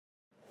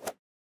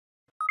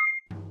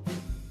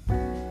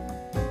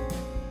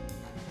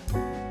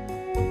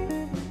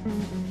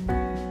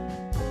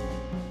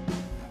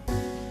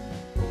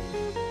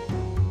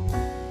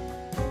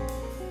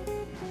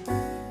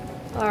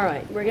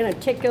we're going to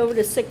tick over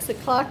to 6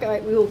 o'clock. All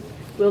right,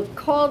 we'll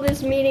call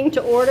this meeting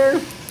to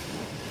order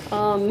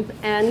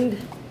and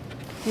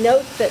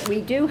note that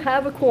we do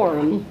have a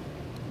quorum.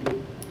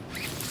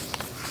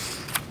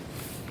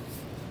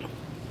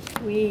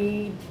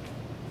 We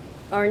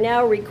are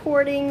now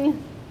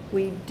recording.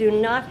 We do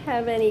not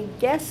have any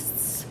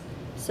guests,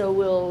 so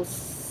we'll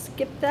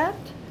skip that.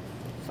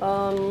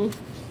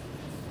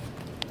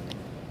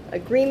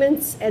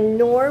 Agreements and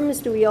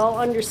norms, do we all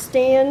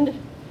understand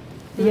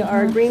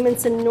our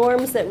agreements and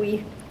norms that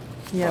we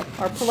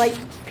are polite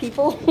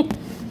people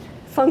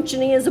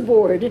functioning as a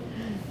board?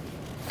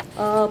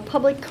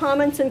 Public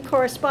comments and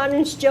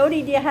correspondence.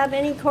 Jody, do you have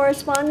any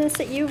correspondence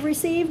that you've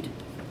received?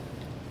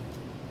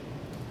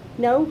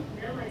 No?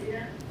 No, I do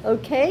not.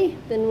 Okay,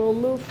 then we'll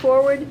move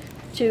forward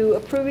to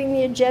approving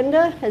the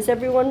agenda. Has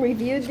everyone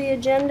reviewed the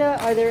agenda?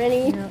 Are there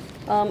any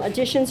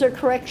additions or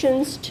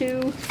corrections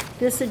to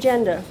this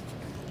agenda?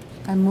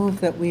 I move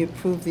that we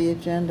approve the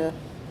agenda.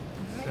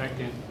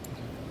 Second.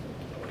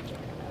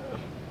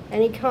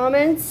 Any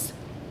comments?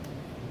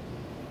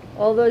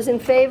 All those in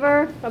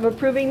favor of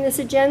approving this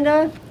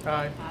agenda?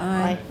 Aye.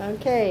 Aye.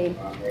 Okay.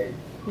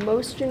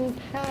 Motion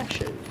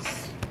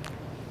passes.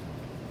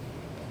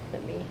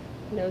 Let me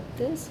note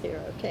this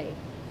here. Okay.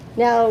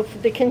 Now,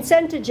 the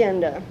consent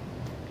agenda,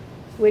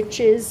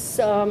 which is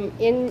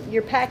in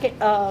your packet.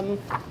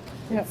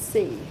 Let's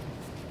see.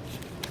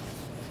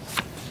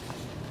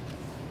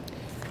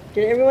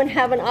 Did everyone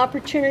have an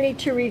opportunity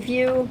to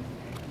review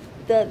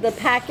the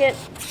packet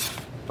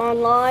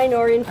online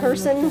or in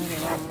person?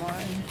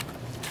 Online.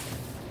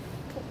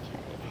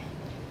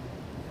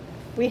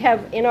 We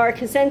have, in our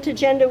consent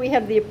agenda, we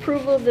have the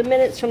approval of the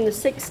minutes from the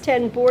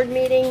 6:10 board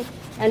meeting,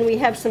 and we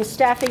have some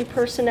staffing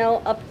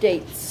personnel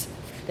updates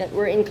that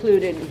were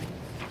included.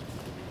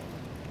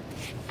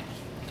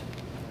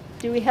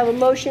 Do we have a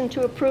motion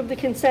to approve the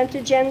consent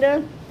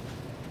agenda?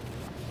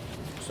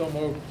 So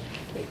moved.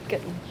 Okay,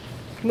 good.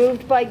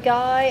 Moved by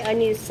Guy. I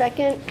need a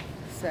second.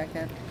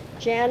 Second.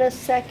 Janice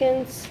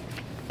seconds.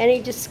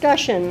 Any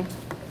discussion?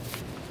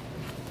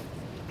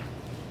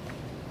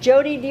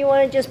 Jody, do you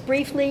want to just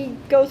briefly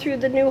go through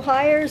the new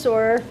hires,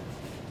 or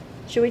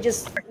should we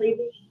just leave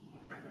it?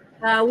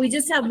 We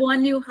just have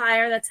one new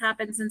hire that's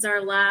happened since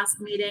our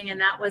last meeting, and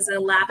that was a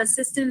lab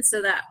assistant,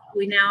 so that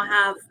we now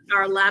have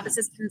our lab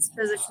assistants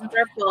positions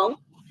are full.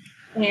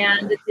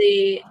 And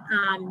the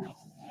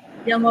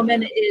young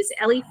woman is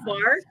Ellie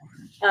Farr.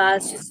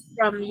 She's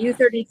from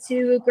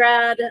U32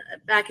 grad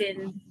back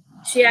in,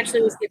 she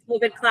actually was the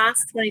COVID class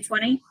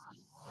 2020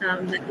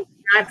 that we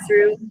drive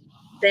through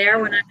there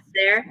when I was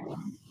there.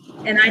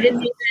 And I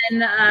didn't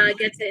even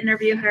get to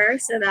interview her,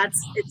 so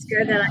it's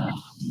good that I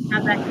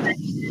have that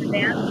connection in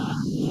advance.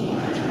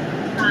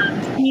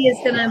 He is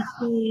going to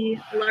be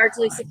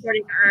largely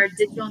supporting our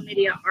digital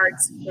media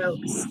arts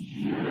folks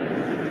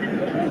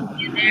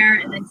in there,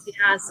 and then she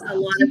has a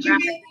lot of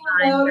graphic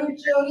design. Louder,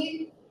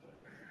 Jody?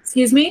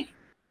 Excuse me?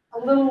 A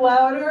little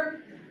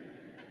louder?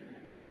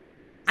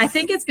 I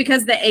think it's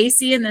because the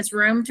AC in this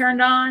room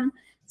turned on.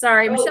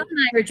 Sorry, Michelle and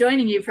I are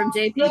joining you from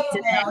JP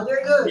today. Now.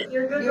 They're good.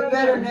 You're good. You're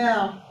better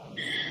now.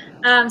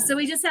 So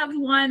we just have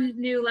one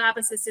new lab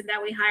assistant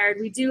that we hired.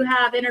 We do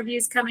have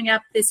interviews coming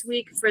up this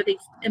week for the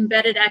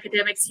embedded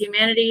academics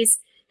humanities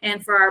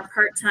and for our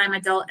part-time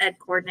adult ed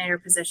coordinator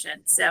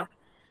position. So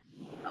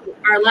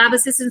our lab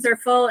assistants are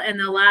full, and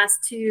the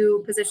last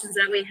two positions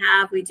that we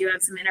have, we do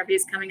have some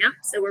interviews coming up.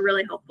 So we're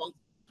really hopeful.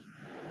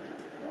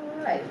 All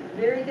right,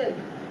 very good.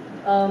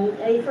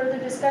 Any further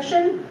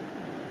discussion?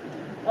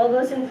 All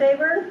those in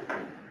favor?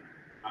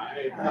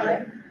 Aye.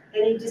 Aye.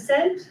 Any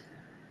dissent?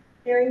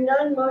 Hearing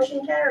none,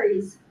 motion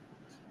carries.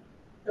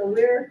 So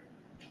we're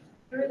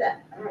through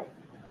that. All right.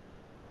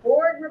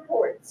 Board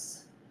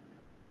reports.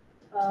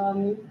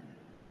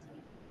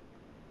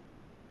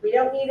 We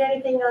don't need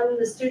anything on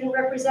the student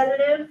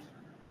representative,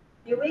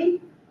 do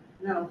we?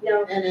 No.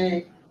 No.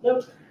 NA.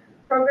 Nope.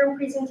 Program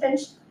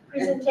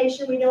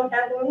presentation, we don't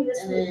have one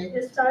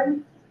this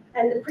time.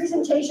 And the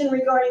presentation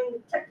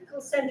regarding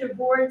technical center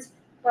boards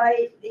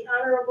by the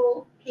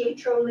Honorable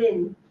Pietro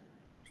Lynn.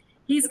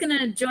 He's going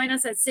to join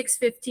us at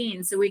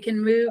 6:15, so we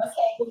can move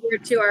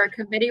forward to our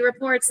committee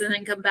reports and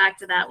then come back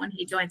to that when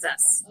he joins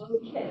us.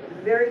 Okay,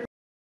 very good.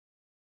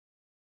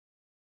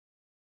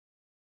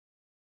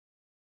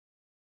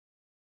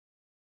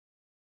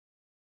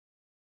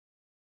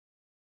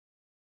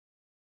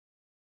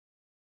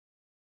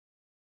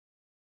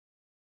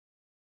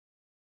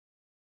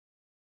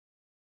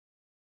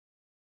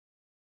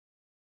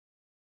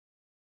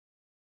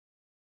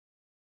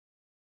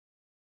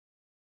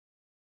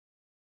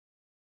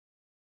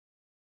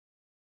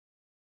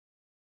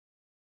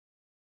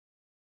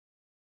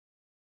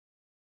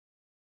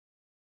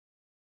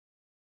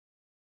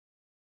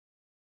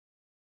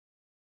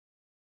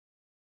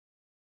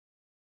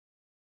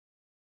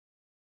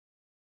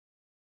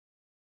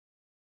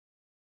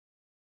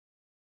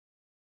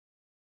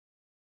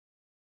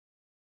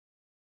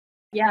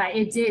 Yeah,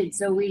 it did.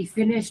 So we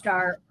finished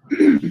our,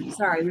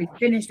 we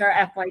finished our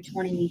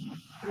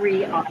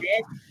FY23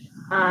 audit.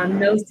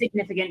 No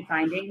significant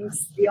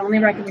findings. The only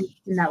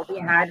recommendation that we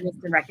had was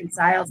to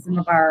reconcile some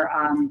of our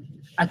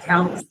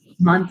accounts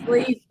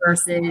monthly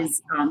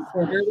versus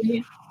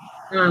quarterly,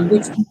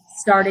 which we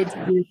started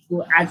to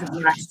do as of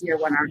last year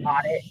when our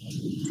audit.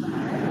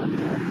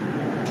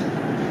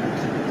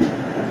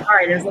 All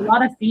right, there's a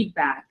lot of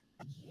feedback,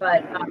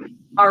 but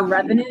our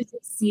revenues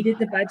exceeded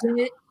the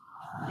budget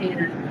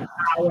and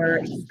our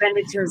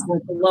expenditures were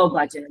below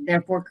budget,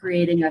 therefore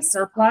creating a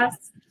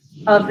surplus.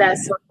 Of that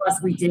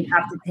surplus, we did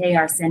have to pay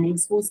our sending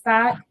schools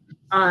back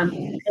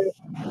in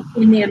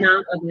the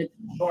amount of it,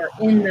 or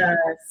in the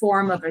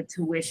form of a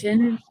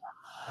tuition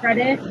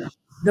credit.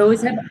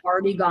 Those have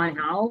already gone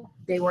out.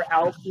 They were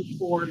out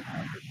before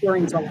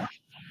during July.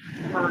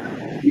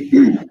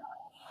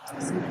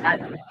 So that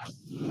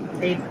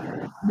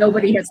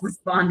nobody has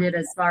responded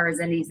as far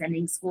as any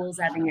sending schools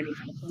having any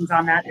questions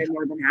on that. They're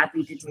more than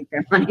happy to take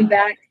their money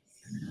back.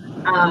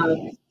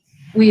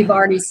 We've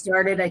already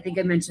started, I think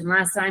I mentioned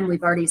last time,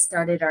 we've already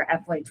started our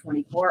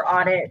FY24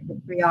 audit. The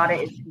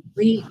pre-audit is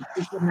complete.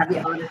 We should have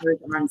the auditors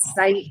on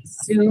site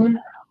soon.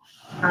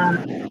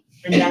 And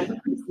then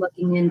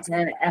looking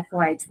into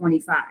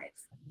FY25.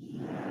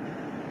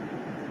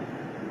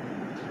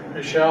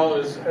 Michelle,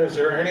 is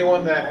there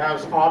anyone that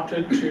has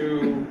opted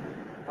to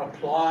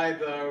apply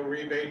the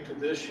rebate to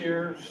this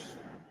year's?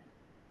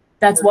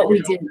 That's what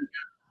we did.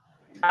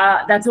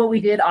 That's what we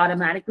did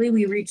automatically.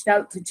 We reached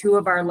out to 2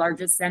 of our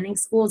largest sending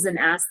schools and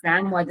asked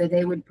them whether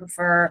they would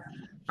prefer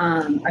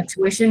a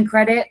tuition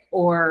credit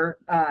or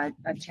a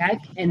check,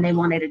 and they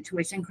wanted a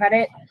tuition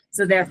credit.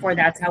 So therefore,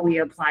 that's how we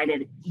applied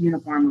it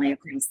uniformly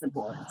across the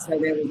board. So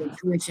there was a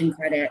tuition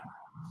credit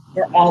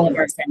for all of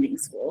our sending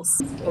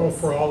schools. Oh,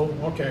 for all of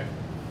them, okay.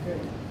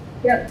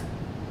 Yep.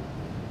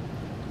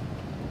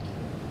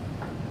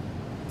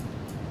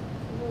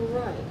 All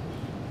right.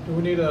 Do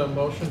we need a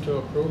motion to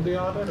approve the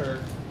audit, or?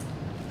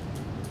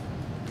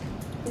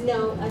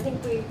 No, I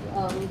think we've,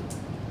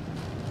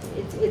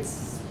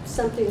 it's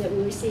something that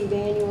we receive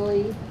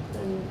annually,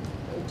 and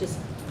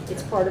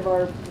it's part of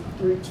our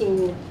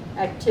routine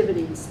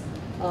activities.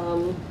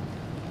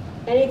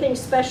 Anything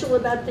special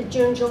about the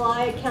June,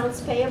 July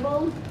accounts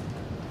payable?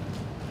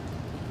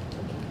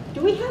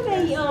 Do we have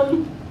a,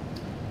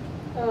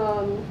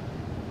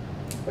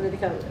 what do they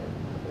call it?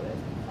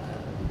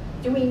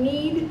 Do we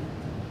need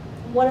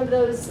one of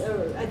those,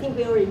 I think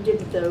we already did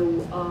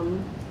though,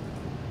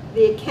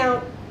 the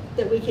account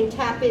that we can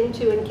tap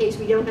into in case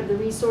we don't have the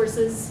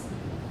resources,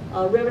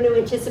 revenue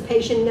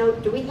anticipation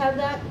note, do we have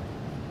that?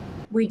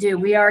 We do.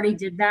 We already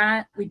did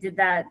that. We did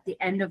that at the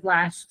end of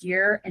last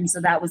year. And so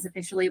that was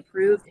officially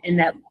approved, and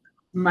that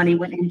money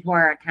went into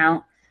our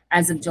account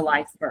as of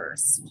July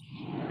 1st.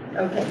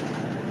 Okay.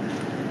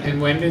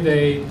 And when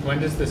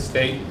does the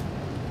state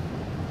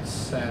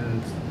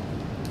send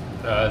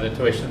the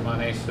tuition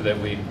money so that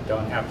we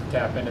don't have to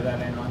tap into that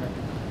any longer?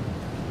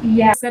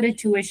 Yeah, set of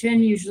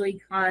tuition usually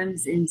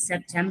comes in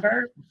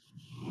September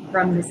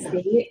from the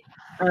state.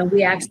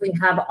 We actually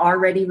have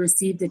already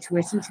received a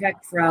tuition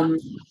check from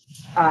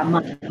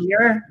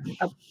Montpelier.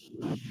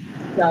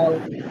 So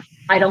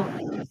I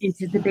don't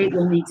anticipate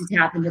we'll need to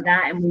tap into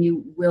that, and we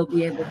will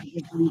be able to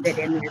just leave it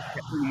in there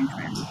for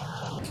interest.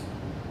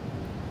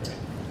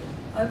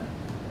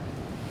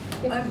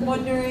 I'm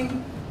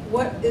wondering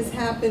what is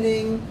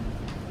happening,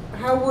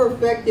 how we're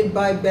affected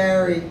by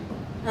Barry,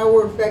 how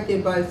we're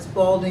affected by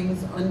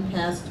Spalding's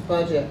unpassed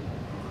budget.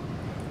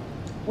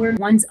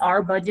 Once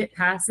our budget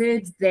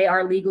passes, they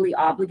are legally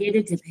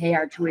obligated to pay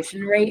our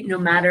tuition rate, no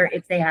matter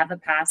if they have a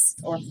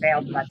passed or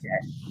failed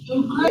budget.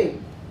 Oh, great.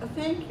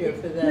 Thank you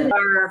for that.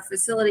 Our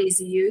facilities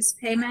use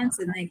payments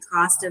and the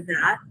cost of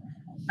that,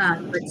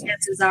 but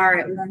chances are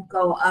it won't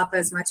go up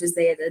as much as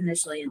they had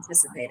initially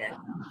anticipated.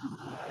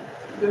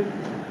 Good.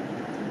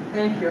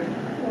 Thank you.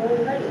 All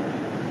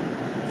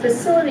right.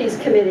 Facilities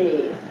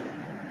Committee.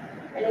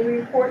 Any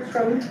report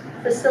from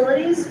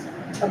facilities?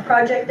 A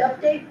project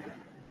update?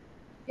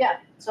 Yeah,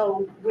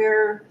 so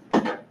we're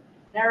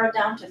narrowed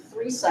down to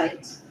 3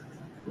 sites.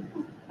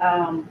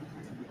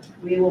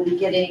 We will be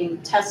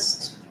getting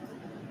test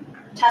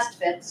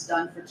fits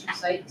done for 2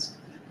 sites.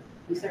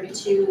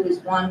 U32 is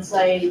one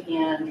site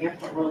and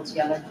Airport Road's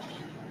the other.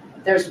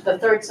 The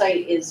 3rd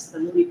site is the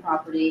movie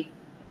property.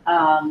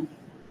 We're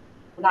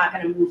not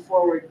going to move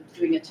forward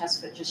doing a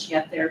test fit just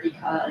yet there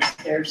because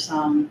there's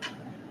some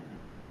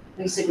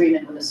lease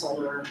agreement with a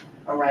solar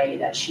array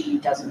that she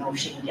doesn't know if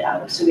she can get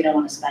out of, so we don't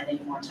want to spend any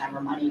more time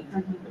or money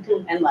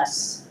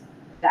unless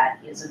that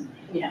isn't,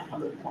 a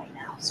moot point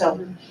now. So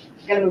we're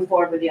going to move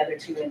forward with the other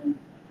 2, and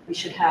we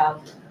should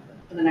have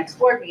for the next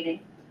board meeting,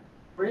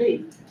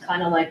 really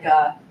kind of like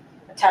a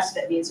test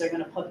that means they're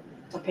going to put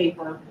to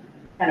paper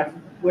kind of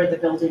where the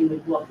building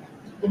would go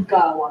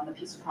on the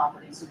piece of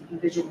property, so we can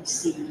visually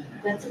see.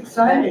 That's that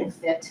exciting. it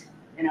fit,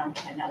 and then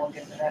we'll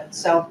get to that.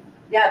 So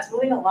yeah, it's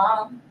moving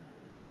along.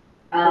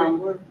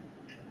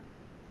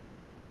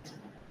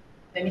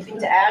 Anything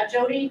to add,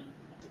 Jody?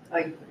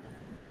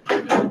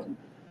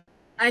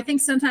 I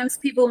think sometimes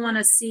people want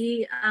to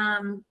see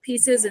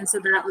pieces, and so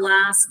that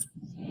last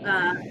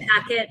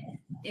packet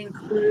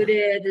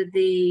included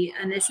the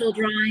initial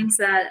drawings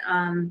that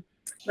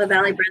La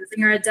Valley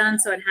Brensinger had done.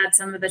 So it had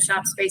some of the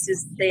shop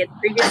spaces they had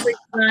previously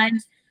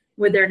designed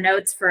with their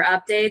notes for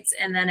updates.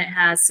 And then it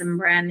has some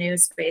brand new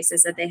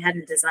spaces that they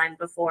hadn't designed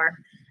before.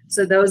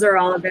 So those are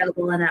all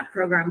available in that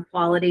program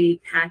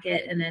quality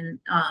packet. And then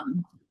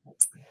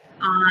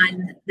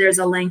there's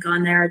a link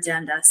on their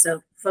agenda.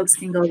 So folks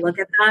can go look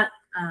at that.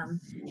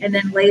 And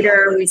then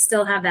later we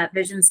still have that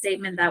vision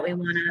statement that we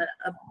want to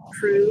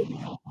approve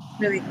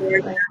moving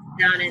forward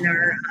down in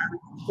our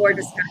board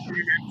discussion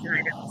and action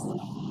items.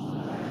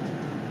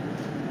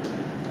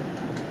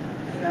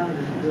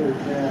 Sounded good,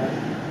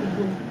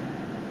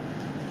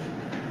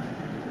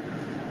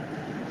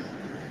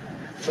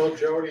 So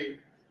Jody,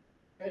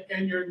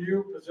 in your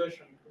new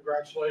position,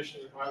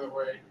 congratulations, by the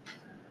way.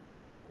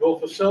 Will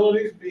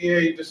facilities be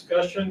a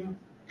discussion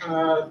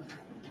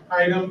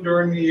item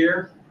during the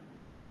year?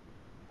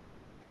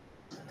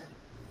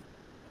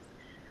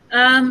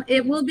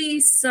 It will be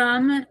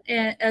some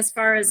as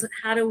far as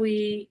how do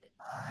we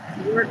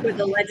work with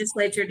the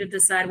legislature to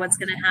decide what's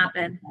going to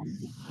happen.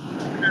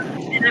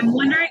 And I'm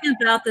wondering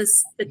about the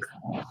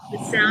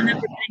sound that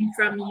we're getting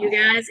from you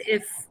guys.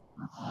 If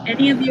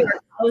any of you are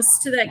close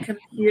to that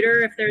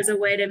computer, if there's a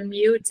way to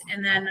mute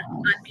and then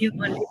unmute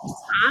when people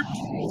talk,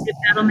 if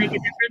that'll make a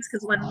difference.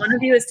 Because when one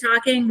of you is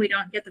talking, we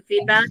don't get the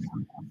feedback.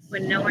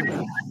 When no one is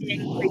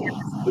talking, we get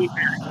the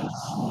feedback.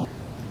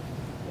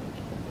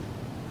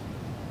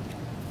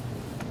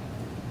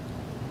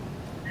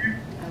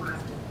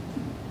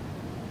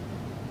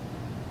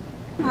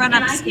 Run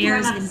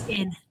upstairs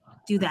and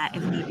do that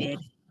if needed.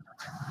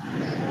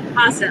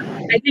 Awesome.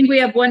 I think we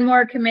have one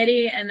more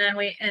committee and then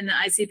the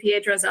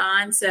ICPHR's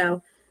on,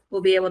 so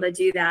we'll be able to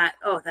do that.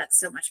 Oh, that's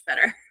so much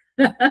better.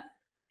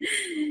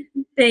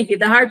 Thank you.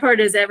 The hard part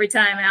is every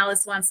time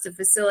Alice wants to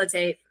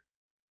facilitate,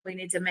 we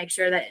need to make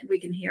sure that we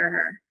can hear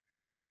her.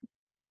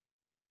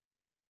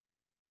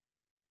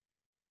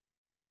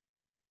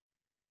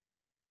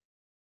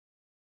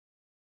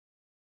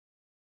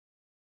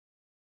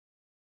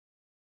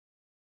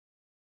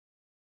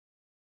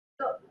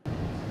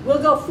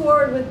 We'll go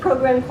forward with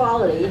program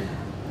quality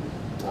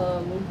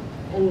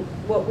and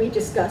what we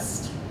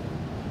discussed.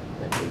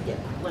 Let me get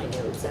my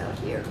notes out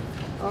here.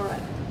 All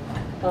right.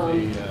 The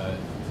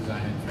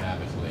design and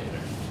fab is later.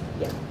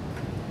 Yeah.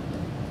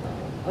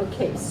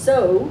 Okay,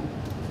 so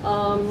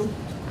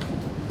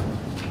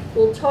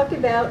we'll talk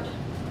about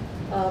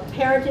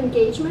parent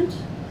engagement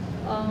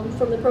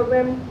from the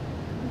program.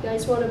 You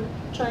guys want to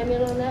chime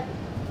in on that?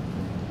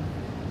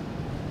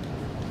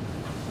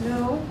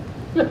 No.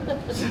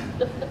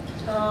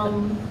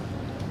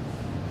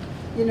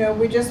 You know,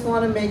 we just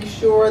want to make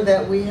sure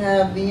that we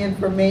have the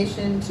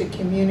information to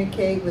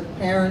communicate with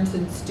parents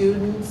and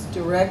students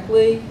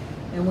directly,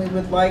 and we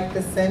would like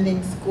the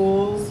sending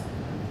schools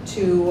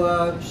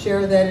to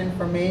share that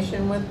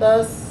information with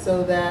us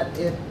so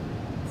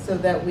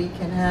that we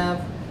can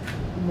have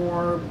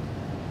more,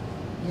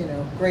 you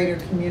know, greater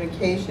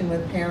communication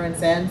with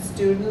parents and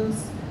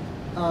students.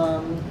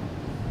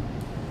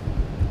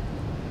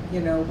 You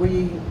know,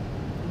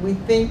 we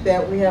think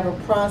that we have a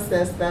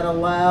process that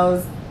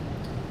allows,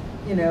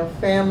 you know,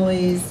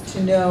 families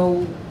to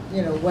know,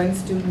 you know, when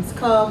students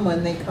come,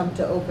 when they come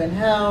to open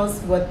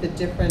house, what the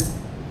different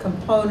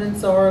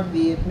components are of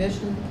the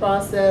admission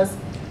process.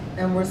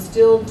 And we're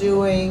still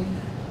doing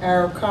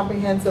our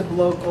comprehensive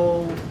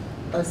local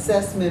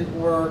assessment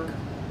work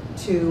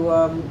to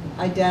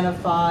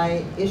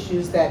identify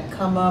issues that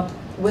come up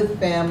with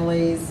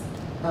families,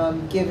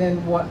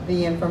 given what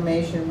the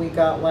information we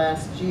got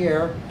last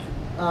year.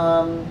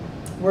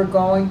 We're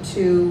going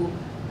to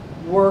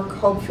work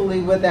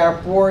hopefully with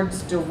our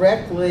boards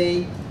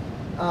directly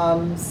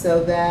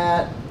so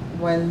that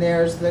when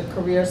there's the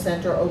Career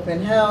Center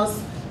open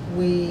house,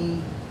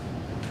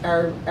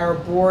 our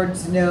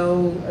boards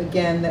know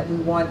again that we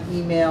want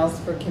emails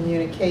for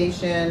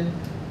communication.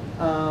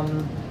 I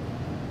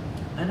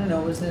don't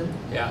know, was it?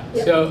 Yeah,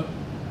 Yep. so,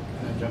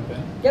 can I jump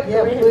in? Yep. Yeah,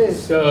 go ahead.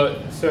 please. So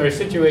our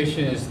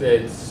situation is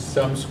that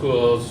some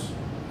schools,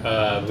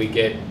 we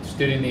get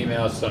student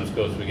emails, some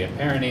schools we get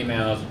parent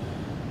emails,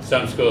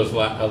 some schools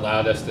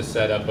allowed us to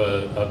set up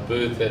a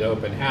booth at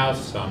open house,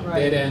 some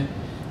Right. didn't.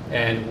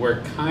 And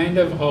we're kind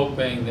of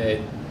hoping that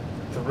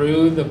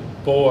through the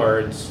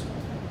boards,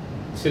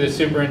 to the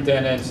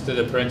superintendents, to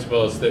the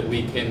principals, that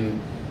we can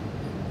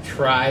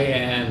try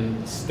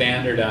and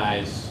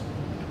standardize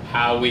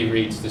how we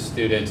reach the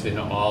students in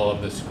all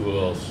of the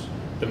schools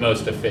the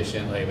most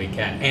efficiently we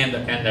can, and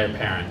their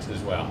parents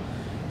as well.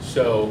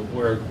 So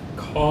we're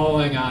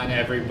calling on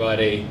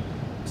everybody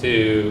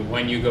to,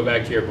 when you go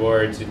back to your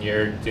boards and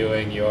you're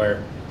doing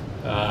your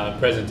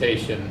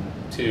presentation,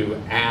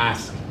 to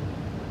ask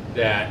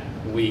that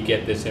we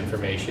get this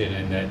information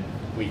and that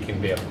we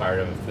can be a part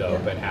of the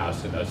open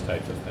house and those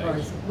types of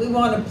things. Right. We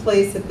want a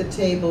place at the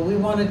table. We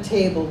want a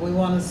table. We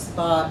want a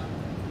spot.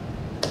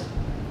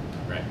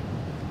 Right.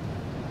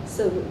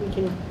 So that we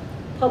can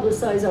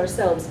publicize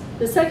ourselves.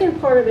 The second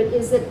part of it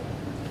is that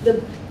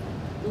the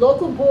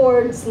local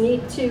boards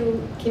need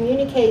to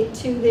communicate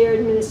to their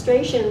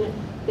administration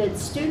that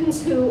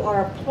students who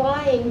are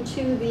applying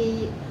to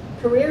the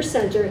Career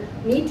Center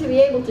need to be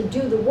able to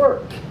do the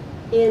work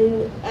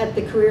at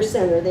the Career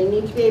Center. They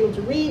need to be able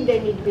to read, they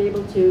need to be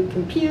able to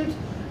compute,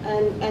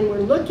 and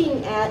we're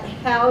looking at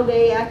how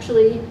they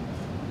actually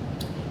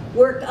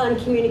work on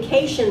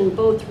communication,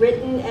 both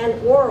written and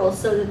oral,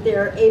 so that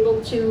they're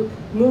able to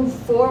move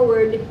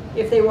forward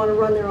if they want to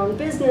run their own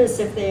business,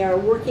 if they are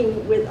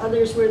working with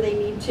others where they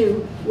need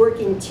to work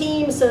in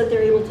teams, so that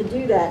they're able to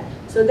do that.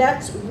 So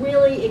that's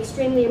really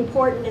extremely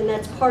important, and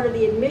that's part of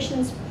the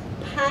admissions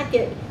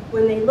packet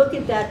when they look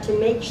at that, to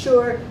make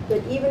sure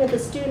that even if a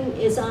student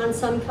is on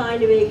some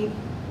kind of a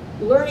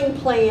learning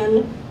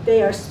plan,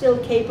 they are still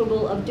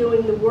capable of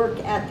doing the work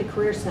at the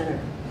Career Center.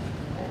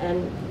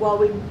 And while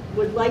we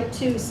would like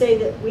to say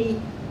that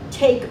we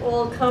take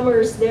all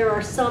comers, there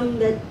are some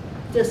that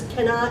just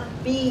cannot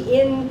be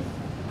in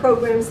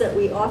programs that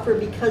we offer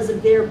because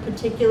of their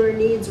particular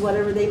needs,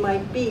 whatever they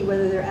might be,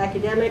 whether they're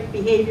academic,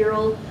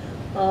 behavioral,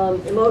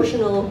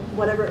 emotional,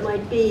 whatever it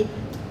might be.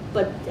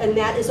 And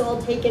that is all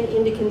taken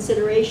into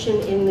consideration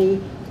in the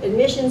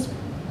admissions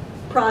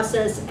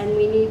process, and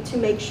we need to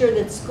make sure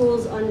that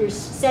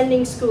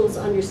sending schools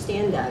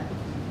understand that.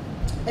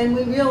 And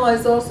we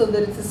realize also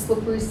that it's a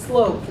slippery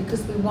slope,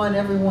 because we want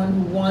everyone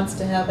who wants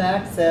to have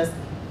access,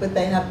 but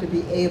they have to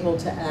be able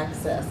to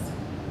access.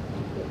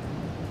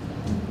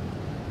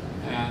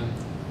 And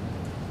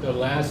the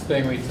last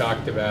thing we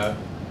talked about,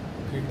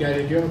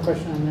 did you have a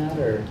question on that,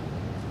 or?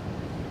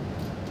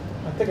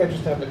 I think I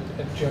just have a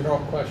general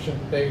question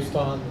based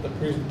on the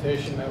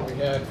presentation that we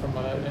had from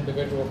an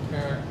individual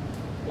parent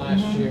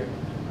last year.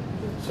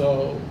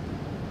 So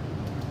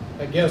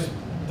I guess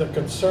the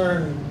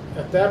concern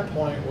at that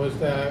point was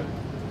that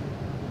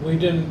we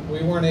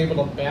weren't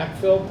able to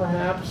backfill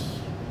perhaps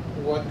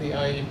what the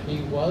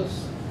IEP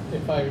was,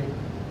 if I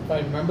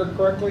remember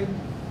correctly.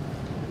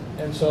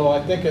 And so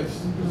I think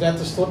is that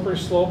the slippery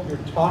slope you're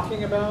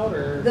talking about,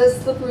 or? The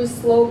slippery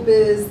slope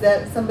is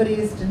that somebody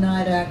is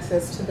denied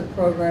access to the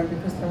program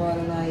because they're on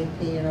an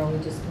IEP, and are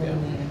we just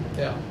eliminating?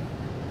 Yeah.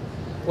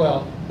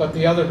 Well, but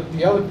the other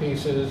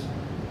piece is,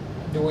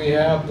 do we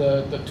have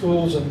the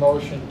tools in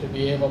motion to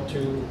be able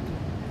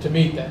to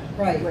meet that?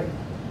 Right.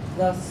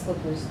 That's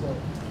slippery slope.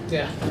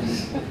 Yeah.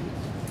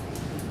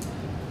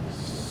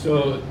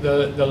 So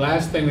the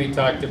last thing we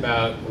talked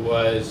about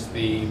was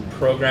the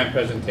program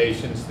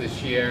presentations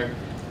this year,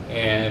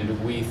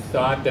 and we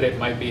thought that it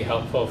might be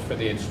helpful for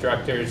the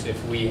instructors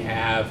if we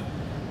have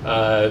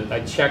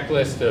a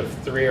checklist of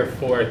 3 or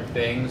 4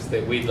 things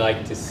that we'd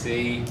like to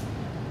see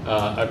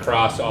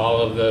across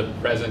all of the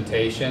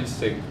presentations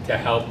to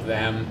help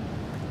them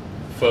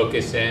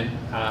focus in.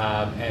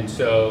 And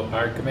so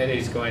our committee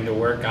is going to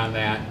work on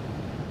that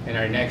in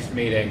our next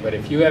meeting. But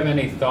if you have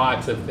any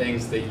thoughts of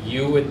things that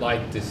you would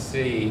like to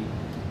see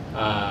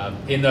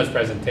in those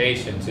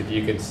presentations, if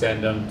you could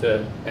send them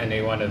to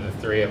any one of the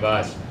 3 of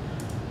us,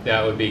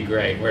 that would be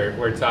great.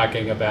 We're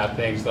talking about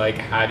things like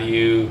how do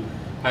you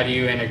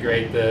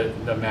integrate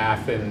the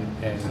math and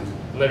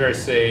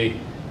literacy?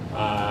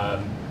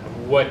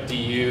 What do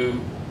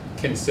you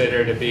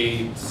consider to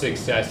be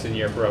success in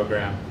your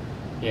program?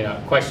 You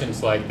know,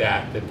 questions like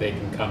that they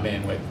can come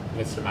in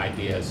with some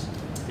ideas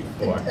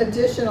before.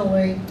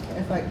 Additionally,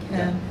 if I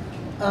can,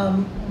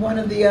 one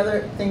of the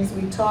other things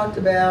we talked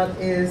about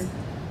is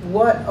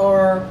what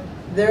are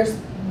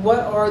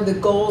the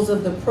goals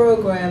of the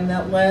program.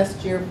 That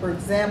last year, for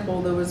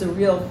example, there was a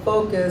real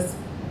focus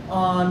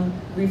on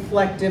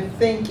reflective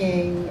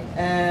thinking,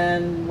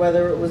 and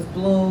whether it was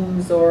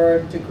Bloom's or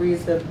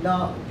degrees of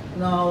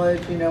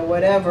knowledge,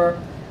 whatever.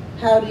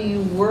 How do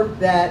you work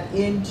that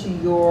into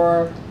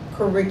your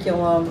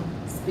curriculum,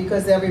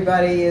 because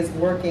everybody is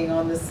working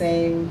on the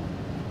same,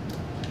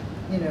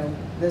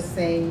 the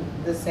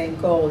same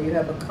goal? You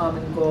have a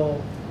common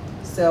goal.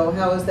 So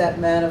how is that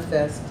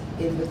manifest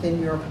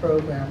within your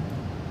program?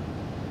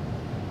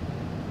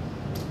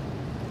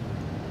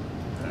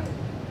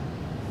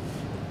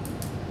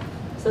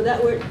 So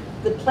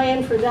the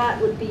plan for that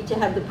would be to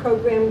have the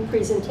program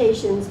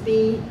presentations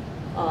be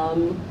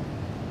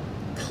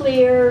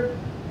clear,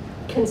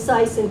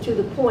 concise, and to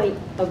the point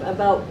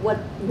about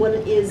what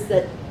it is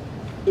that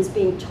is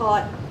being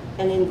taught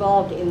and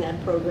involved in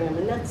that program.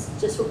 And that's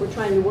just what we're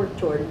trying to work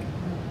toward.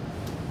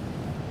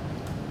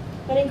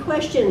 Any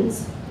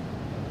questions?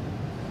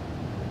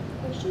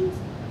 Questions?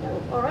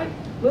 No? All right,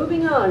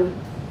 moving on.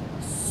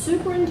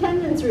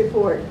 Superintendent's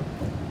report.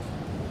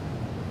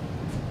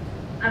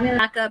 I'm going to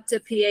back up to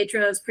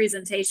Pietro's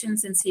presentation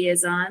since he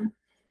is on,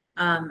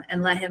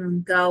 and let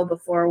him go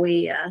before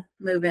we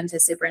move into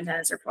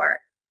superintendent's report.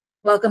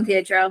 Welcome,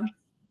 Pietro.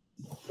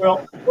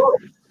 Well,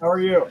 how are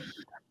you?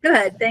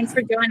 Good. Thanks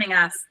for joining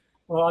us.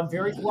 Well, I'm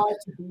very glad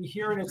to be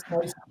here, and it's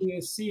nice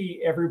to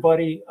see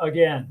everybody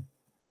again.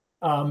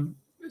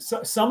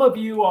 So some of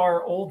you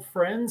are old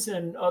friends,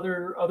 and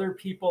other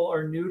people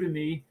are new to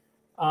me.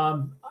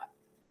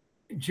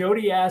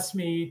 Jody asked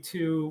me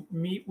to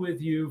meet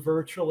with you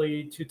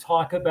virtually to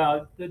talk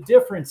about the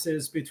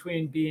differences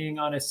between being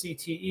on a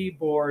CTE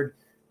board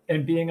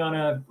and being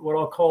on what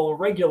I'll call a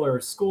regular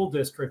school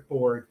district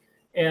board.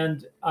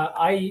 And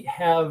I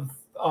have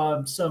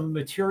some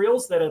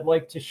materials that I'd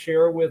like to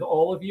share with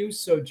all of you.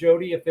 So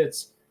Jody, if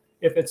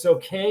it's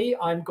okay,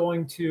 I'm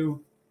going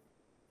to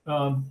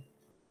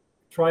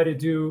try to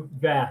do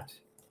that.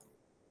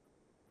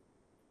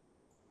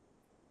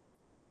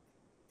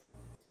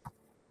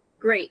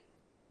 Great.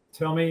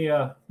 Tell me,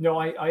 no,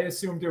 I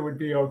assumed it would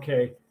be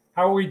okay.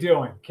 How are we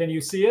doing? Can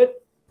you see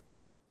it?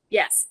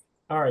 Yes.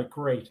 All right,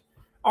 great.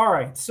 All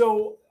right,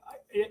 so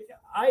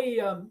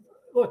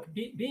look,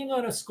 being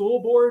on a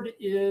school board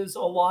is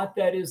a lot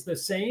that is the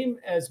same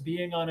as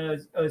being on a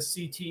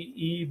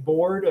CTE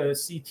board, a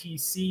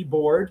CTC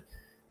board,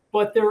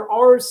 but there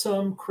are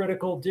some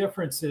critical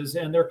differences,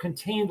 and they're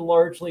contained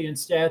largely in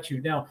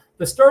statute. Now,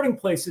 the starting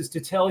place is to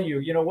tell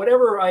you,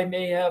 whatever I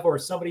may have or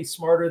somebody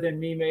smarter than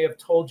me may have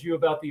told you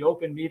about the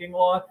open meeting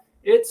law,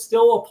 it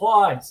still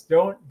applies.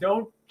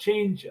 Don't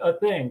change a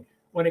thing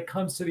when it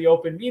comes to the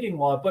open meeting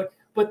law.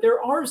 But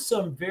there are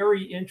some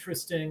very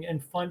interesting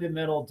and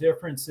fundamental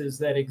differences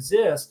that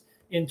exist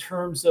in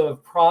terms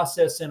of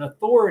process and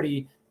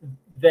authority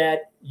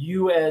that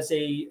you as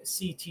a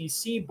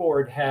CTC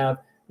board have,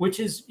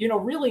 which is,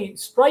 really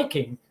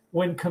striking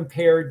when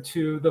compared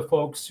to the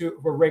folks who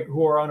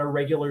are on a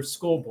regular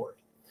school board.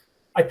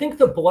 I think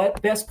the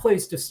best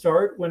place to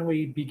start when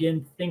we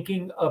begin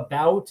thinking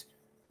about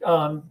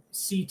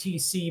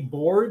CTC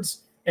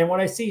boards, and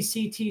when I say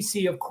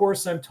CTC, of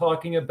course, I'm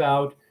talking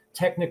about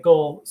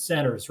technical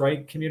centers,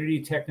 right?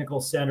 Community technical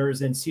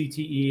centers, and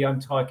CTE, I'm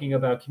talking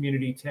about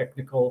community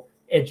technical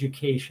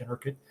education.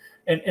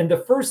 And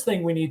the first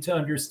thing we need to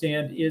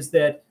understand is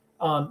that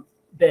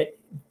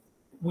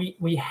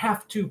we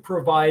have to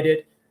provide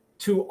it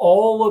to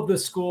all of the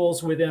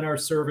schools within our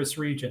service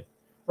region,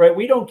 right?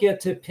 We don't get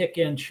to pick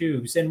and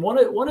choose. And one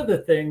of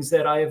the things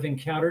that I have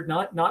encountered,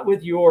 not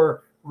with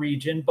your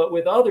region, but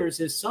with others,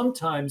 is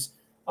sometimes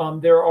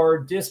there are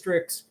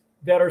districts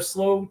that are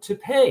slow to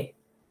pay,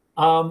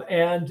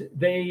 and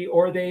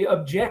they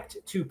object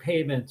to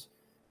payment.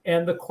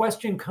 And the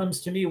question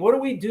comes to me, what do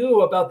we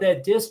do about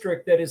that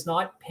district that is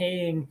not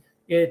paying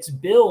its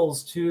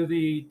bills to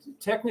the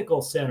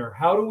technical center?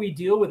 How do we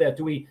deal with that?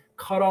 Do we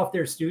cut off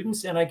their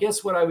students? And I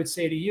guess what I would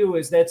say to you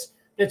is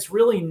that's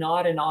really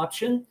not an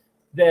option,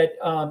 that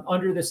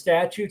under the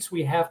statutes,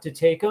 we have to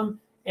take them.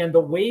 And the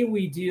way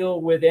we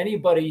deal with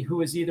anybody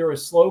who is either a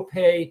slow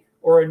pay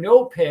or a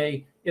no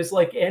pay is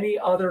like any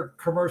other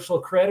commercial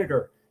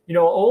creditor.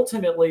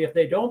 Ultimately, if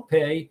they don't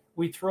pay,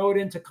 we throw it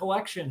into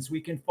collections.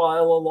 We can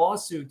file a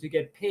lawsuit to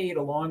get paid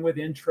along with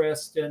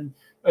interest and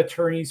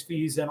attorney's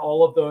fees and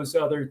all of those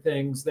other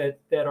things that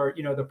are,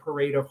 the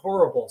parade of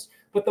horribles.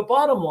 But the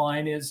bottom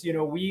line is,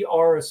 we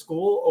are a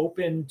school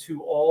open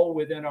to all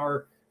within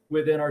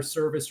our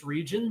service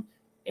region.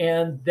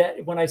 And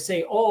that when I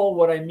say all,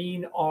 what I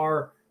mean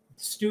are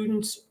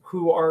students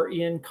who are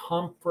in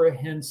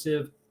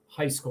comprehensive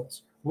high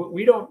schools.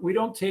 We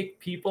don't take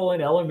people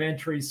in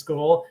elementary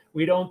school.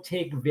 We don't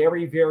take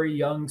very, very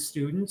young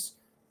students.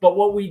 But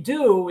what we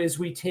do is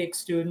we take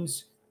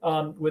students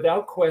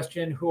without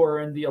question who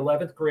are in the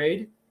 11th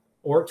grade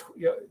or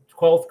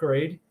 12th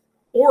grade,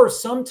 or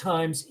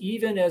sometimes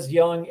even as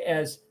young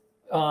as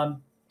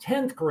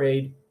 10th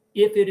grade,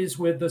 if it is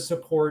with the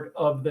support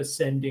of the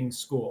sending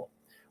school.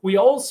 We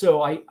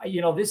also,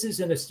 this is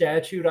in the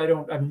statute.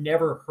 I've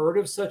never heard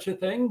of such a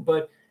thing,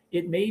 but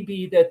it may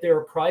be that there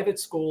are private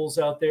schools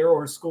out there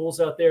or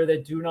schools out there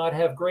that do not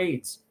have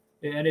grades.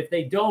 And if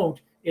they don't,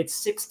 it's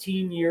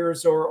 16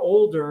 years or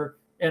older,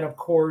 and of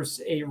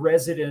course, a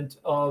resident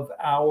of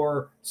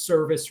our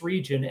service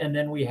region, and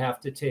then we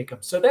have to take them.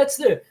 So that's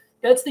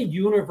the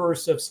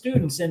universe of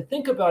students. And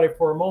think about it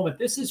for a moment.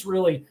 This is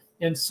really,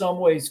 in some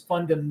ways,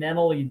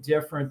 fundamentally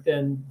different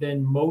than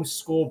most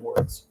school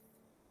boards.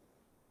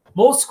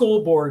 Most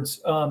school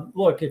boards,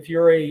 look, if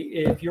you're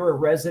a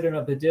resident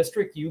of the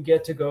district, you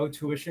get to go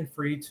tuition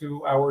free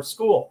to our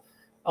school.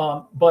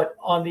 But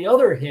on the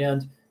other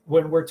hand,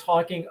 when we're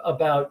talking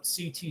about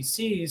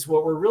CTCs,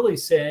 what we're really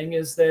saying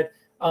is that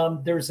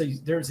there's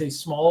a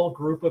small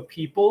group of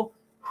people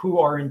who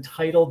are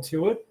entitled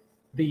to it.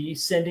 The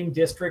sending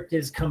district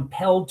is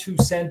compelled to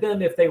send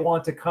them if they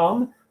want to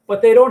come,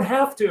 but they don't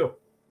have to.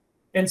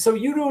 And so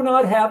you do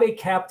not have a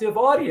captive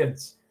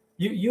audience.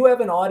 You have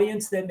an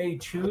audience that may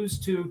choose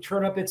to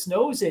turn up its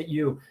nose at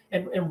you.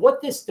 And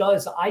what this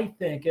does, I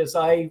think, as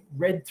I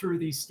read through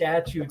these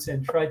statutes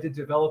and tried to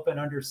develop an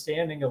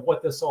understanding of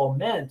what this all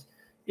meant,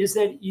 is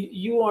that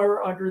you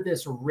are under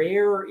this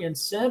rare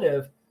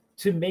incentive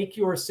to make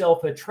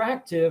yourself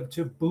attractive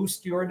to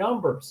boost your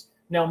numbers.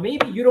 Now,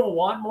 maybe you don't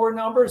want more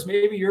numbers.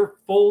 Maybe you're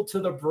full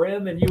to the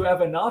brim and you have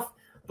enough.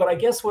 But I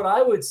guess what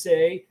I would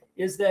say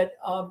is that,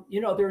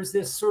 there's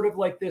this sort of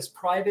like this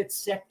private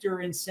sector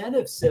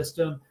incentive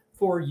system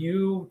for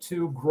you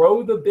to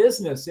grow the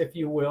business, if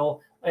you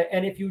will.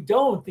 And if you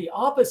don't, the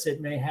opposite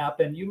may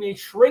happen. You may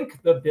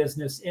shrink the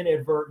business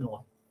inadvertently.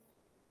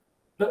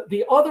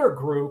 The other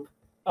group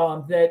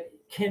that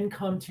can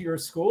come to your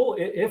school,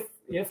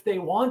 if they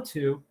want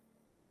to,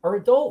 are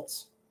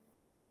adults.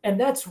 And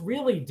that's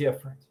really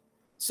different.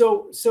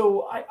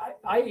 So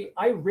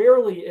I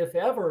rarely, if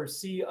ever,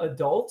 see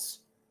adults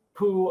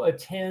who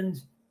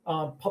attend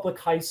public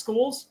high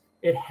schools.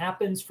 It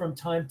happens from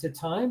time to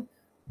time.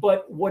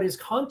 But what is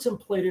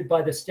contemplated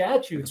by the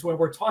statutes when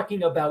we're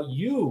talking about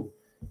you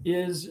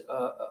is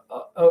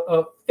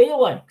a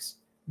phalanx,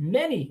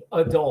 many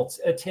adults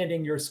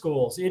attending your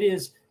schools. It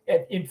is,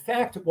 in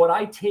fact, what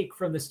I take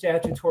from the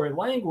statutory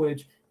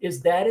language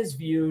is that is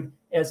viewed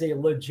as a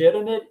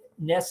legitimate,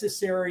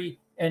 necessary,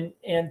 and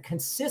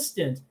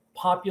consistent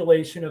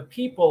population of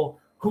people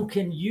who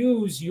can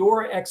use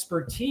your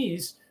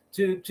expertise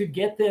to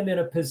get them in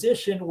a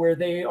position where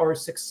they are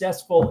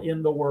successful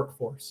in the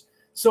workforce.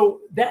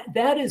 So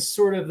that is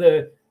sort of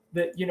the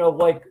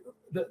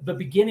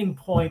beginning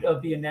point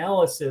of the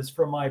analysis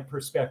from my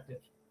perspective.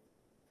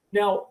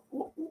 Now,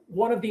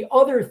 one of the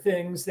other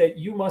things that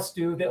you must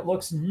do that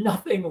looks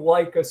nothing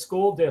like a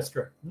school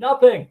district,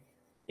 nothing,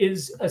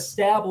 is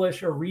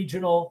establish a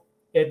regional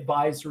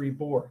advisory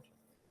board.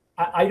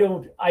 I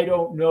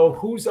don't know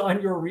who's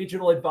on your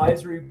regional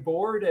advisory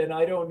board, and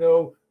I don't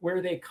know where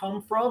they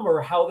come from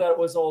or how that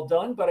was all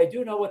done, but I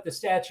do know what the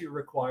statute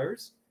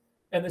requires.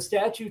 And the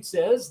statute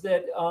says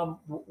that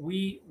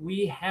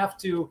we have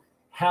to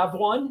have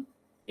one.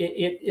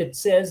 It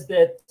says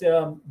that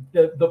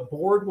the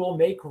board will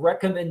make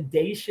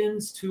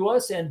recommendations to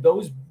us, and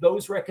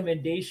those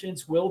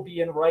recommendations will be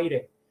in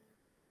writing.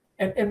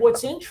 And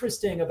what's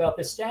interesting about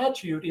the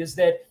statute is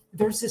that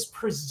there's this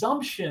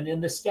presumption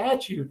in the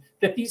statute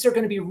that these are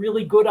going to be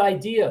really good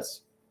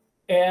ideas,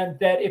 and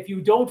that if you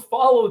don't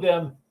follow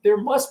them, there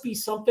must be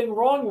something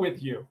wrong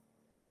with you.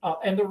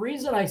 And the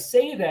reason I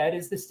say that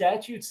is the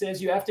statute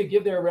says you have to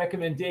give their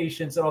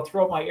recommendations, and I'll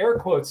throw my air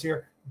quotes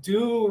here,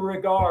 due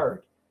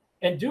regard.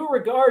 And due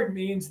regard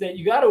means that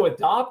you got to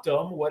adopt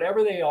them,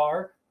 whatever they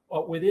are,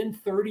 within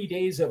 30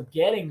 days of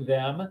getting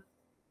them.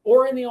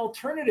 Or in the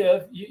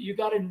alternative, you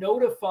got to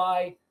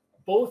notify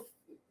both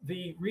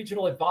the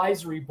regional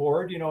advisory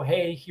board,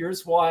 hey,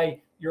 here's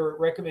why your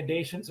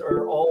recommendations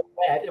are all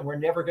bad and we're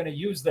never going to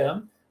use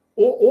them.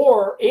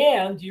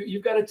 And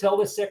you've got to tell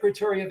the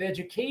Secretary of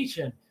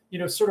Education,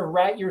 sort of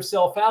rat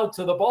yourself out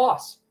to the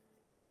boss.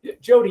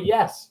 Jody,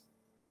 yes.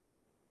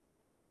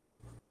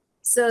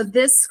 So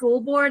this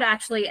school board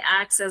actually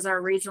acts as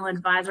our regional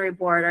advisory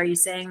board. Are you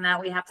saying that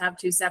we have to have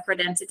two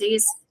separate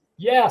entities?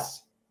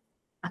 Yes.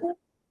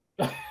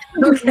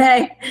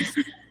 Okay.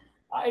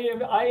 I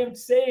am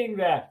saying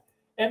that.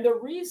 And the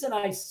reason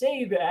I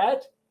say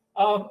that,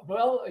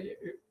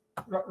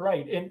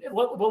 right, and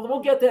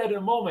we'll get to that in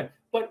a moment.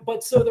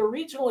 But so the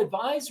regional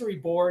advisory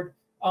board,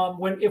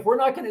 if we're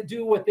not going to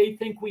do what they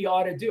think we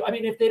ought to do, I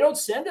mean, if they don't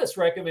send us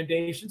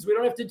recommendations, we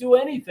don't have to do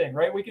anything,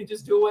 right? We can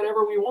just do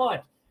whatever we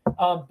want.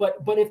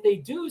 But if they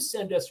do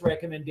send us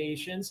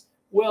recommendations,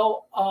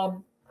 well,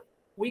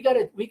 we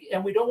don't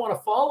want to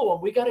follow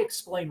them. We got to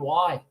explain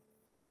why.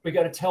 We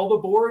got to tell the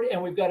board,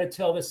 and we've got to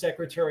tell the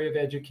Secretary of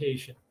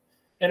Education.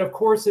 And of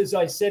course, as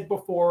I said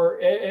before,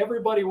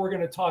 everybody we're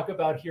going to talk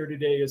about here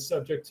today is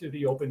subject to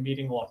the open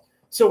meeting law.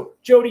 So,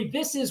 Jody,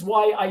 this is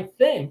why I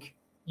think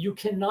you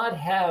cannot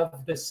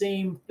have the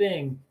same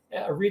thing,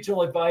 a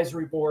regional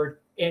advisory board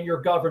and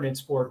your governance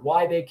board,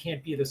 why they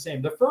can't be the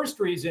same. The first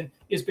reason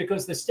is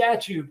because the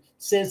statute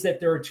says that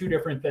there are two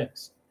different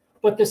things.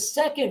 But the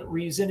second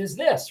reason is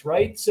this,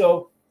 right?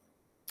 So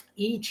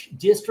each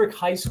district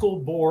high school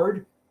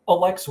board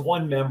elects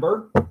one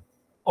member.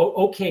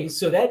 Oh, okay,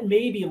 so that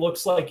maybe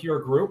looks like your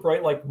group,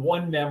 right? Like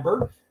one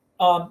member.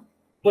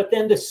 But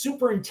then the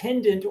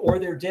superintendent or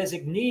their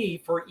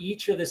designee for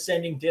each of the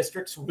sending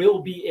districts will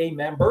be a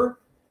member,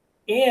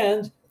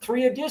 and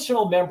 3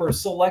 additional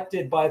members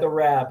selected by the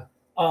RAB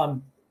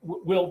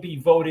will be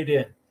voted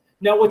in.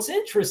 Now, what's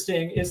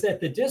interesting is that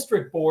the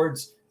district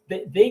boards,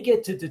 they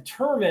get to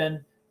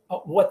determine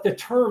what the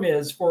term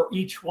is for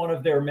each one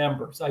of their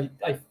members. I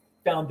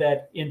found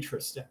that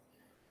interesting.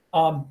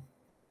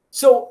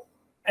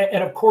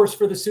 And of course,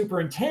 for the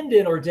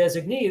superintendent or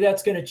designee,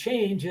 that's going to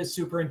change as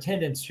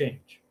superintendents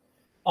change.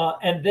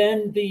 And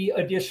then the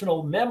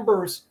additional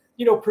members,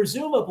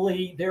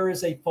 presumably there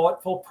is a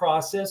thoughtful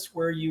process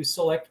where you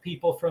select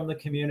people from the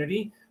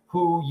community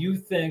who you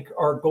think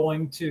are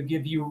going to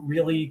give you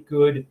really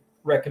good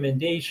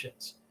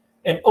recommendations.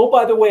 And oh,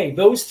 by the way,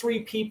 those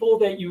 3 people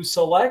that you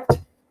select,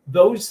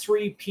 those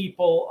 3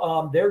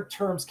 people, their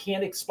terms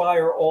can't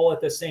expire all at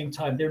the same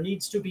time. There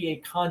needs to be a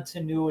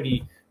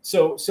continuity.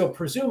 So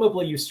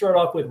presumably you start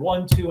off with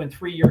 1, 2, and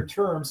 3-year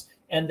terms,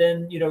 and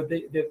then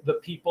the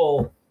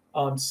people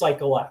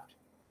cycle out.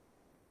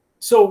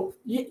 So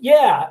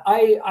yeah,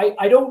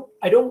 I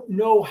don't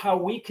know how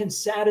we can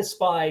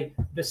satisfy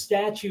the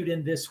statute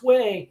in this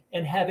way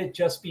and have it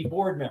just be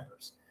board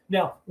members.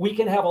 Now, we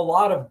can have a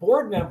lot of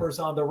board members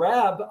on the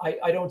RAB.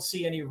 I don't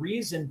see any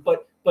reason,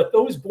 but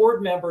those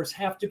board members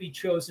have to be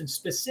chosen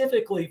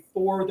specifically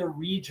for the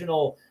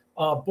regional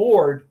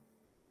board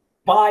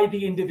by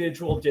the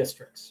individual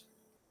districts.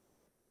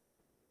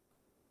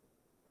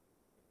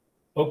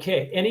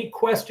 Okay, any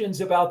questions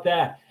about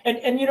that?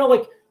 And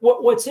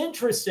what's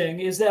interesting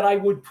is that I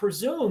would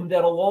presume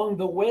that along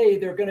the way,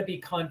 there are going to be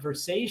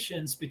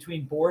conversations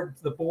between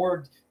the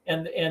board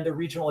and the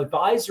regional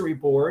advisory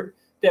board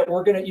that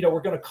we're going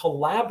to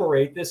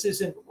collaborate. This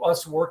isn't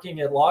us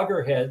working at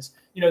loggerheads.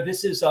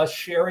 This is us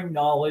sharing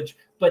knowledge,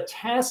 but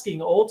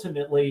tasking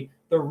ultimately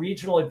the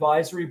regional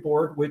advisory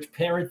board, which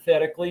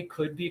parenthetically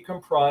could be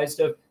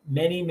comprised of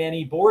many,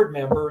 many board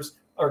members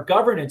or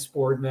governance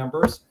board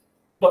members,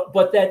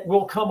 but that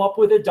will come up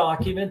with a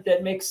document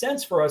that makes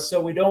sense for us, so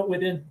we don't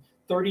within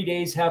 30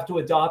 days have to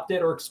adopt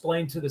it or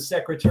explain to the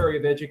Secretary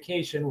of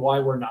Education why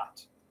we're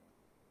not.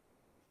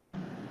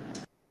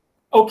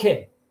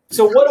 Okay,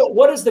 so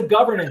what does the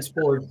governance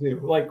board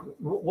do? Like,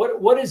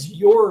 what is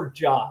your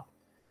job?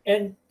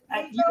 And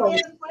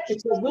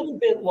it's a little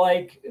bit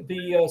like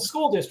the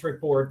school district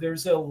board.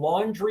 There's a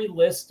laundry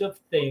list of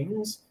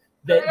things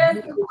that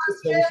you're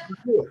supposed to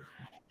do.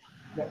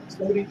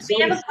 We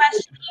have a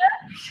question here.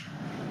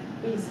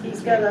 He's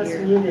got us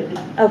muted.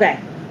 Okay.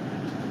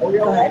 Oh,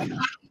 go ahead.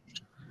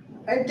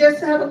 I just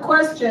have a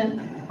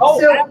question. Oh,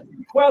 ask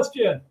the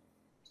question.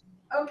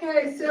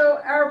 Okay, so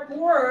our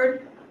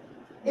board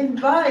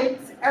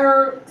invites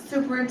our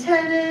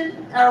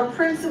superintendent, our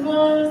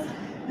principals.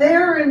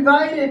 They're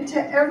invited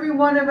to every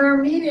one of our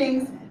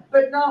meetings,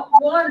 but not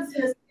once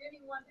has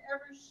anyone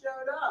ever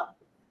showed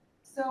up.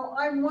 So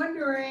I'm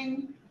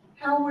wondering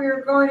how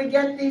we're going to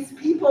get these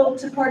people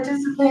to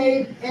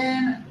participate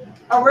in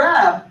a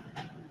RAB.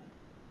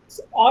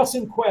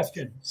 Awesome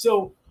question.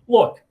 So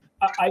look,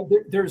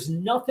 there's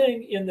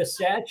nothing in the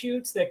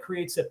statutes that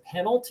creates a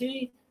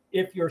penalty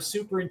if your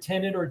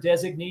superintendent or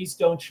designees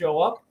don't show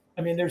up.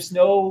 I mean, there's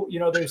no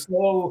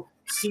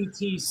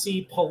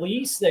CTC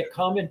police that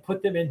come and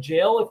put them in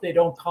jail if they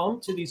don't come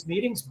to these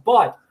meetings.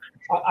 But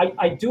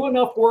I do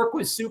enough work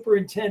with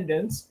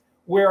superintendents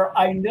where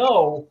I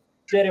know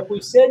that if we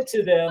said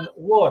to them,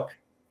 look,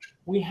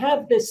 we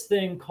have this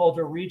thing called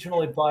a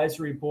regional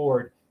advisory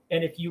board.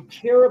 And if you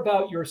care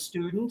about your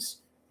students,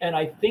 and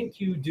I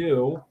think you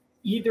do,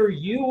 either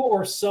you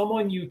or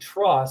someone you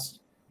trust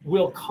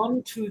will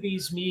come to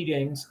these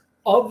meetings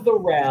of the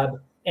RAB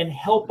and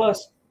help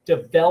us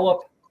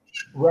develop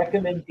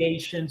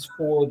recommendations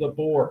for the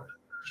board.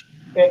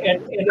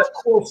 And of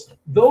course,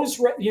 those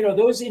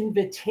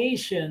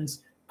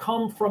invitations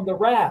come from the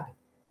RAB,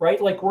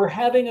 right? Like, we're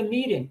having a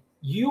meeting.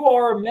 You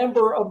are a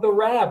member of the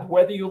RAB,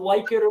 whether you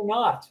like it or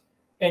not.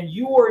 And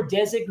your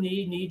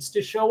designee needs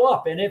to show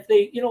up. And if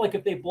they,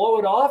 if they blow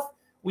it off,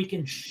 we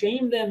can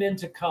shame them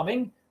into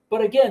coming.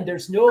 But again,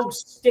 there's no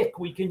stick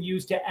we can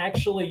use to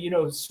actually,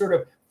 sort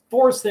of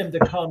force them to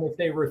come if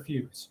they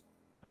refuse.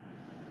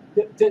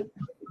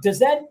 Does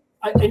that,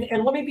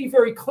 and let me be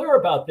very clear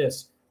about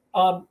this.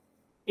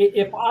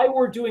 If I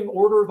were doing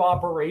order of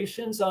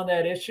operations on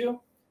that issue,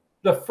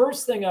 the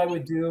first thing I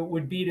would do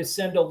would be to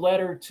send a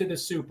letter to the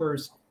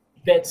supers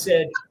that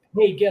said,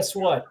 hey, guess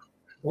what?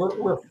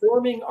 We're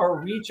forming our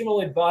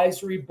regional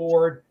advisory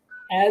board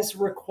as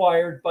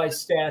required by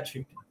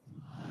statute.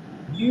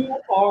 You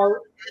are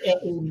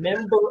a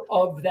member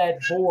of that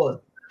board.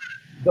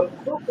 The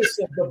purpose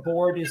of the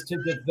board is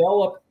to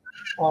develop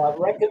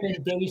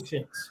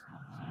recommendations.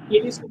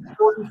 It is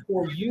important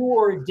for you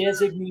or a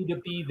designee to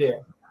be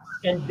there.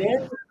 And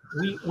then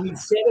we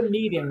set a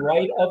meeting,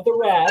 right, of the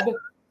RAB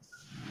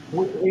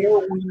where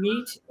we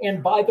meet.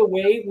 And by the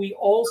way, we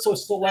also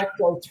select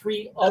our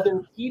 3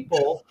 other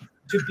people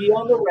to be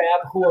on the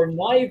RAB who are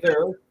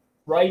neither,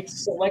 right,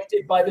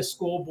 selected by the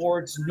school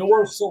boards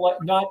nor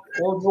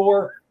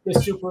the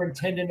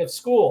superintendent of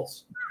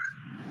schools.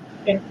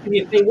 And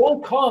if they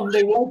won't come,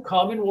 they won't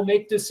come, and we'll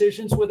make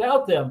decisions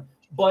without them.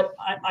 But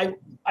I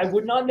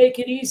would not make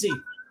it easy.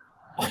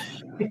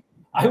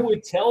 I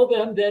would tell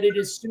them that it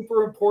is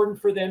super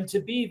important for them to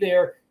be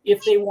there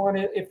if they want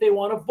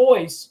a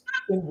voice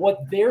in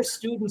what their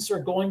students are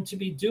going to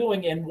be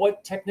doing and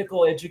what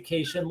technical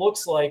education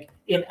looks like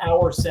in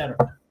our center.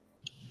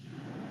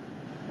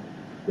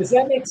 Does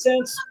that make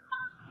sense?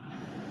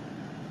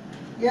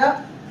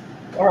 Yep.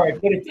 All right,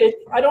 but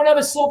I don't have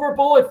a silver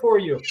bullet for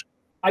you.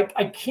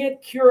 I can't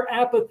cure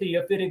apathy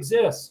if it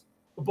exists,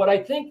 but I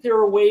think there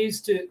are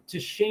ways to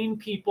shame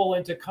people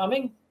into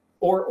coming,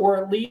 or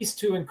at least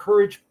to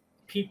encourage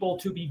people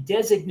to be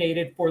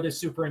designated for the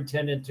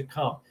superintendent to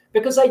come.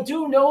 Because I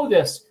do know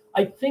this.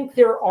 I think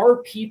there are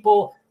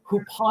people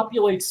who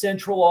populate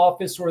central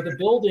office or the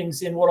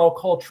buildings in what I'll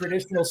call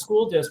traditional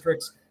school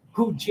districts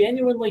who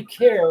genuinely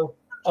care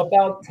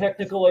about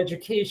technical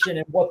education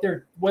and what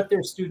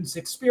their students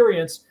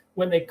experience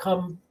when they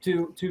come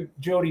to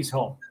Jody's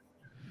home.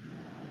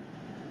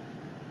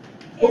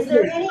 Is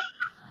there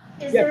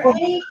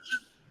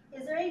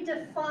any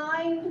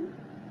defined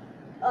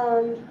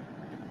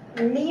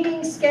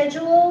meeting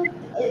schedule?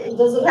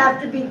 Does it have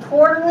to be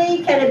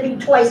quarterly? Can it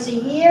be twice a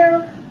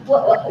year?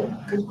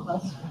 Good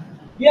question.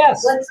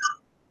 Yes.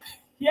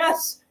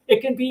 Yes,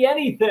 it can be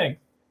anything,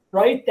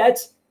 right?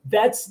 That's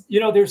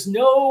there's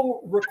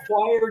no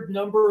required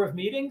number of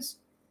meetings.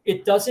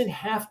 It doesn't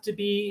have to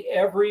be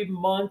every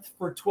month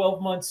for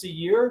 12 months a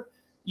year.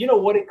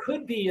 What it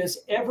could be is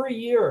every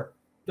year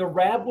the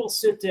RAB will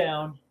sit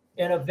down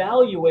and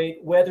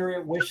evaluate whether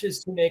it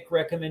wishes to make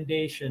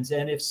recommendations.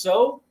 And if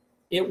so,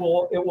 it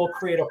will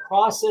create a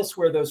process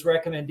where those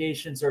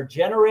recommendations are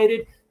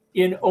generated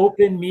in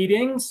open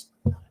meetings.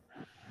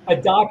 A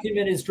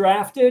document is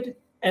drafted,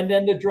 and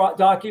then the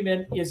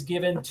document is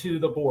given to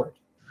the board.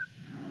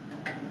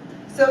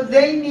 So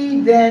they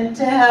need then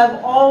to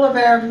have all of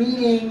our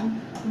meeting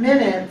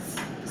minutes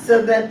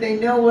so that they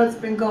know what's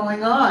been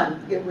going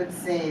on, it would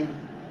seem.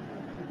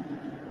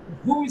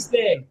 Who's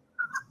they?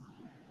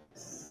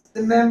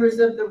 The members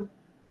of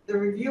the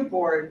review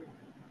board.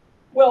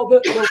 Well,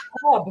 the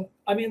hub,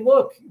 I mean,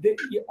 look,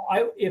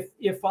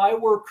 if I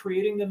were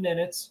creating the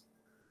minutes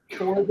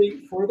for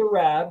the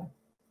RAB,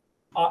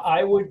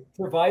 I would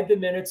provide the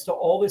minutes to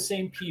all the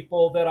same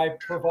people that I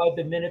provide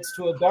the minutes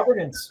to a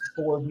governance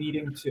board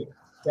meeting to,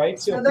 right?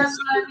 So that's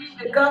what I mean,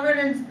 the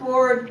governance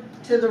board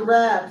to the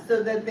RAB,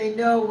 so that they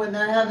know when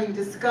they're having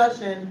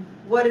discussion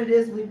what it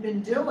is we've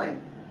been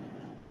doing.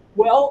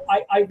 Well,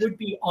 I would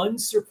be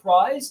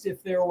unsurprised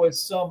if there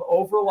was some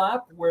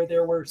overlap where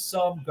there were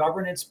some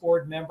governance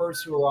board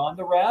members who are on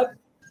the RAB.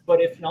 But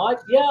if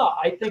not, yeah,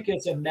 I think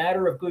it's a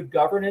matter of good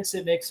governance.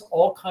 It makes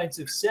all kinds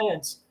of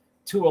sense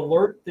to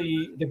alert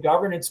the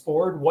governance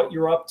board what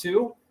you're up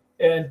to.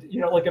 And,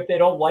 you know, like if they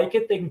don't like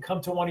it, they can come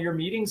to one of your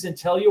meetings and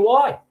tell you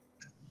why.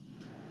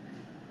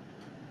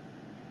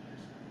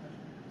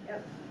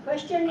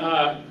 Question?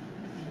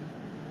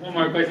 One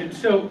more question.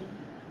 So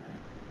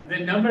the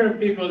number of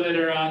people that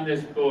are on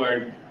this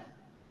board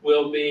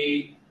will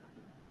be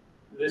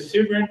the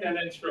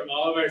superintendents from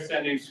all of our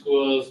sending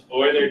schools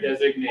or their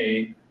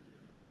designee,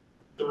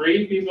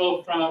 3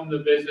 people from the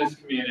business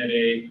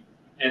community,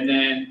 and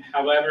then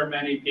however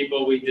many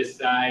people we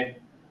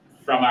decide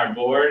from our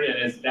board.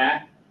 And is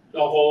that the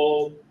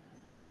whole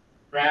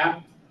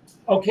wrap?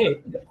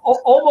 Okay,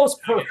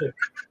 almost perfect.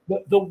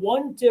 The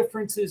one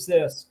difference is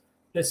this.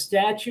 The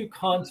statute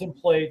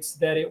contemplates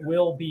that it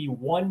will be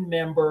 1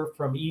 member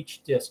from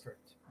each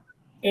district,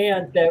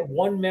 and that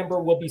 1 member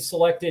will be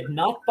selected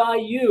not by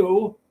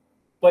you,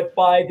 but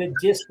by the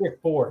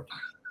district board.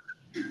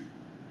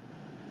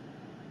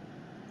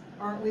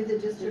 Aren't we the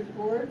district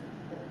board?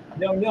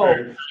 No,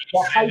 the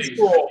high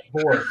school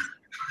board.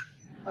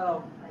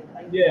 Oh.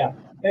 Yeah,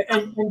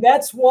 and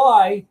that's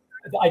why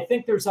I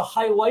think there's a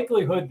high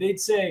likelihood they'd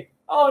say,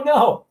 oh,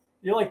 no.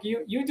 You're like,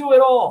 you do it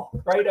all,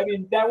 right? I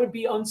mean, that would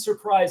be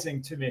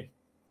unsurprising to me.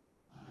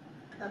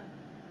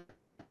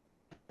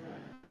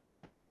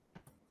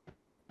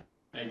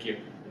 Thank you.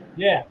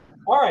 Yeah.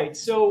 All right.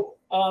 So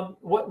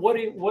what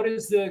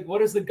does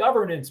the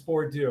governance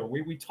board do?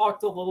 We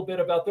talked a little bit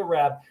about the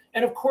RAB.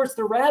 And of course,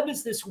 the RAB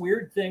is this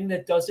weird thing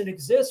that doesn't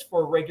exist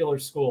for regular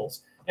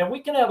schools. And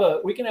we can have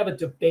a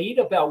debate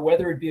about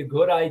whether it'd be a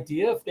good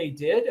idea if they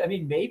did. I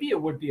mean, maybe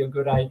it would be a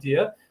good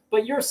idea,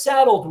 but you're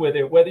saddled with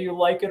it, whether you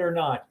like it or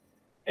not.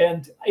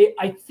 And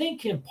I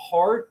think in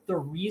part, the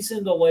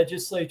reason the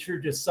legislature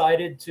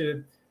decided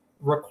to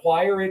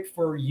require it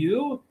for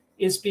you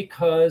is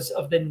because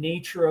of the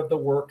nature of the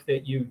work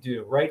that you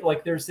do, right?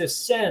 Like there's this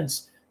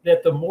sense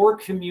that the more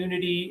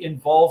community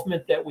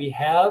involvement that we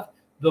have,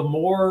 the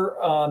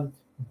more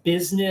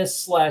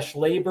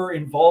business/labor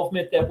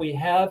involvement that we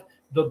have,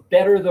 the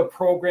better the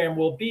program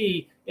will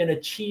be in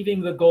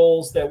achieving the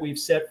goals that we've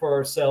set for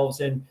ourselves.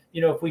 And,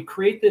 you know, if we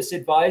create this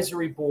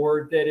advisory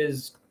board that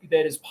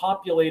is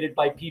populated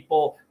by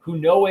people who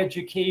know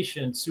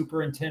education,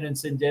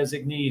 superintendents and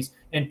designees,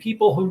 and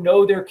people who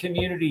know their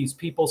communities,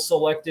 people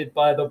selected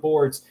by the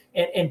boards,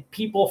 and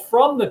people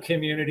from the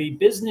community,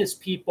 business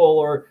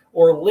people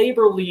or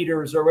labor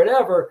leaders or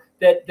whatever,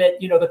 that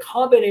you know, the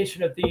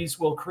combination of these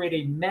will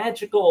create a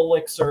magical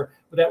elixir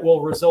that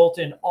will result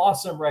in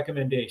awesome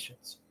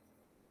recommendations.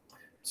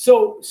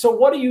 So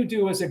what do you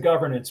do as a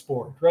governance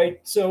board, right?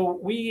 So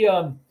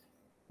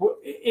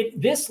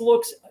this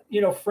looks,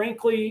 you know,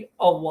 frankly,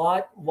 a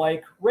lot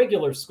like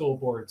regular school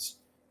boards.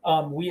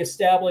 We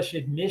establish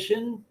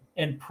admission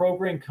and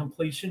program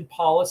completion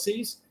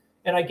policies.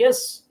 And I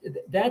guess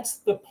that's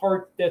the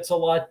part that's a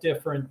lot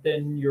different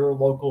than your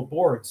local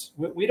boards.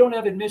 We don't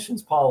have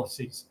admissions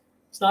policies.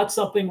 It's not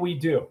something we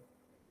do.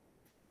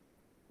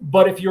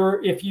 But if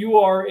you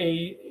are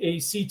a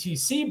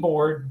CTC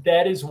board,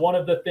 that is one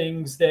of the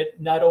things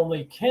that not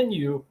only can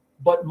you,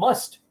 but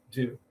must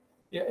do.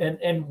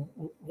 And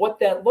what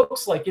that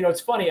looks like, you know,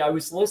 it's funny. I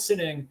was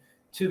listening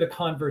to the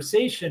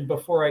conversation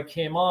before I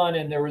came on,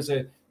 and there was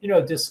a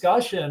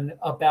discussion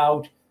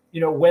about, you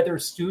know, whether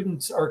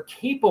students are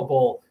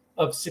capable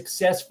of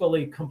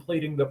successfully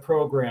completing the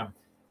program.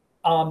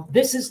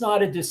 This is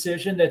not a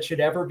decision that should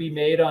ever be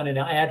made on an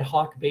ad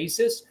hoc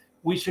basis.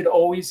 We should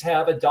always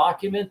have a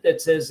document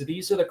that says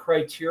these are the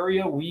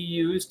criteria we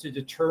use to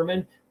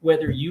determine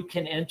whether you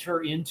can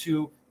enter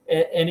into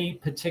any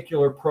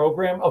particular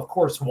program. Of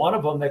course, one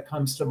of them that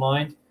comes to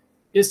mind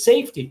is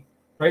safety,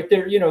 right?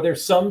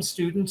 There's some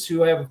students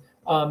who have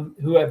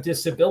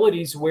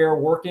disabilities where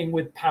working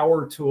with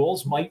power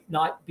tools might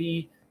not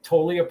be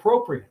totally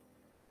appropriate.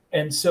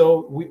 And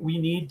so we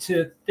need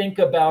to think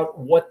about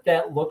what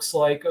that looks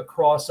like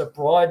across a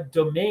broad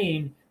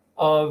domain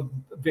of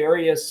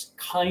various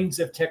kinds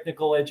of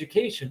technical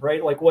education,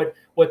 right? Like what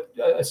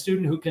a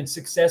student who can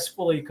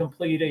successfully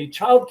complete a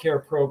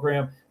childcare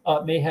program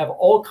may have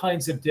all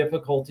kinds of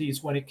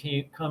difficulties when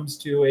it comes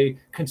to a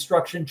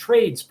construction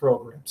trades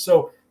program.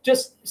 So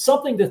just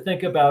something to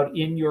think about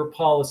in your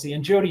policy.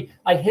 And Jody,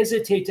 I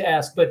hesitate to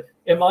ask, but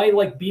am I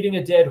like beating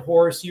a dead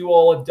horse? You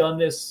all have done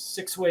this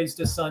 6 ways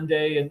to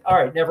Sunday, and all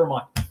right, never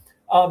mind.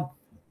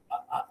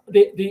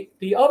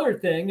 The other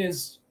thing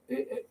is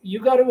you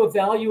got to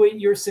evaluate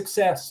your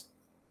success.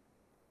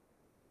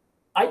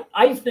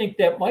 I think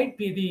that might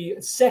be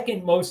the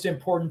second most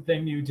important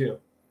thing you do.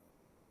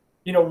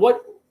 You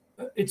know,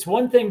 it's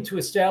one thing to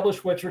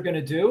establish what you're going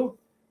to do,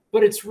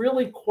 but it's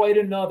really quite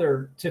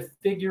another to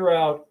figure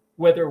out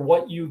whether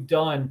what you've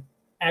done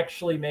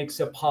actually makes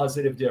a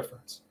positive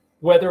difference,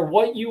 whether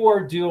what you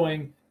are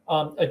doing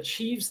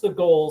achieves the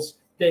goals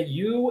that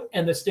you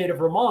and the state of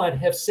Vermont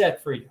have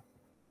set for you.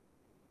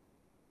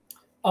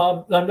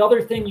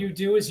 Another thing you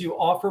do is you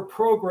offer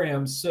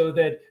programs so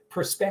that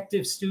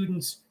prospective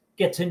students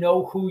get to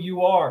know who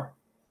you are.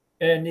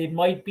 And it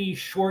might be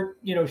short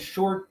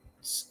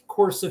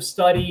course of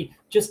study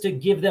just to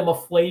give them a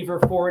flavor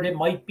for it. It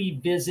might be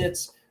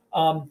visits,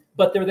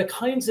 but they're the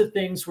kinds of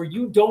things where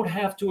you don't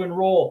have to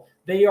enroll.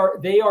 They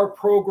are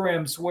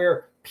programs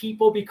where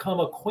people become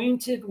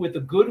acquainted with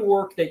the good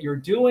work that you're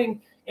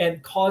doing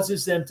and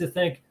causes them to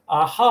think,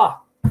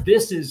 aha,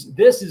 this is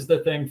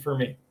the thing for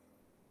me.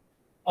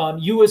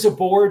 You as a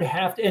board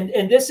have to,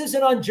 and this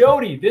isn't on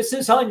Jody, this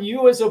is on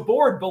you as a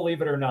board,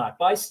 believe it or not,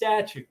 by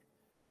statute.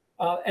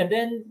 And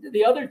then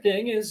the other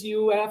thing is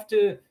you have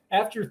to,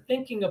 after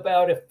thinking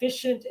about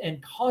efficient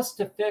and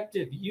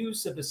cost-effective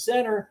use of the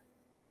center,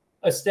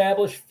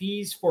 establish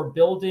fees for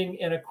building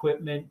and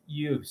equipment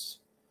use.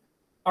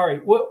 All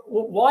right,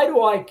 why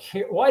do I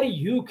care? Why do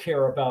you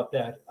care about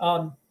that?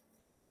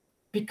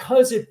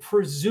 Because it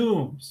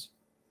presumes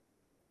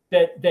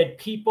that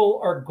people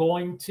are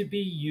going to be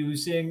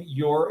using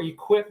your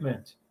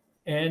equipment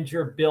and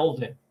your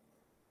building.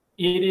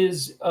 It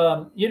is,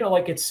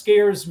 like it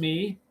scares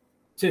me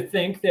to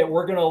think that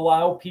we're going to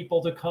allow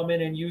people to come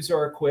in and use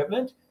our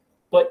equipment,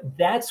 but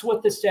that's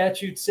what the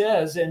statute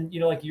says. And,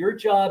 like your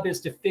job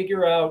is to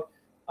figure out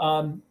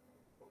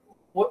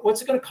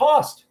what's it going to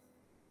cost?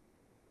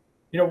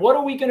 What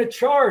are we going to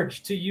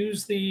charge to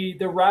use the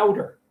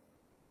router?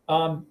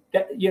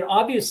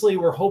 Obviously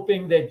we're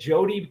hoping that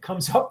Jody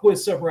comes up with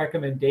some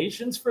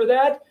recommendations for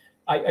that.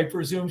 I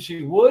presume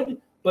she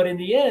would, but in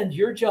the end,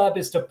 your job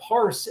is to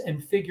parse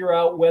and figure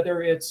out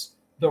whether it's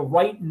the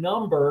right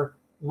number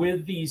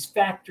with these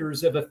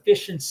factors of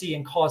efficiency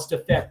and cost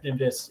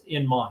effectiveness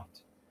in mind.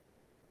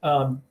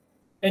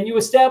 And you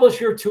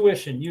establish your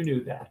tuition. You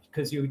knew that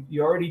because you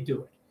already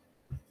do it.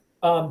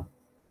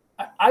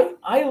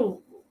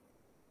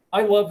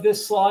 I love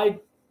this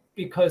slide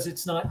because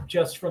it's not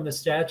just from the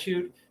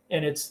statute.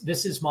 And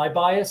this is my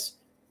bias.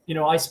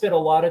 I spent a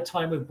lot of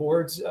time with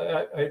boards.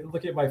 I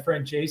look at my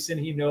friend Jason.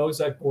 He knows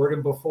I've bored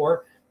him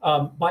before.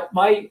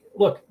 My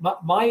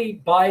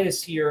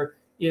bias here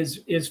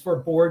is for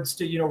boards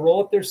to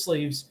roll up their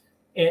sleeves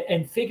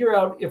and figure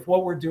out if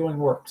what we're doing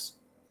works.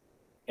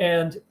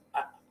 And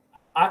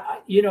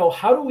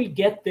how do we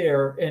get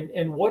there?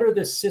 And what are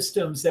the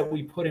systems that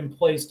we put in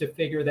place to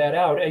figure that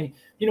out? And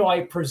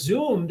I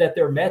presume that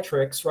they're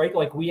metrics, right?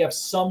 Like we have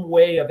some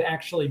way of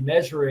actually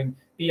measuring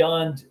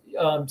beyond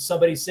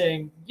somebody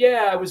saying,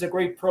 yeah, it was a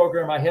great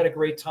program. I had a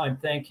great time.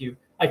 Thank you.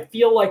 I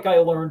feel like I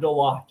learned a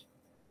lot.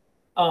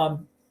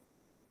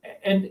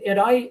 And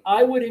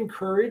I would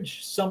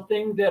encourage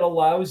something that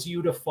allows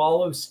you to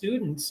follow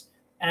students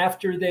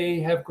after they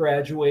have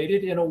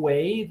graduated in a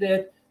way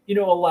that,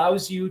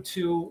 allows you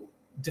to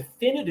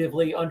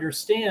definitively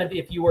understand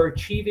if you are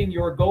achieving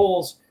your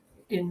goals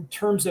in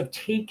terms of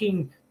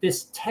taking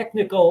this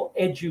technical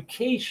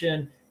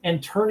education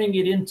and turning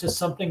it into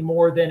something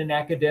more than an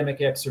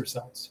academic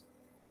exercise.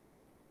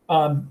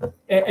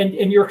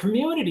 And your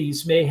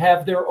communities may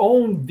have their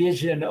own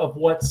vision of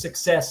what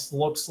success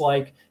looks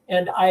like.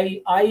 And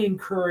I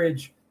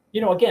encourage,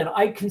 again,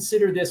 I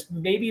consider this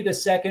maybe the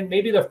second,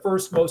 maybe the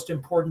first most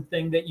important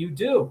thing that you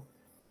do.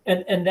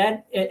 And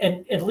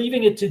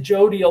leaving it to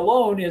Jody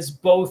alone is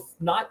both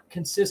not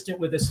consistent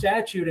with the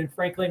statute and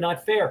frankly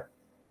not fair.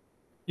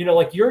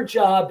 Like your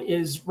job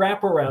is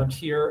wraparound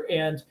here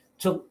and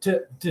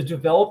to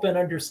develop an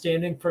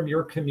understanding from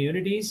your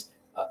communities,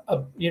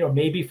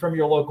 maybe from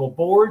your local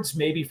boards,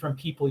 maybe from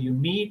people you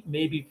meet,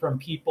 maybe from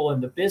people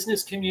in the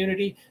business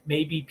community,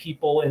 maybe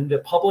people in the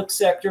public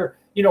sector.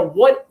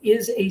 What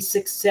is a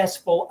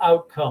successful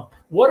outcome?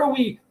 What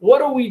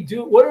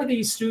are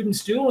these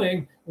students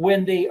doing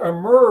when they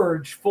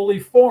emerge fully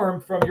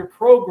formed from your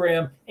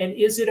program? And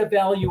is it a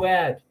value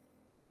add?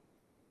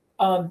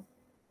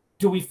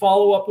 Do we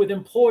follow up with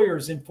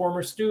employers and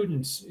former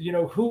students?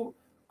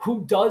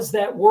 Who does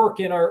that work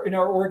in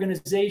our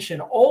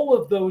organization? All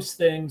of those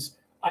things,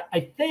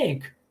 I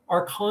think,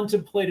 are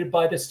contemplated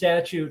by the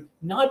statute,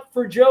 not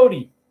for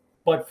Jody,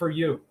 but for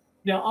you.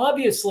 Now,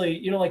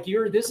 obviously, like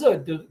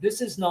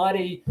this is not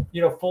a,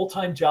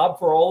 full-time job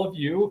for all of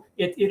you.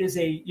 It is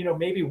a,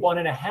 maybe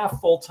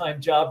 1.5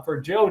 full-time job for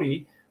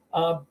Jody.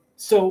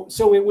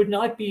 So it would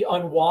not be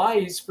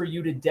unwise for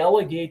you to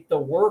delegate the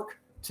work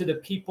to the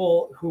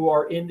people who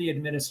are in the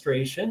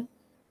administration,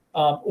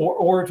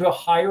 or to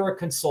hire a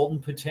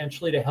consultant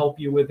potentially to help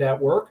you with that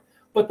work.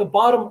 But the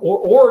bottom,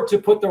 or to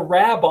put the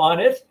RAB on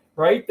it,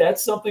 right?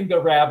 That's something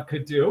the RAB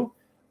could do.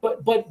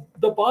 But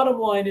the bottom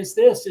line is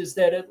this: is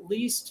that at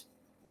least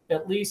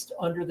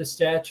under the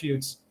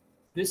statutes,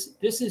 this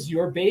is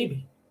your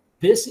baby.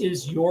 This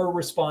is your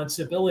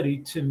responsibility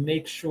to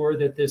make sure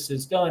that this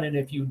is done. And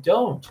if you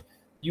don't,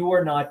 you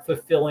are not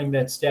fulfilling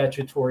that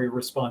statutory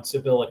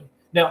responsibility.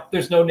 Now,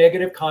 there's no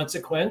negative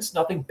consequence.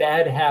 Nothing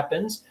bad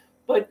happens,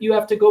 but you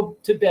have to go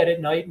to bed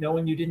at night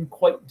knowing you didn't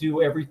quite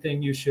do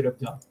everything you should have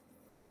done.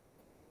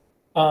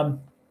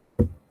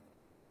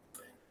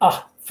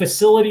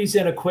 Facilities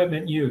and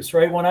equipment use,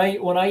 right? When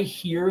I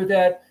hear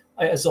that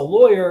as a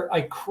lawyer,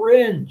 I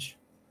cringe,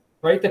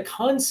 right? The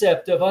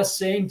concept of us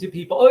saying to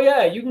people, oh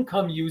yeah, you can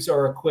come use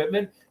our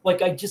equipment.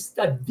 Like I just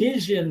got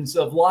visions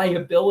of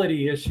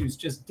liability issues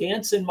just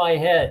dance in my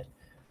head.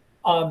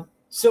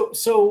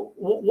 So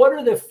what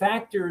are the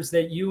factors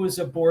that you as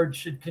a board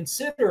should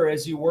consider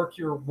as you work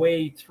your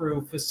way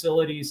through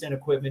facilities and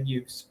equipment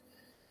use?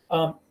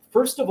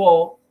 First of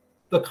all,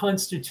 the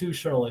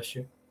constitutional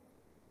issue.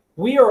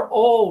 We are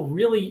all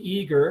really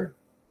eager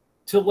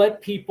to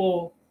let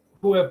people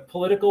who have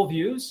political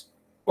views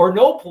or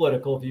no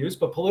political views,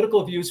 but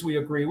political views we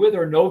agree with,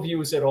 or no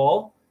views at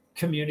all,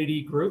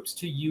 community groups,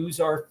 to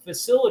use our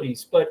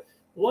facilities. But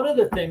one of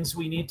the things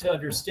we need to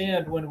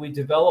understand when we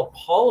develop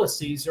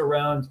policies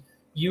around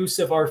use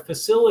of our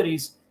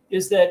facilities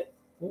is that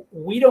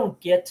we don't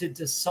get to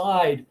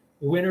decide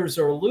winners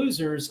or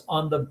losers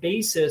on the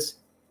basis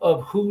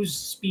of whose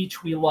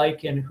speech we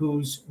like and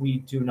whose we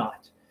do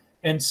not.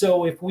 And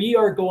so if we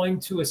are going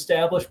to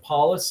establish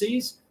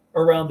policies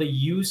around the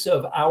use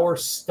of our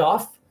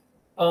stuff,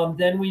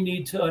 then we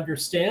need to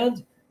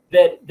understand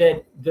that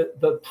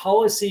the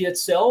policy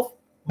itself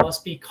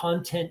must be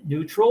content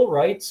neutral,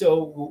 right?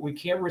 So we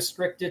can't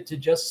restrict it to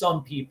just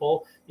some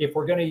people. If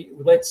we're going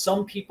to let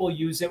some people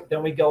use it,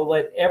 then we go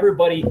let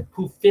everybody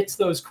who fits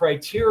those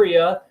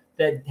criteria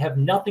that have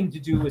nothing to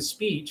do with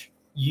speech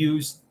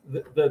use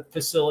the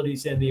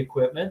facilities and the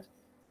equipment.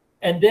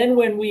 And then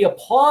when we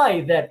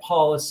apply that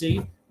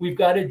policy, we've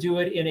got to do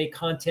it in a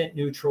content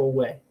neutral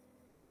way.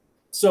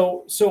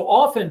 So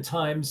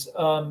oftentimes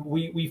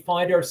we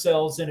find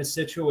ourselves in a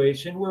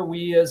situation where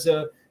we as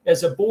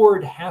a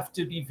board have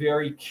to be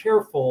very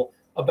careful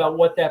about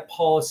what that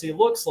policy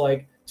looks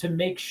like to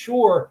make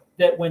sure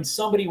that when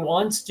somebody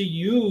wants to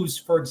use,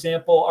 for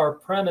example, our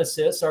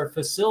premises, our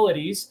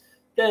facilities,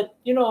 that,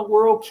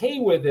 we're okay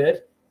with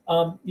it,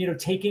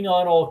 taking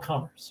on all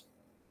comers.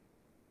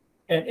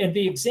 And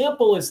the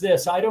example is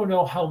this: I don't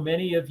know how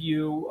many of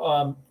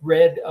you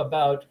read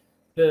about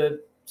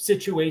the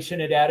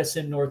situation at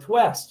Addison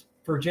Northwest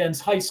for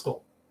Jens High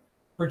School.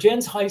 For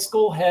Jens High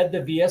School had the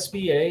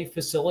VSBA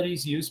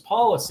facilities use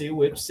policy,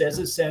 which says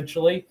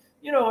essentially,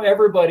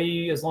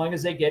 everybody, as long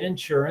as they get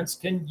insurance,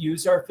 can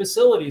use our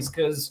facilities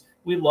because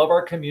we love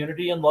our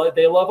community and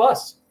they love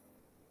us.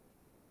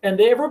 And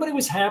everybody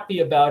was happy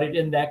about it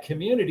in that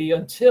community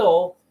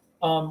until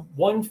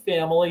one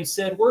family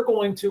said, we're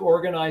going to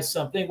organize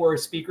something where a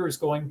speaker is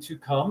going to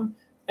come,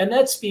 and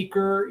that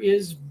speaker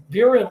is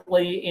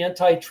virulently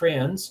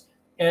anti-trans,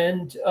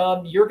 and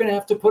you're going to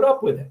have to put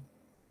up with it.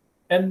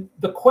 And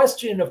the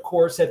question, of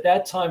course, at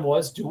that time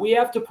was, do we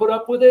have to put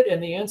up with it?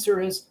 And the answer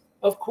is,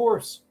 of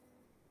course.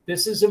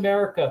 This is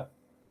America.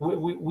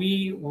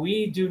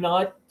 We do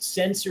not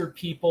censor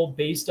people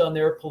based on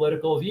their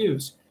political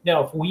views.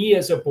 Now, if we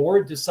as a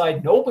board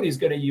decide nobody's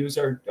going to use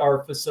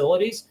our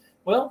facilities,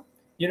 well,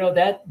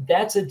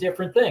 that's a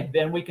different thing.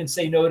 Then we can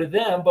say no to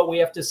them, but we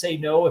have to say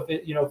no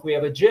if we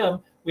have a gym,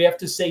 we have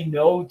to say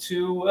no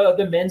to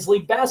the men's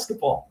league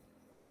basketball.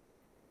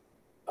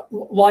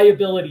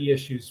 Liability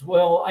issues.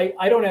 Well,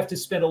 I don't have to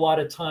spend a lot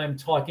of time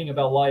talking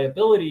about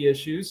liability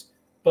issues,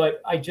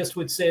 but I just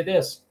would say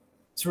this: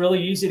 it's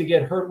really easy to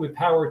get hurt with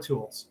power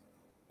tools,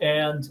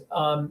 and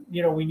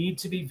we need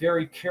to be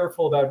very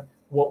careful about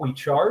what we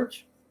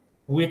charge,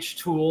 which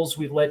tools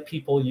we let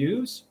people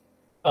use,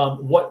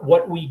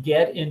 what we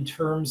get in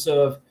terms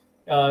of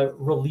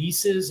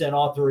releases and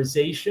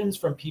authorizations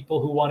from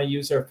people who want to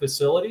use our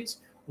facilities,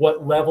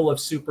 what level of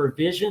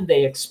supervision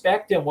they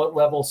expect, and what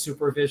level of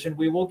supervision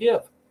we will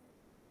give.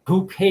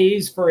 Who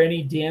pays for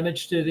any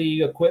damage to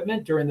the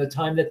equipment during the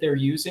time that they're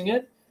using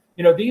it?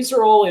 These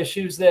are all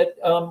issues that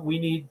we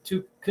need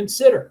to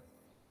consider.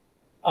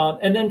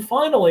 And then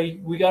finally,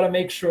 we got to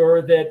make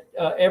sure that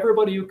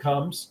everybody who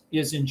comes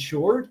is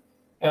insured,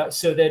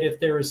 so that if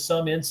there is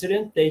some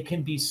incident, they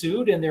can be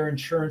sued and their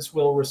insurance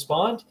will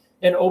respond.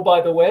 And oh, by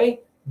the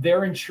way,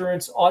 their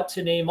insurance ought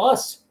to name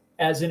us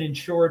as an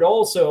insured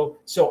also,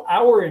 so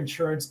our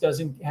insurance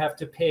doesn't have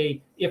to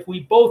pay if we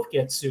both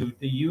get sued,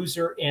 the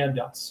user and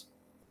us.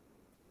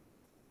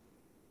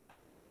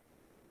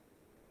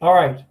 All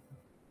right.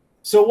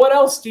 So what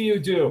else do you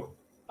do?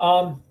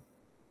 Well,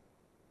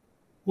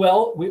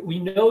 we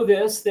know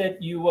this,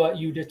 that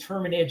you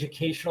determine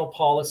educational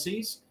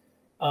policies.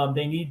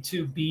 They need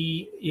to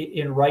be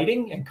in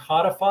writing and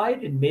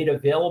codified and made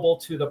available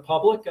to the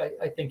public.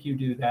 I think you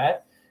do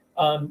that.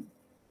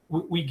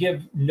 We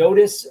give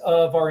notice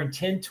of our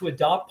intent to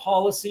adopt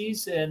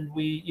policies, and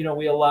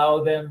we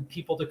allow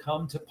people to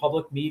come to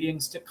public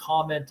meetings to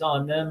comment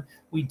on them.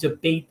 We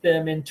debate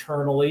them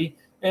internally,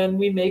 and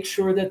we make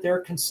sure that they're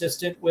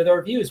consistent with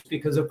our views,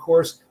 because of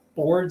course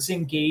boards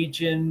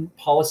engage in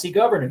policy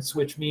governance,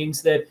 which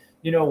means that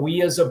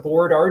we as a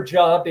board, our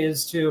job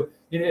is to,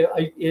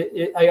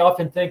 I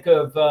often think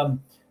of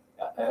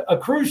a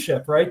cruise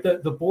ship, right?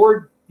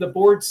 The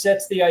board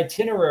sets the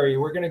itinerary.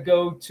 We're going to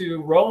go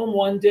to Rome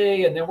one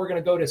day, and then we're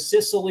going to go to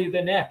Sicily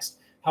the next.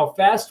 How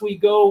fast we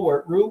go,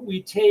 what route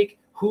we take,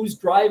 who's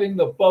driving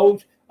the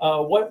boat,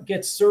 what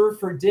gets served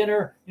for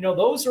dinner.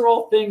 Those are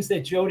all things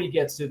that Jody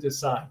gets to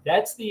decide.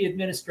 That's the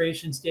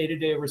administration's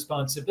day-to-day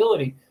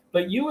responsibility.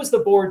 But you as the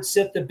board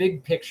set the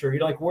big picture.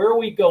 You're like, where are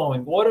we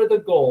going? What are the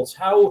goals?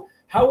 How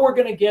we're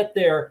going to get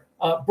there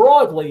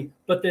broadly,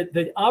 but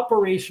the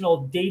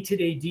operational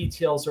day-to-day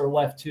details are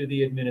left to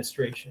the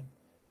administration.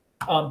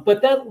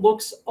 But that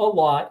looks a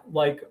lot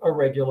like a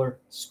regular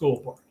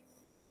school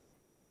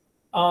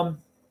board.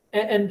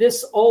 And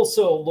this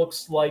also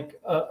looks like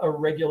a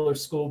regular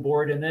school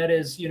board, and that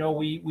is,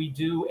 we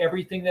do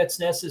everything that's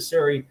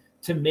necessary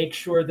to make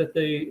sure that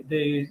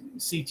the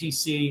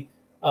CTC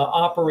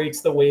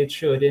operates the way it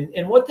should.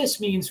 And what this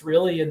means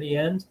really in the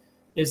end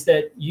is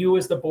that you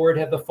as the board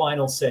have the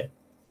final say.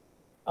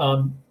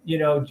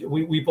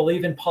 We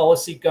believe in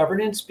policy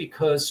governance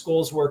because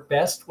schools work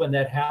best when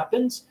that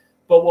happens.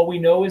 But what we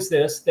know is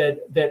this,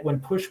 that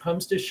when push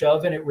comes to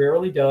shove, and it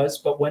rarely does,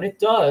 but when it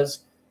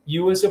does,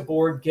 you as a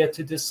board get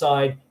to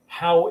decide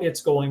how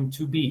it's going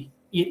to be.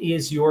 It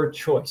is your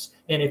choice.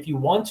 And if you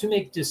want to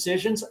make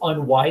decisions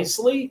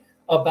unwisely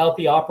about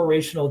the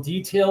operational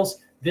details,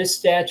 this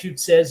statute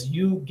says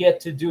you get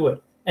to do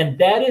it. And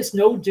that is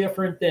no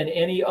different than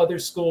any other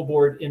school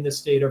board in the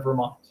state of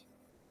Vermont.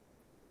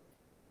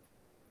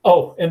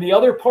 Oh, and the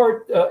other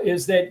part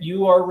is that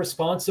you are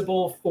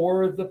responsible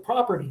for the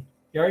property.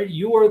 Right?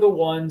 You are the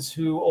ones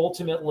who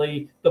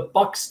ultimately, the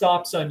buck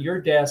stops on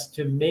your desk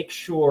to make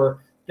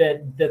sure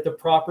that the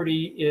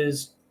property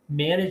is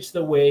managed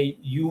the way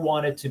you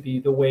want it to be,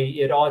 the way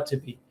it ought to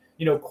be.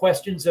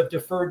 Questions of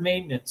deferred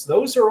maintenance,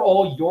 those are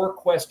all your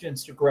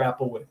questions to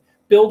grapple with.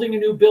 Building a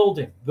new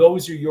building,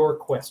 those are your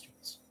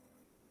questions.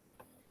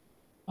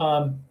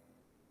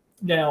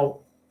 Now,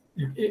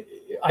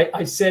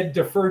 I said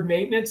deferred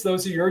maintenance,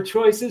 those are your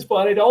choices,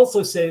 but I'd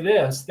also say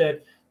this,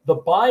 that the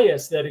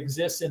bias that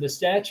exists in the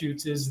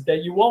statutes is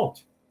that you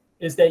won't,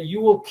 is that you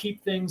will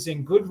keep things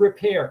in good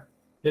repair,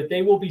 that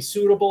they will be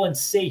suitable and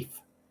safe,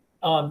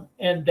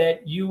 and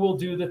that you will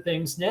do the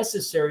things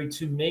necessary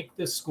to make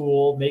the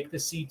school, make the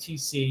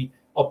CTC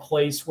a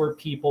place where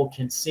people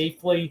can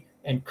safely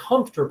and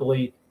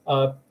comfortably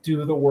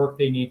do the work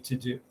they need to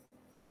do.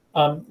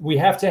 We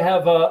have to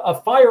have a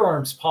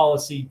firearms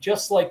policy,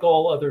 just like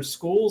all other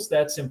schools.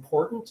 That's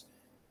important.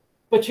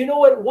 But you know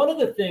what? One of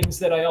the things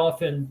that I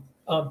often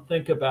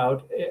think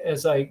about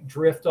as I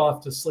drift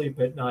off to sleep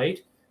at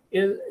night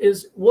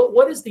is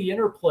what is the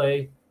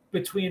interplay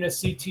between a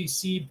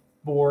CTC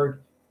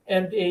board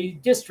and a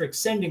district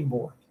sending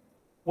board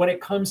when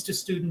it comes to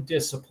student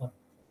discipline?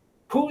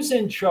 Who's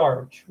in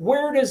charge?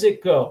 Where does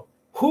it go?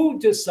 Who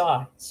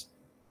decides?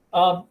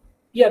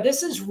 Yeah,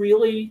 this is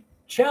really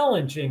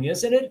challenging,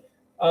 isn't it?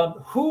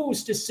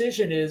 Whose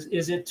decision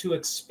is it to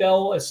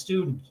expel a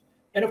student?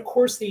 And of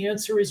course, the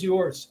answer is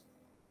yours.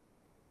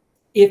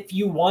 If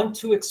you want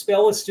to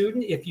expel a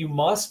student, if you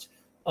must,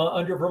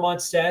 under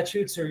Vermont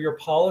statutes or your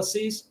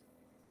policies,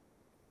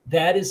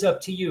 that is up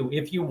to you.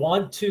 If you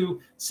want to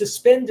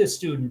suspend a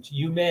student,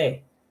 you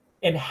may.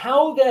 And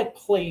how that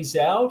plays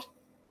out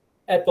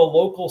at the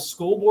local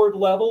school board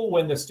level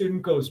when the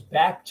student goes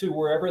back to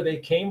wherever they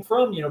came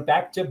from,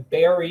 back to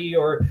Barry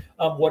or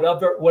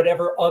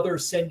whatever other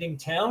sending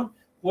town,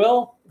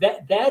 well,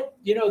 that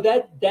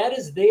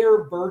is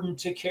their burden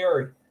to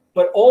carry.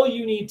 But all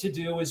you need to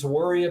do is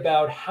worry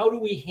about how do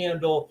we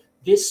handle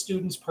this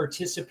student's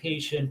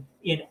participation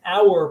in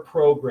our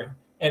program.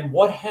 And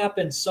what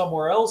happens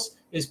somewhere else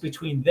is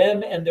between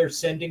them and their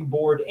sending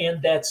board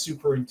and that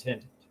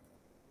superintendent.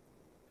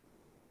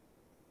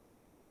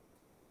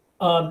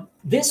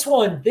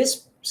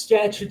 This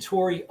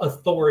statutory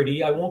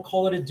authority, I won't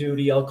call it a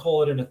duty, I'll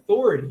call it an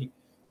authority,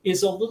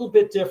 is a little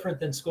bit different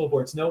than school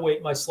boards. No,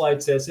 wait, my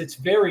slide says it's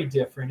very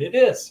different. It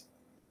is.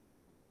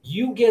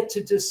 You get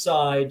to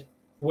decide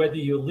whether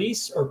you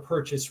lease or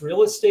purchase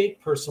real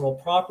estate, personal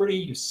property,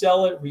 you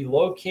sell it,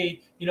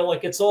 relocate,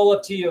 it's all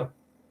up to you.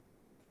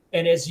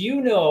 And as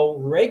you know,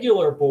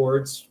 regular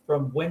boards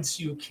from whence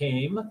you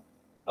came,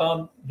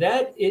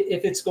 that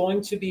if it's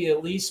going to be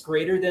at least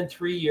greater than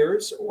 3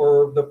 years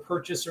or the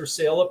purchase or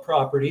sale of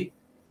property,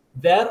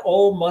 that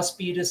all must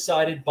be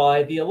decided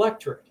by the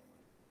electorate.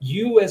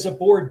 You as a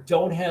board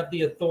don't have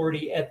the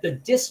authority at the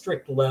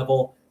district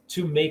level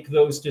to make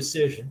those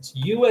decisions.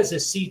 You as a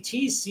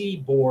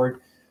CTC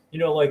board,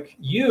 like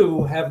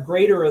you have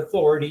greater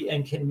authority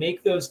and can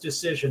make those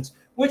decisions,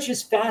 which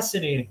is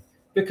fascinating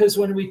because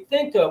when we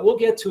think of, we'll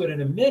get to it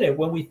in a minute,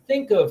 when we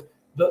think of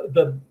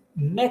the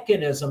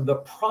mechanism, the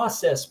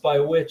process by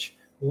which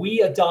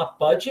we adopt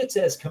budgets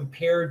as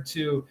compared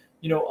to,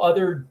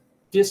 other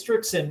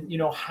districts and,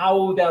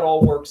 how that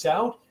all works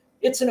out,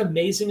 it's an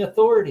amazing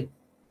authority.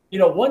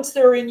 Once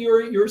they're in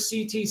your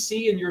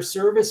CTC and your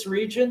service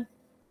region,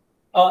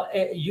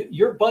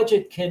 your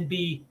budget can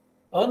be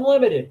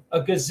unlimited,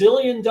 $1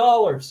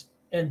 gazillion,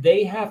 and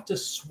they have to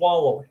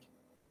swallow it.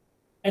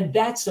 And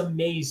that's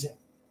amazing,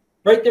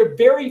 right? There are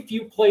very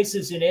few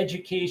places in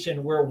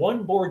education where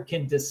one board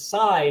can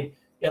decide,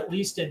 at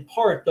least in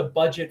part, the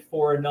budget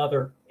for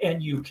another,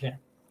 and you can.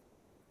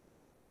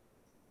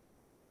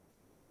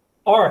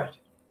 All right.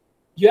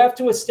 You have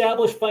to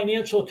establish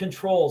financial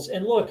controls.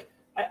 And look,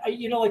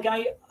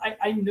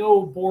 I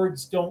know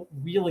boards don't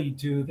really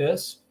do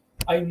this.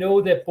 I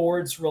know that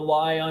boards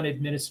rely on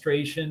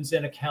administrations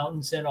and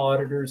accountants and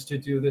auditors to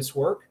do this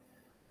work.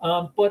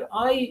 But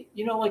I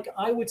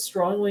would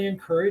strongly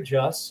encourage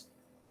us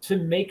to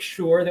make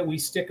sure that we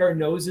stick our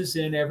noses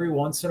in every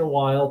once in a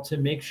while to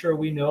make sure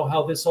we know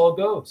how this all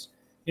goes.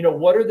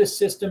 What are the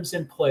systems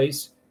in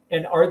place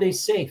and are they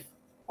safe?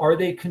 Are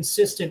they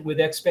consistent with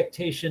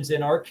expectations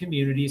in our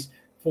communities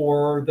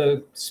for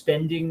the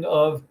spending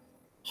of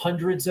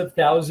hundreds of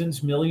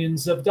thousands,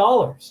 millions of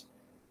dollars?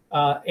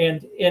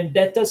 And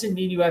that doesn't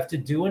mean you have to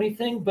do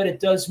anything, but it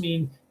does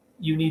mean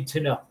you need to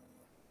know.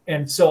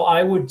 And so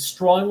I would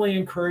strongly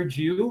encourage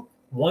you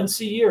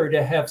once a year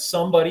to have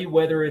somebody,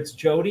 whether it's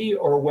Jody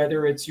or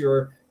whether it's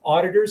your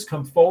auditors,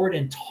 come forward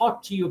and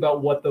talk to you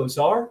about what those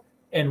are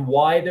and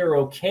why they're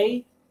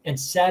okay, and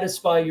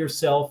satisfy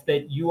yourself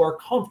that you are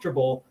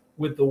comfortable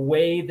with the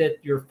way that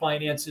your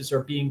finances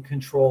are being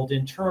controlled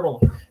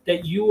internally,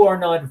 that you are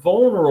not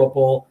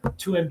vulnerable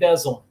to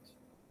embezzlement.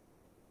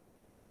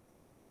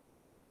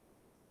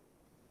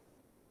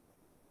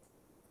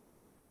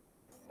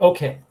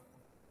 Okay.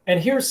 And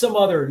here's some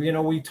other,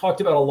 we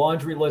talked about a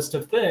laundry list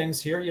of things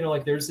here,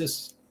 like there's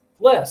this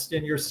list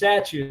in your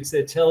statutes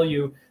that tell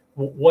you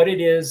what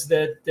it is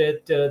that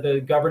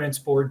the governance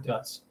board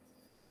does.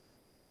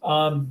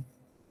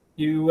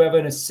 You have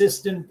a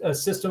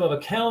system of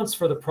accounts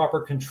for the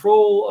proper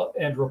control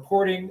and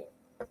reporting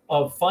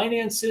of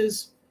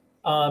finances.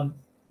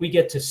 We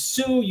get to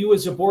sue. You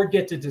as a board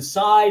get to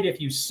decide if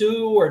you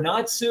sue or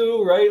not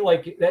sue, right?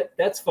 Like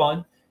that's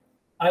fun.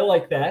 I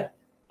like that.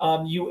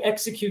 You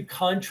execute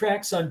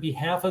contracts on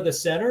behalf of the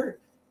center,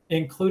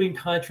 including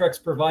contracts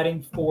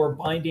providing for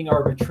binding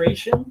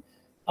arbitration.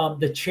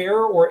 The chair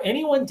or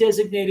anyone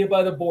designated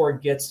by the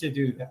board gets to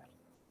do that.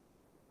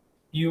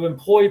 You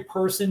employ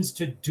persons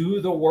to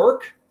do the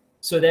work.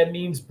 So that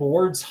means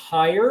boards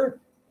hire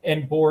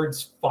and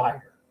boards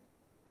fire.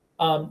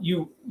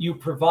 You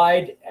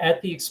provide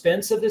at the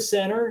expense of the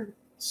center,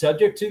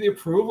 subject to the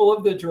approval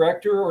of the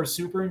director or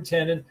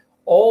superintendent,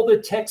 all the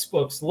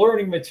textbooks,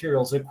 learning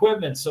materials,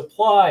 equipment,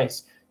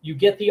 supplies. You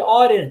get the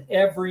audit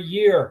every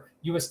year.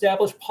 You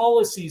establish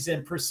policies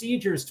and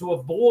procedures to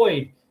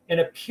avoid an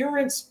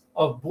appearance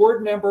of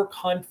board member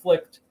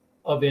conflict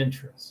of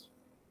interest.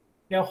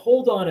 Now,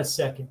 hold on a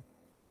second.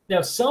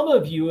 Now, some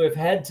of you have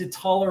had to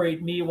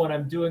tolerate me when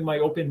I'm doing my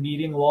open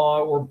meeting law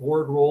or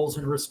board roles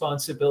and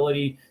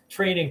responsibility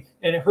training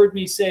and heard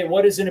me say,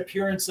 what is an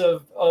appearance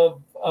of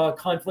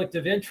conflict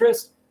of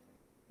interest?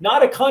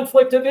 Not a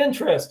conflict of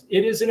interest.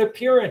 It is an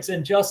appearance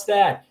and just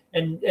that.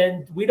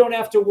 And we don't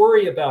have to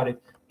worry about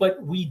it.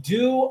 But we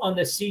do on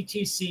the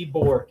CTC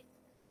board.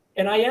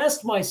 And I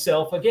asked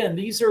myself, again,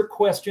 these are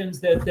questions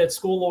that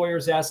school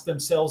lawyers ask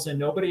themselves and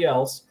nobody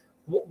else.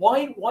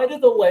 Why did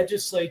the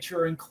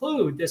legislature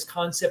include this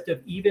concept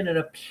of even an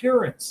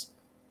appearance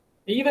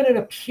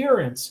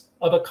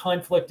of a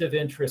conflict of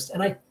interest?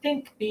 And I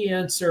think the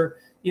answer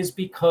is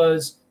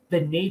because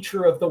the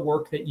nature of the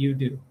work that you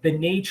do, the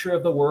nature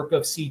of the work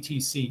of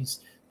CTCs,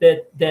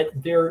 that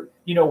they're,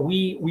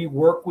 we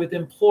work with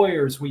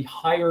employers, we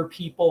hire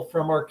people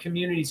from our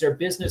communities, our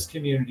business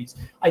communities.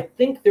 I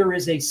think there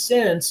is a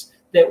sense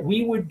that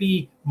we would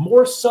be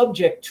more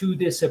subject to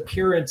this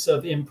appearance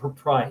of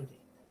impropriety.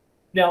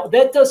 Now,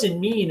 that doesn't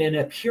mean an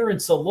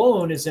appearance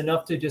alone is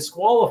enough to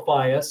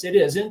disqualify us. It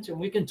isn't, and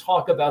we can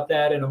talk about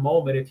that in a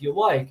moment if you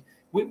like.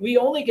 We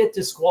only get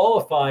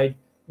disqualified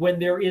when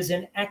there is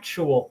an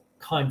actual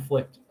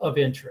conflict of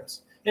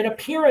interest. An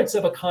appearance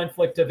of a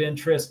conflict of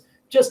interest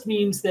just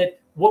means that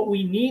what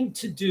we need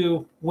to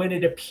do when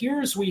it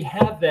appears we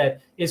have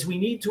that is we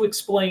need to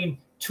explain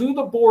to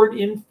the board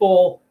in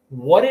full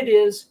what it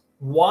is,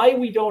 why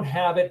we don't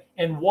have it,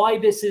 and why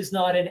this is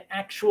not an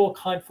actual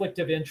conflict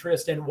of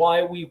interest, and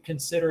why we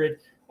consider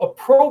it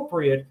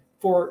appropriate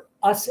for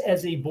us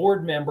as a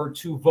board member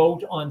to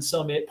vote on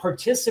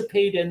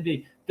participate in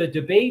the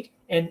debate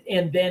and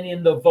then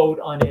in the vote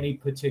on any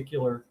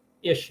particular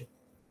issue.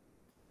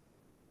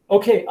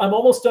 Okay, I'm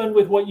almost done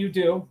with what you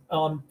do.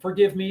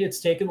 Forgive me, it's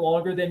taken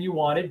longer than you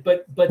wanted,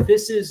 but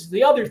this is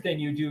the other thing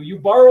you do. You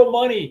borrow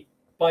money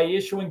by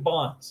issuing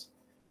bonds.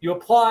 You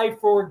apply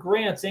for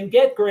grants and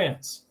get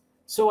grants.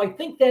 So I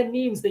think that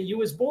means that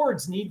you as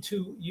boards need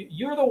to,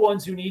 you're the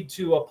ones who need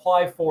to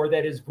apply for,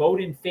 that is, vote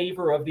in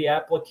favor of the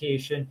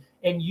application,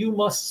 and you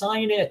must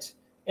sign it,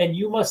 and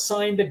you must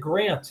sign the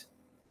grant.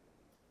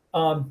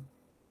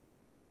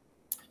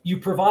 You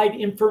provide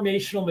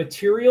informational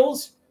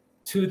materials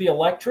to the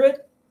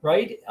electorate,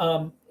 right?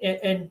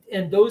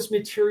 And those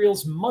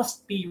materials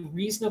must be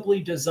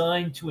reasonably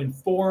designed to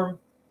inform,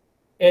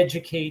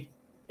 educate,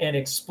 and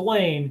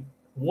explain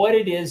what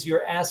it is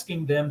you're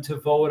asking them to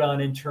vote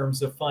on in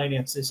terms of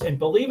finances. And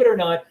believe it or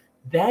not,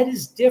 that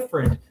is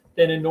different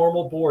than a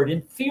normal board. In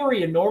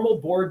theory, a normal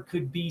board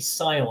could be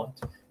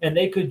silent, and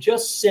they could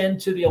just send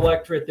to the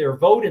electorate their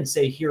vote and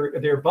say, here,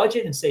 their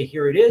budget, and say,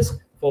 here it is,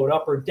 vote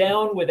up or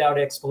down without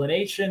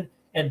explanation,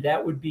 and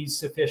that would be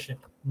sufficient.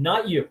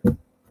 Not you.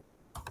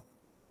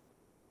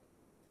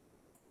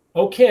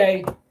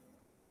 Okay,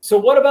 so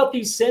what about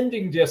these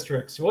sending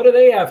districts? What do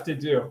they have to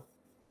do?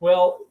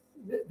 Well,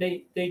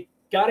 they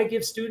got to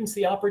give students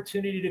the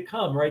opportunity to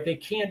come, right? They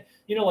can't,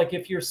 like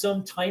if you're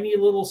some tiny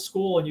little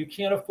school and you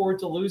can't afford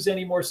to lose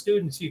any more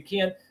students, you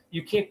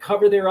can't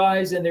cover their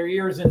eyes and their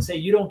ears and say,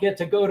 you don't get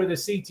to go to the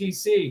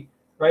CTC,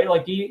 right?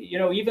 Like,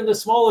 even the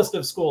smallest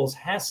of schools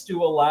has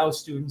to allow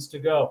students to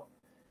go.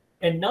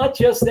 And not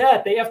just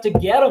that, they have to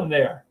get them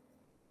there,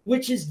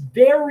 which is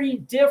very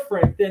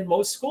different than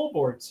most school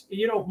boards.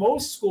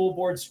 Most school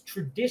boards,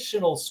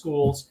 traditional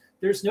schools,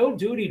 there's no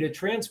duty to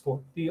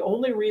transport. The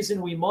only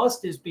reason we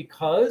must is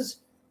because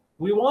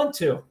we want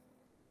to.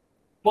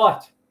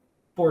 But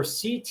for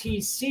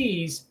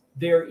CTCs,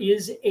 there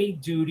is a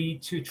duty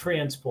to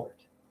transport.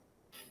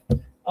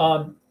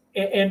 And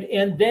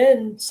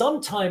then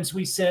sometimes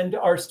we send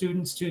our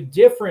students to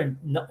different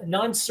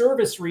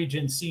non-service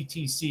region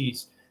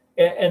CTCs.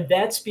 And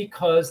that's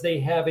because they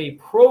have a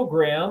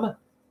program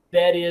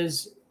that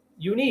is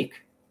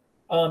unique,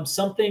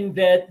 something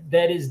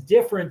that is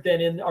different than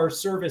in our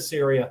service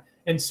area.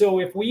 And so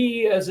if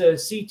we as a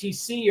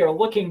CTC are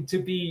looking to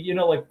be,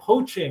 like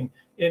poaching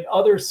in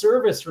other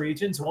service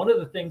regions, one of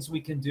the things we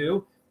can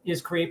do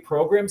is create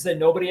programs that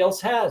nobody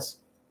else has,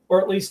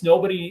 or at least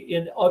nobody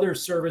in other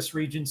service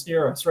regions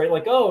near us, right?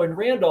 Like, oh, in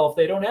Randolph,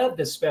 they don't have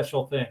this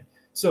special thing.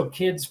 So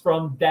kids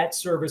from that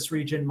service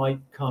region might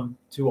come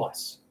to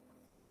us.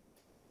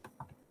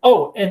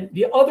 Oh, and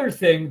the other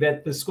thing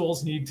that the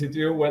schools need to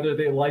do, whether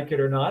they like it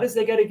or not, is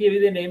they got to give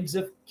you the names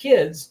of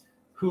kids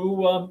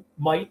who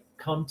might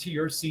come to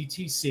your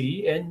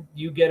CTC, and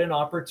you get an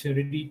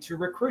opportunity to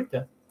recruit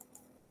them.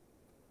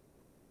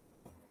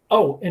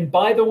 Oh, and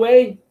by the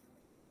way,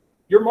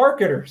 you're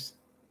marketers,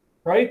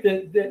 right?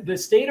 The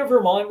state of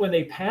Vermont, when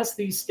they passed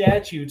these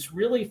statutes,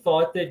 really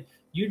thought that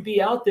you'd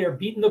be out there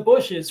beating the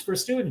bushes for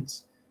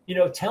students,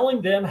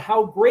 telling them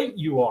how great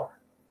you are.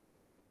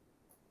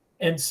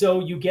 And so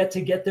you get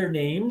to get their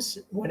names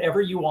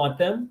whenever you want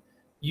them.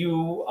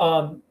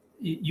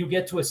 You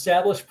get to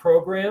establish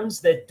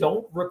programs that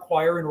don't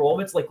require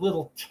enrollments, like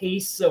little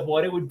tastes of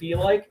what it would be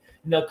like.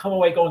 And they'll come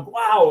away going,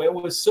 wow, it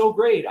was so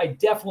great. I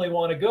definitely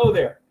want to go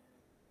there.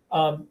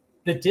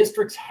 The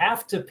districts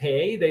have to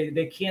pay.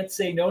 They can't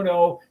say,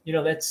 no,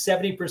 that's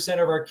 70%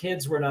 of our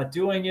kids, we're not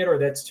doing it, or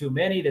that's too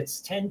many.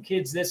 That's 10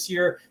 kids this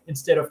year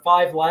instead of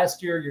 5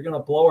 last year. You're going to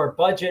blow our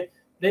budget.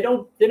 They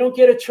don't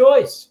get a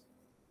choice.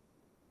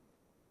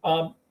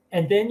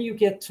 And then you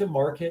get to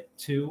market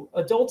to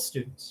adult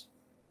students.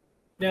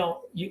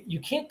 Now, you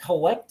can't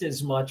collect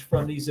as much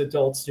from these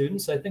adult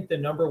students. I think the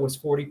number was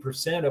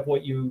 40% of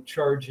what you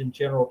charge in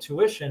general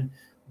tuition.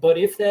 But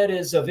if that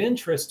is of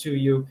interest to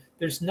you,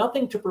 there's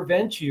nothing to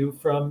prevent you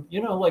from,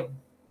 like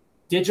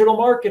digital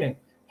marketing.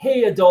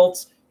 Hey,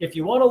 adults, if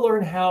you want to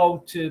learn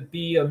how to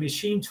be a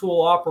machine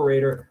tool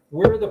operator,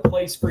 we're the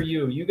place for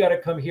you. You got to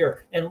come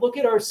here. And look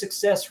at our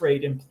success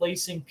rate in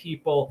placing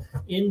people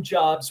in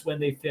jobs when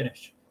they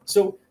finish.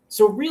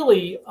 So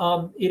really,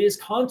 it is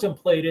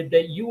contemplated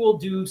that you will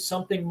do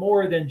something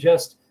more than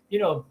just,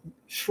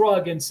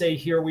 shrug and say,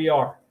 here we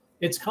are.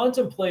 It's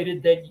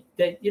contemplated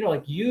that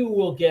like you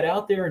will get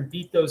out there and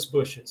beat those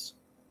bushes.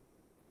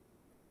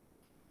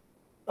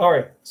 All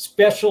right,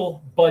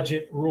 special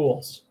budget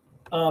rules.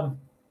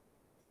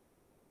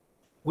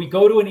 We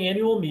go to an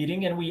annual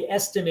meeting and we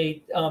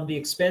estimate the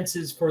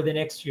expenses for the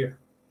next year.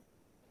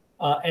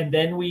 And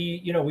then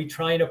we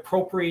try and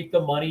appropriate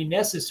the money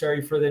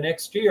necessary for the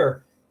next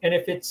year. And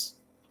if it's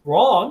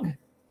wrong,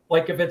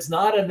 like if it's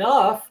not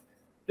enough,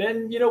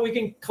 then, we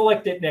can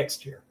collect it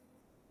next year.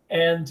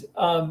 And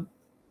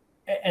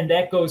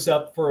that goes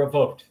up for a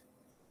vote.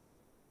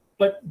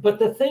 But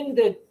the thing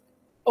that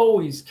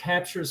always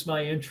captures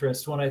my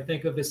interest when I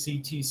think of the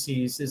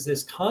CTCs is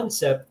this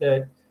concept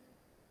that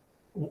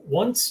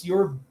once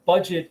your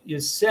budget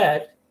is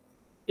set,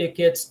 it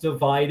gets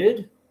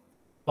divided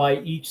by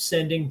each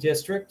sending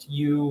district.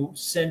 You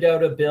send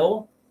out a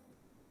bill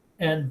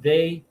and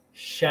they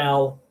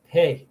shall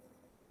pay.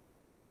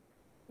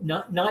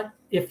 Not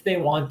if they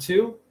want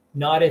to,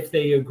 not if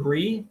they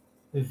agree,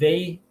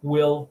 they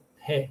will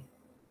pay.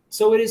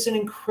 So it is an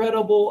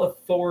incredible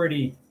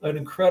authority, an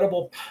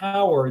incredible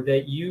power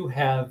that you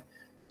have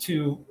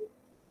to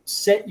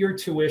set your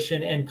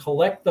tuition and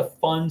collect the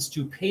funds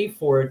to pay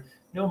for it,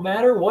 no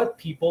matter what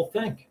people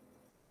think.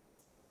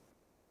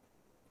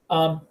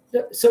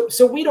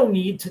 So we don't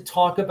need to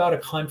talk about a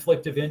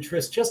conflict of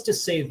interest, just to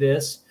say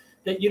this,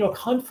 that, you know,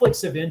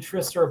 conflicts of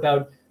interest are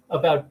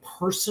about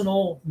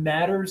personal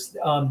matters,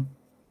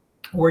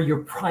 or your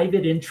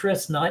private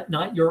interests,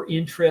 not your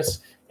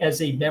interests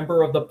as a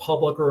member of the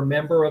public or a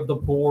member of the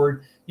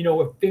board, you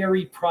know, a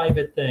very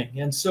private thing.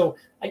 And so,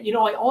 you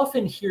know, I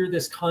often hear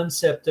this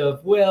concept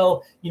of,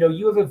 well, you know,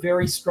 you have a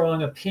very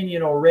strong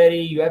opinion already,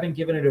 you haven't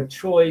given it a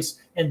choice,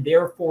 and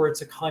therefore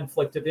it's a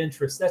conflict of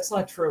interest. That's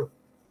not true.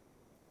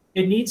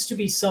 It needs to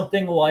be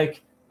something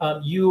like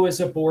you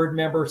as a board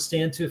member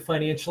stand to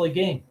financially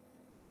gain.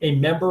 A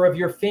member of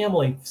your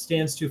family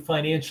stands to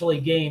financially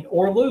gain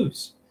or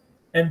lose.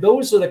 And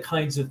those are the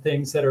kinds of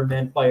things that are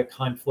meant by a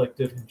conflict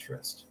of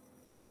interest.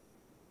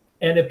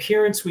 And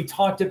appearance, we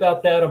talked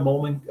about that a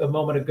moment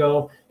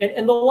ago.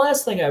 And the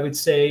last thing I would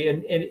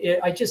say,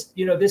 I just,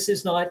 you know, this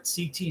is not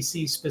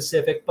CTC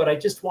specific, but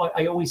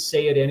I always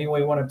say it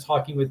anyway when I'm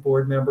talking with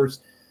board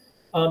members.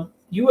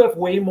 You have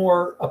way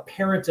more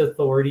apparent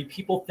authority.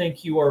 People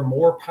think you are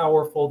more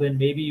powerful than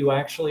maybe you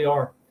actually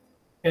are.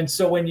 And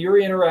so when you're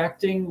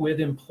interacting with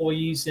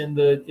employees in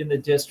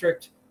the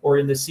district or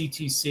in the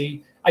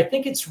CTC, I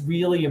think it's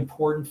really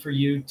important for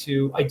you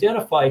to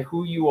identify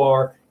who you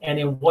are and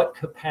in what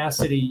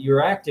capacity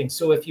you're acting.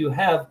 So if you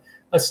have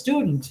a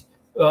student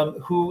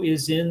who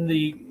is in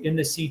the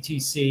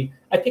CTC,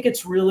 I think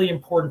it's really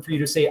important for you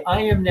to say, I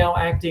am now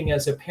acting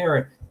as a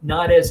parent,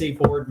 not as a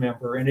board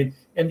member. And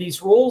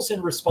these roles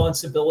and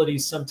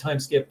responsibilities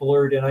sometimes get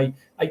blurred. And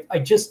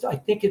I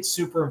think it's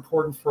super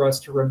important for us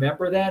to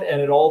remember that, and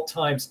at all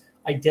times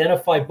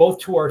identify both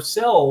to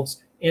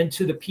ourselves and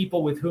to the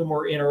people with whom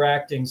we're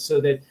interacting,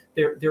 so that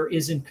there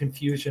isn't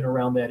confusion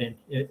around that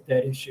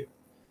issue.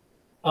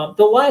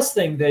 The last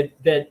thing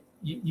that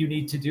you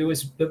need to do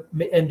is,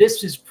 and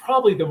this is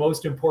probably the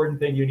most important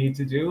thing you need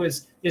to do,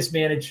 is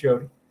manage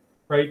Jody,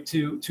 right?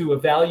 To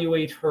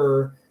evaluate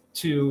her,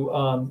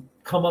 to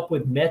come up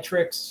with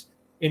metrics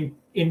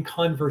in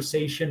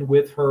conversation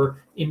with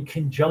her, in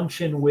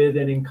conjunction with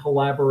and in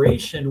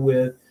collaboration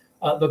with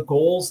the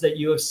goals that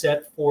you have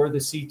set for the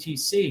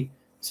CTC.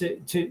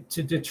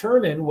 To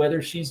determine whether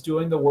she's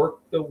doing the work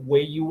the way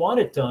you want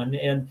it done.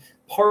 And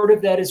part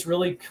of that is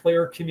really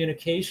clear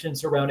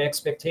communications around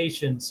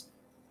expectations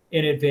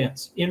in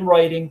advance, in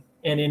writing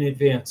and in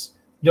advance.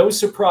 No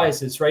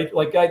surprises, right?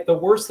 Like the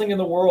worst thing in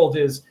the world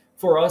is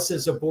for us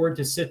as a board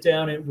to sit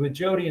down with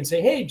Jody and say,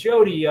 hey,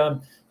 Jody,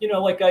 you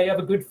know, like I have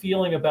a good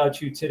feeling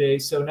about you today,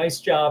 so nice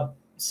job,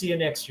 see you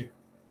next year.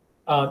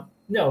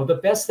 No, the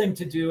best thing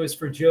to do is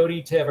for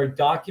Jody to have a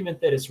document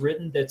that is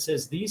written that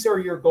says, these are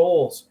your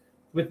goals,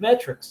 with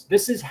metrics.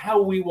 This is how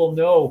we will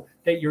know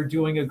that you're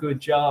doing a good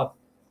job.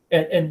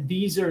 And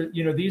these are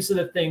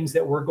the things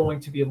that we're going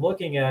to be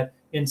looking at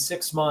in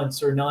 6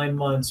 months or 9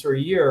 months or a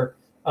year,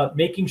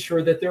 making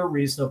sure that they're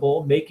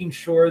reasonable, making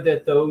sure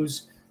that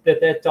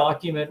that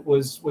document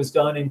was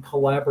done in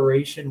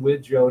collaboration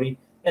with Jody.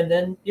 And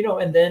then, you know,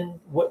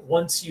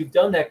 once you've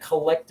done that,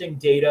 collecting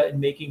data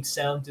and making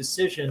sound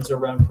decisions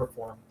around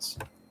performance.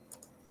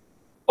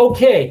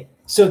 Okay,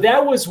 so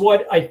that was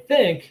what I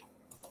think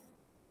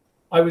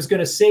I was going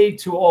to say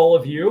to all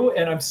of you,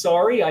 and I'm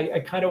sorry I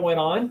kind of went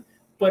on,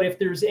 but if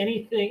there's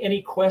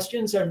any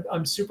questions,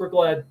 I'm super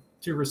glad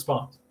to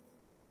respond.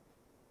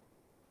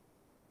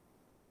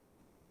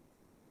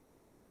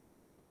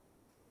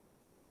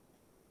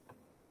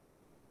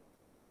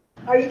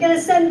 Are you going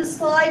to send the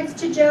slides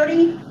to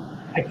Jody?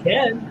 I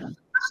can,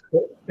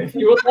 if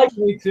you would like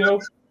me to.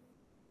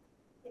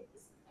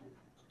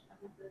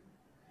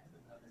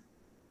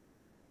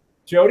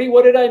 Jody,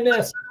 what did I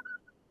miss?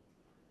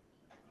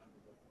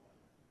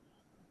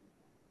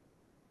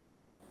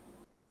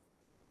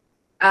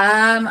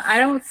 I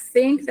don't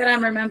think that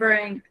I'm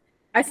remembering.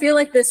 I feel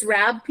like this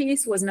RAB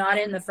piece was not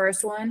in the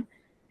first one.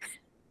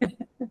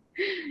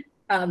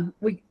 I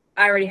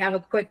already have a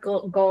quick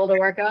goal to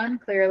work on,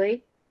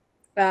 clearly.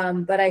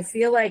 But I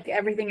feel like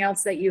everything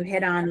else that you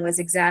hit on was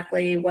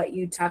exactly what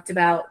you talked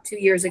about 2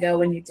 years ago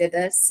when you did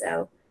this.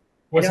 So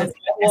was it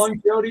that long,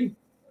 Jody?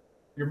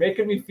 You're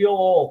making me feel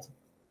old.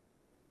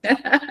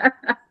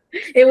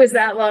 It was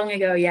that long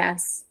ago,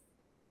 yes.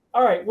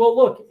 All right. Well,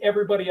 look,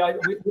 everybody,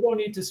 we don't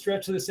need to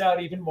stretch this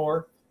out even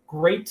more.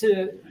 Great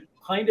to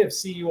kind of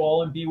see you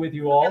all and be with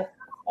you all.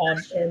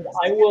 And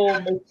I will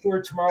make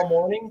sure tomorrow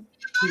morning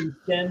to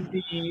send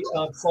the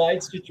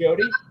slides to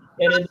Jody.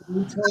 And in the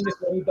meantime, if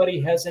anybody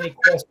has any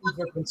questions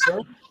or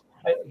concerns,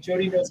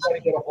 Jody knows how to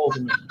get a hold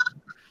of me.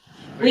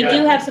 We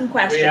do have some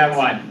questions. We have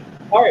one.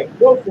 All right,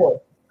 go for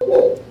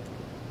it.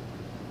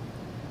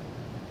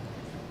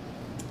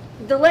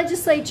 The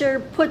legislature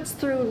puts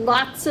through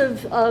lots of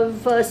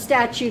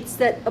statutes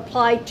that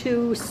apply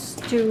to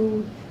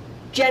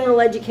general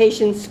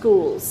education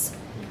schools.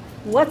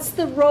 What's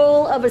the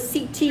role of a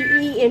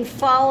CTE in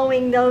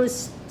following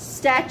those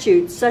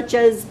statutes, such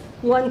as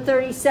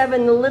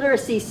 137, the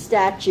literacy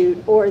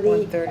statute, or the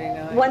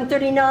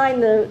 139,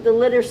 the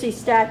literacy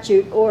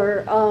statute,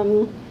 or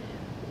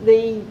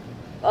the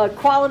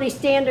quality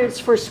standards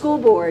for school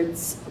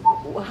boards.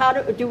 How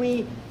do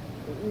we,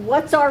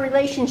 what's our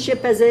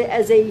relationship as a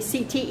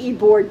CTE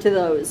board to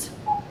those?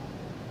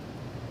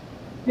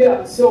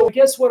 Yeah, so I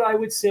guess what I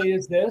would say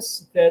is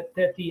this, that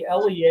the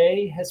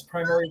LEA has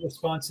primary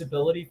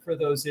responsibility for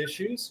those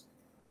issues.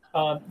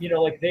 You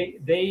know, like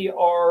they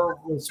are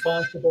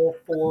responsible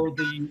for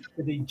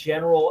the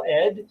general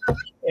ed,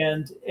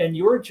 and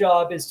your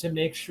job is to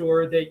make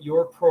sure that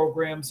your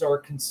programs are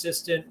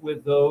consistent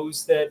with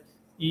those that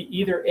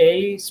either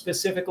A,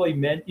 specifically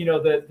meant, you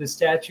know, the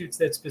statutes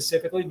that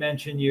specifically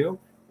mention you,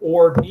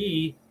 or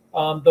B,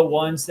 the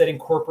ones that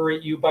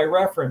incorporate you by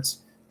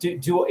reference.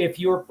 If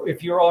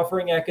you're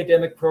offering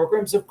academic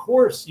programs, of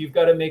course, you've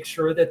got to make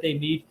sure that they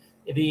meet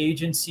the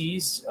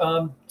agency's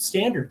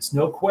standards,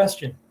 no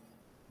question.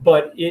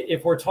 But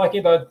if we're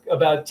talking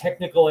about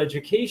technical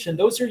education,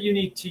 those are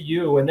unique to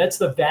you, and that's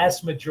the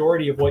vast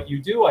majority of what you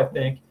do, I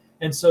think.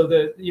 And so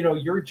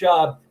your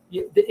job,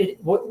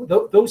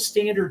 those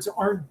standards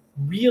aren't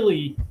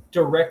really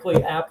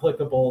directly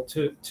applicable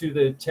to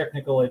the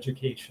technical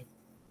education.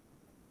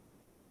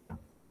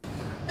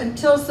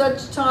 Until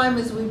such time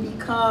as we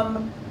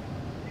become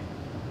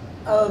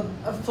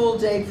a full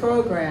day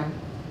program.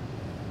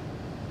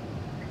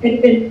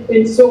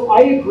 And so I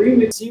agree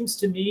with, it seems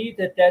to me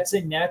that that's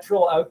a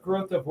natural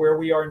outgrowth of where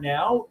we are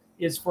now,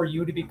 is for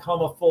you to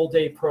become a full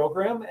day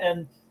program.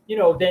 And, you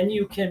know, then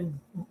you can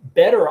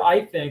better,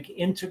 I think,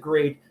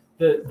 integrate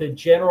the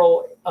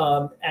general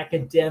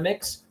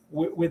academics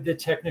with the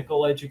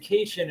technical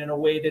education in a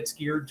way that's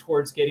geared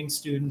towards getting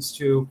students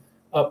to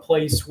a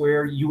place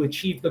where you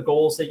achieve the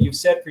goals that you've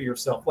set for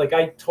yourself. Like,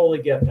 I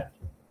totally get that.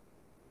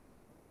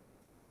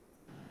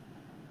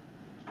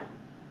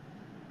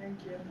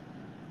 Thank you.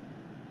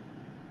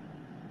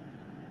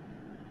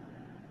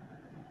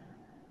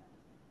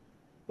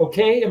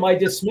 Okay, am I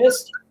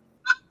dismissed?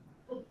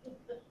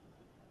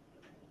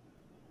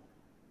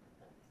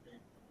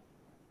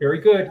 Very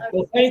good.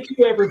 Well, thank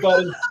you,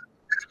 everybody.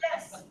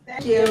 Yes,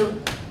 thank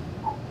you.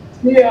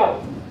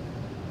 Yeah.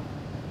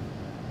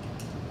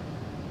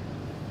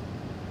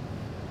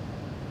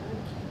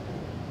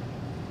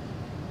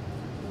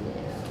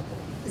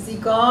 Is he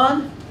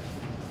gone?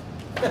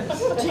 Can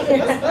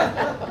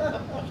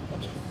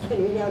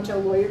you now tell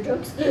lawyer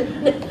jokes? Ay,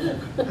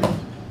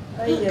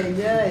 ay,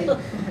 ay.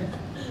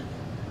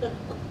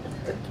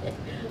 Okay,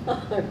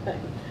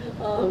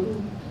 all right.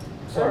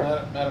 So,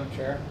 Madam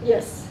Chair,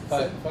 Yes. if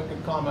I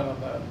could comment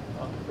on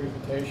the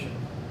presentation.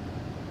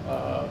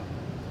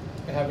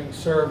 Having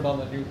served on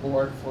the new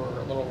board for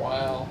a little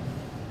while,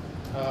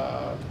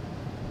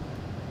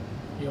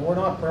 you know, we're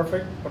not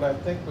perfect, but I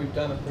think we've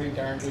done a pretty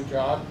darn good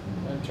job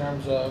in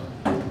terms of,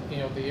 you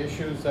know, the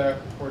issues that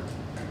were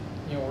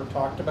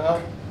talked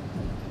about.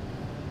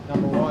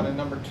 Number one, and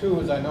number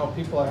two is, I know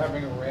people are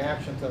having a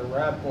reaction to the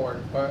RAD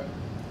board, but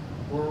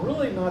we're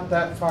really not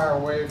that far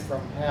away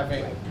from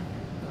having,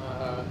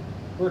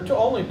 we're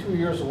only 2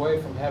 years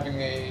away from having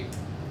a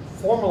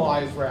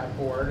formalized RAD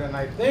board, and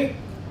I think,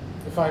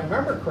 if I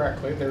remember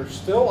correctly, they're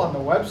still on the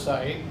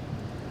website,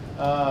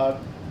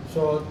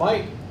 so it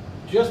might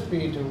just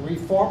be to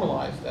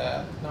reformalize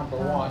that, number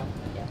one.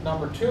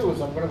 Number two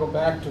is, I'm going to go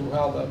back to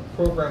how the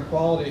program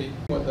quality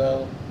with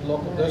the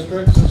local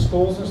districts and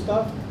schools and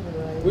stuff.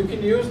 We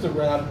can use the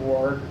RAD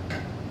board,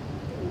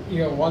 you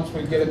know, once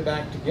we get it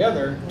back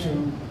together,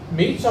 to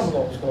meet some of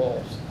those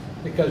goals,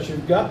 because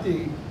you've got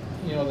the,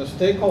 you know, the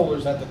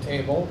stakeholders at the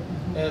table,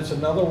 and it's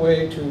another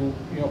way to,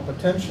 you know,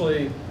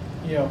 potentially,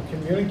 you know,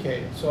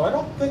 communicate. So I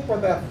don't think we're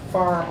that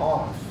far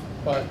off,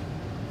 but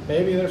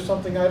maybe there's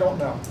something I don't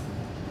know.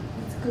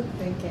 It's good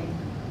thinking.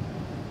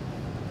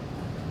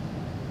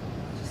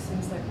 Just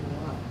seems like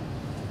a lot.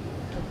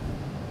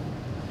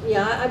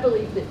 Yeah, I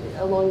believe that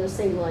along the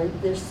same line,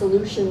 there's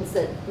solutions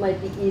that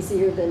might be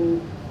easier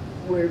than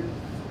we're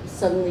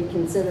suddenly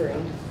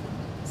considering.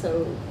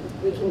 So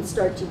we can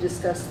start to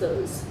discuss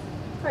those.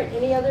 All right,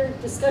 any other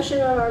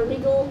discussion on our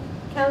legal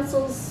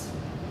counsel's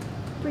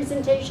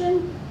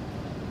presentation?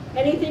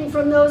 Anything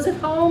from those at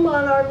home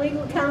on our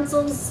legal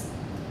counsel's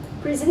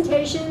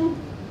presentation?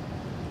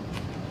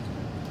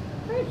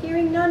 All right,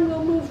 hearing none,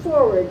 we'll move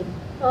forward.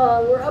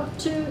 We're up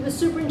to the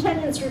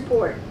superintendent's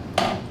report.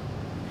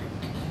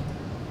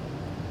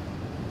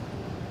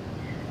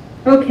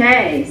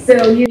 Okay,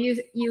 so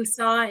you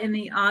saw in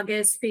the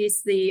August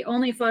piece, the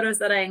only photos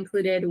that I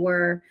included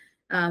were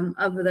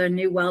of the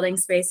new welding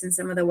space and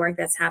some of the work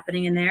that's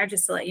happening in there,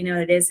 just to let you know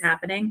it is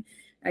happening.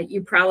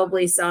 You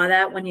probably saw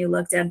that when you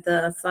looked at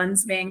the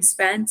funds being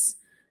spent.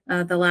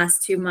 The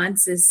last 2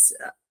 months is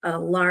a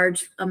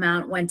large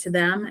amount went to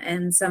them,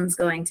 and some's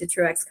going to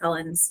Truex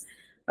Cullens,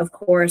 of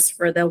course,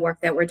 for the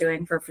work that we're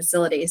doing for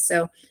facilities.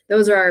 So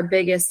those are our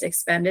biggest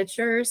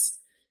expenditures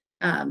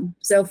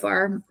so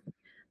far.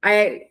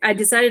 I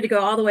decided to go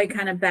all the way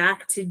kind of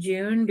back to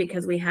June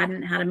because we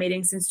hadn't had a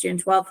meeting since June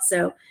 12th.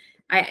 So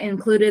I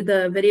included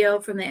the video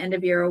from the end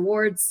of year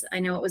awards. I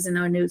know it was in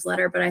our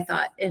newsletter, but I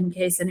thought in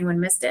case anyone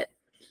missed it.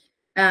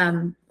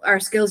 Our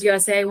Skills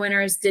USA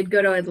winners did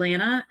go to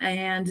Atlanta,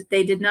 and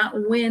they did not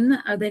win.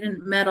 They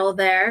didn't medal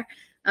there,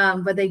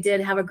 But they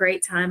did have a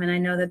great time, and I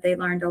know that they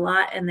learned a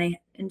lot and they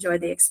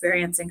enjoyed the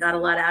experience and got a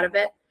lot out of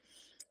it.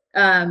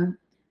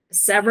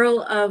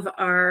 Several of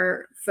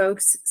our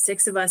folks,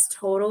 6 of us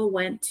total,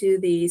 went to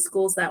the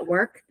Schools That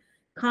Work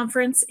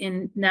conference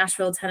in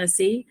Nashville,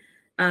 Tennessee.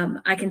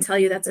 I can tell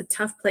you that's a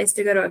tough place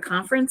to go to a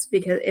conference,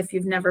 because if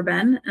you've never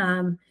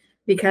been,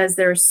 because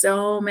there are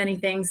so many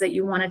things that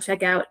you want to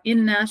check out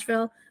in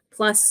Nashville,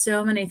 plus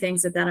so many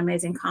things at that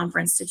amazing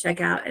conference to check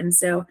out. And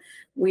so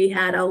we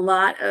had a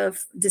lot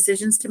of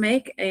decisions to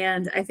make,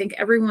 and I think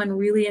everyone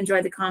really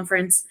enjoyed the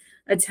conference,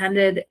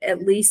 attended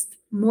at least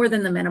more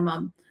than the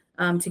minimum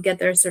to get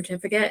their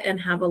certificate,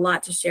 and have a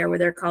lot to share with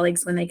their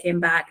colleagues when they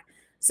came back.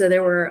 So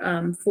there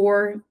were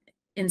 4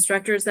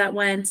 instructors that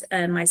went,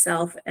 and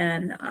myself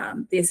and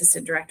the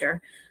assistant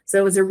director. So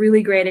it was a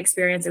really great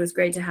experience. It was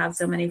great to have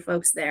so many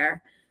folks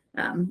there.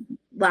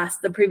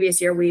 The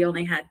previous year, we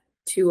only had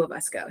 2 of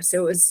us go.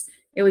 So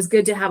it was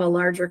good to have a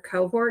larger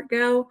cohort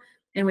go,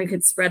 and we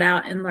could spread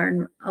out and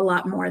learn a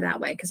lot more that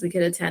way, because we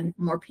could attend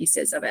more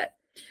pieces of it.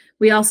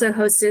 We also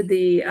hosted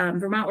the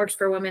Vermont Works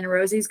for Women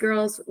Rosie's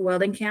Girls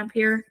welding camp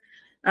here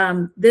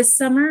this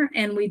summer,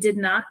 and we did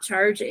not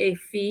charge a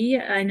fee.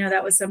 I know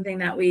that was something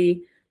that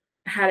we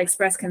had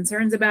expressed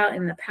concerns about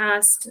in the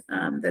past,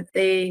 that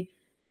they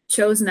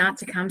chose not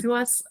to come to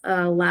us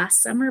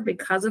last summer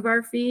because of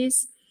our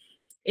fees.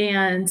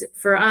 And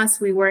for us,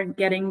 we weren't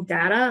getting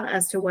data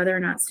as to whether or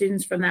not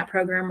students from that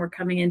program were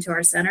coming into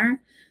our center.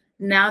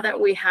 Now that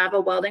we have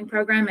a welding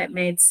program, it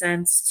made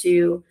sense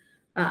to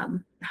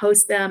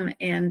host them,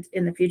 and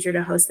in the future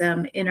to host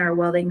them in our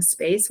welding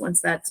space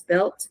once that's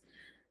built,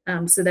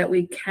 so that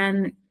we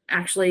can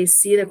actually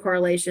see the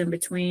correlation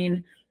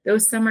between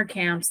those summer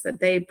camps that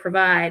they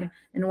provide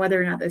and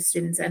whether or not those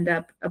students end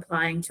up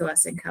applying to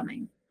us and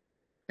coming.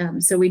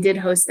 So we did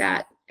host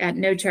that at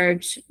no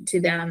charge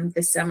to them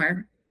this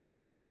summer.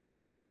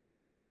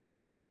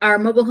 Our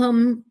mobile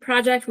home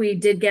project, we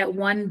did get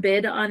 1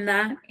 bid on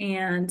that,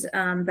 and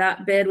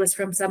that bid was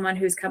from someone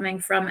who's coming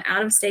from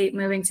out of state,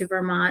 moving to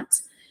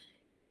Vermont,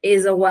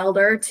 is a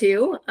welder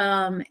too,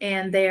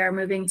 and they are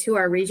moving to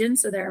our region,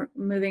 so they're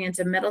moving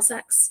into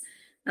Middlesex.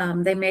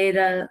 They made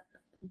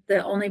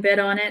the only bid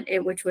on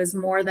it, which was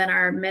more than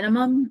our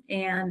minimum,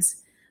 and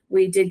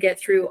we did get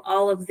through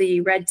all of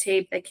the red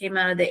tape that came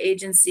out of the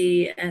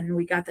agency, and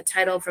we got the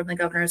title from the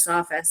governor's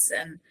office,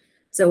 and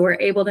so we're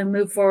able to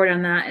move forward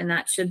on that, and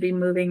that should be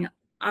moving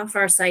off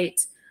our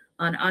site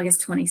on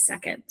August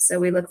 22nd. So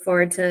we look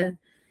forward to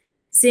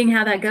seeing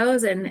how that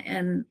goes,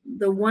 and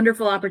the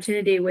wonderful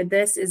opportunity with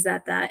this is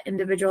that that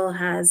individual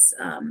has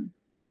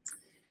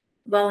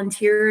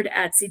volunteered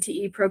at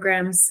CTE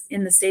programs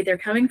in the state they're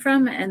coming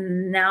from,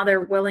 and now they're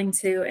willing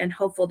to and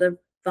hopeful to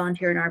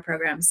volunteer in our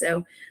program.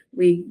 So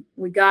we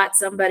got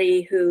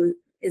somebody who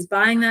is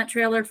buying that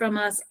trailer from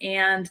us,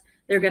 and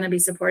they're going to be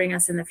supporting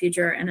us in the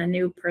future, and a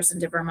new person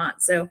to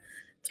Vermont. So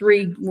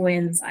 3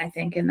 wins, I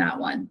think, in that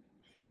one.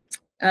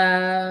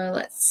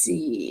 Let's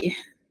see.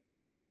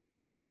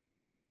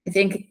 I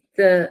think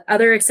the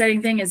other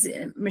exciting thing is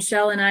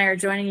Michelle and I are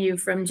joining you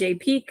from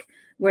JPEAK,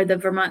 where the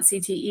Vermont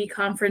CTE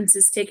conference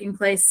is taking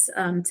place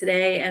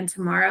today and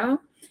tomorrow.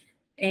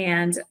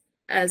 And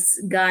as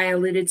Guy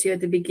alluded to at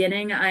the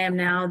beginning, I am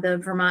now the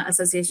Vermont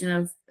Association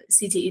of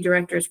CTE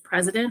Directors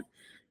President,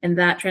 and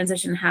that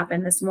transition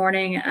happened this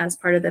morning as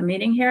part of the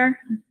meeting here.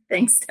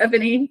 Thanks,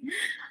 Stephanie,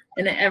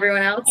 and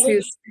everyone else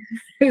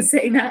who's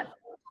saying that.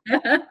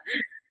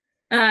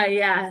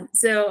 Yeah,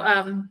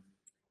 so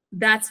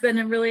that's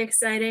been really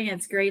exciting.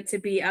 It's great to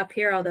be up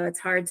here, although it's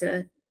hard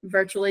to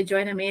virtually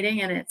join a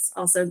meeting, and it's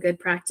also good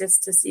practice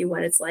to see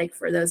what it's like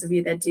for those of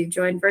you that do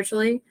join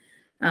virtually.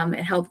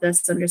 It helped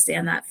us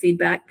understand that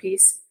feedback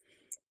piece.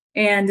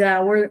 And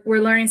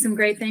we're learning some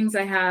great things.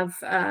 I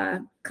have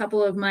a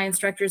couple of my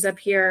instructors up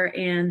here,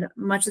 and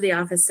much of the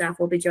office staff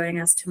will be joining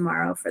us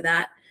tomorrow for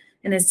that.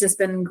 And it's just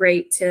been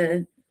great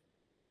to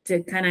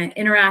kind of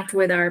interact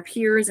with our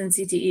peers in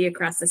CTE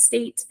across the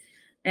state,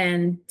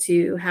 and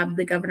to have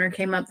the governor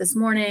came up this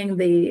morning,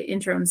 the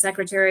interim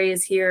secretary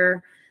is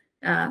here,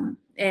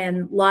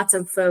 and lots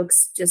of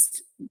folks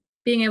just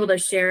being able to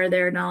share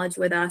their knowledge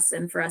with us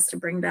and for us to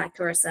bring back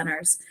to our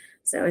centers.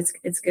 So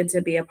it's good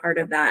to be a part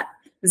of that.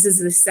 This is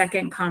the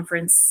 2nd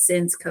conference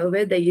since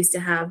COVID. They used to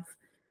have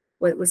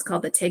what was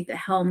called the Take the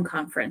Helm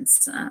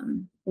conference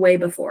way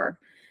before,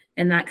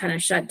 and that kind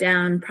of shut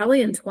down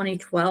probably in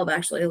 2012,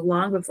 actually,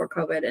 long before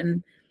COVID,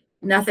 and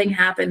nothing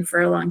happened for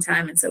a long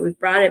time. And so we've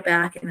brought it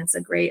back, and it's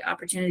a great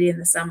opportunity in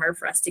the summer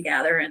for us to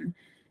gather and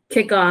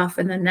kick off.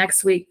 And then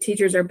next week,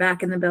 teachers are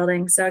back in the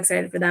building. So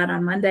excited for that.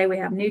 On Monday, we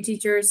have new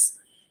teachers,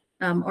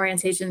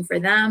 orientation for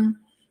them.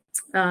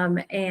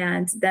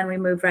 And then we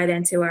move right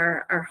into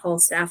our whole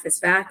staff is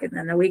back. And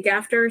then the week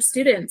after,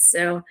 students.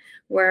 So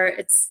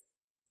it's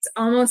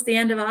almost the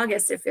end of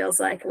August, it feels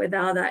like, with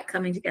all that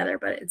coming together,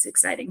 but it's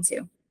exciting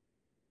too.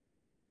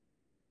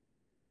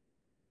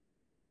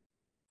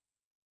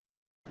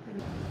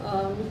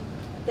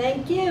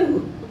 Thank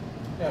you.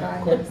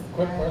 Yeah, quick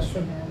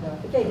question.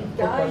 Okay,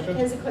 Guy question.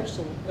 has a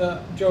question.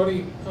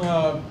 Jody,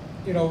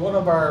 you know, one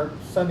of our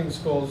sending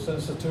schools is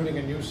instituting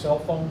a new cell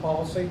phone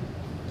policy.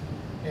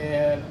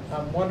 And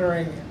I'm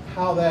wondering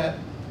how that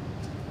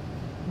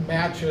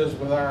matches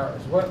with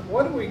ours.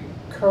 What do we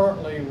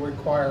currently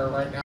require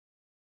right now?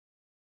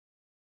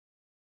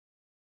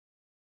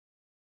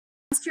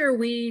 Last year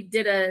we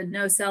did a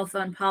no cell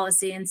phone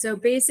policy, and so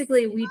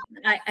basically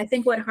I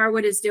think what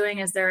Harwood is doing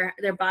is they're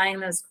buying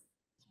those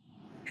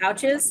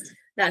pouches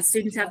that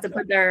students have to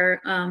put their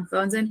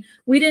phones in.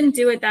 We didn't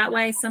do it that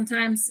way.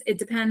 Sometimes it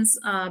depends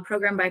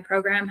program by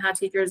program how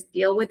teachers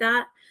deal with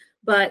that.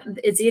 But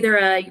it's either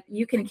a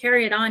you can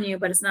carry it on you,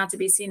 but it's not to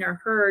be seen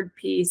or heard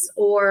piece,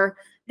 or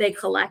they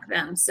collect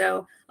them.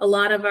 So a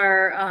lot of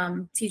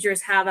our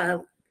teachers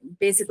have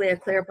basically a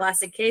clear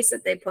plastic case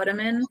that they put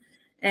them in,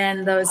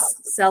 and those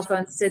cell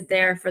phones sit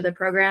there for the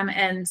program.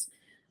 And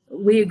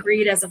we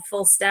agreed as a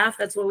full staff,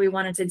 that's what we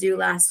wanted to do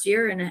last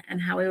year,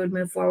 and how we would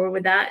move forward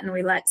with that. And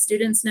we let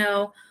students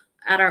know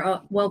at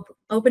our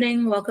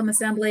opening welcome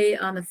assembly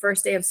on the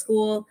first day of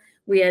school.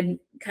 We had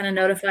kind of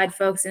notified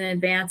folks in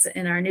advance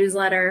in our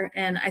newsletter,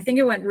 and I think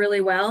it went really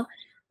well.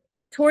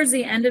 Towards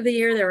the end of the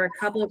year, there were a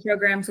couple of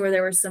programs where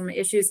there were some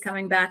issues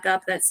coming back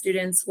up that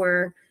students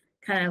were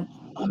kind of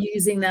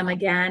using them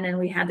again, and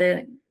we had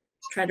to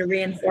try to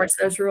reinforce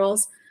those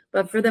rules.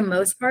 But for the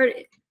most part,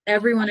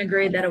 everyone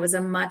agreed that it was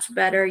a much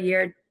better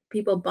year.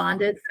 People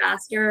bonded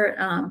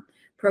faster.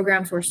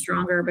 Programs were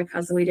stronger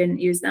because we didn't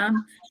use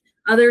them.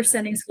 Other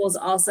sending schools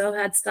also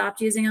had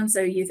stopped using them.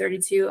 So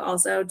U32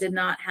 also did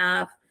not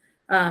have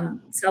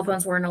cell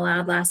phones weren't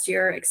allowed last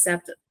year,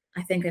 except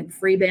I think in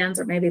free bands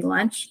or maybe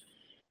lunch.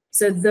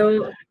 So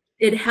though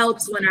it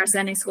helps when our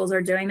sending schools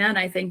are doing that,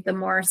 I think the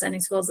more sending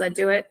schools that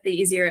do it, the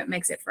easier it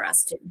makes it for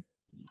us too.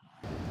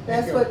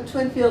 That's what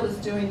Twinfield is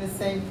doing, the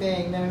same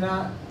thing.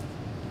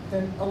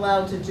 They're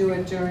allowed to do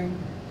it during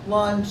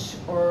lunch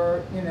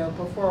or, you know,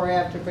 before or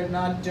after, but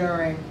not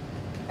during.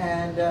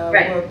 And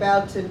Right. We're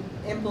about to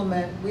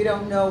implement, we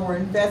don't know, we're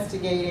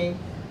investigating.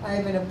 I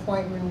have an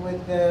appointment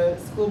with the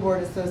School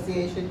Board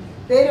Association.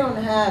 They don't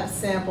have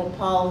sample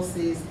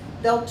policies.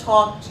 They'll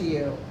talk to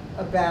you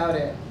about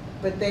it,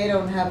 but they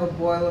don't have a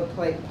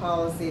boilerplate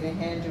policy to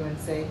hand you and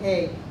say,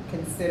 hey,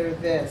 consider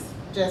this,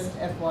 just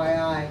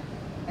FYI.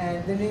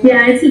 And the New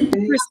York, it's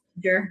a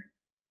procedure.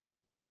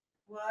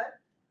 what?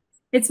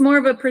 It's more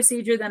of a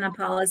procedure than a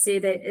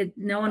policy.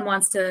 No one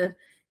wants to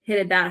hit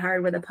it that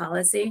hard with a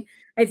policy.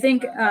 I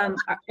think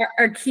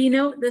our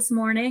keynote this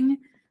morning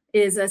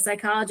is a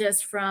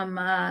psychologist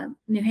from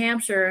New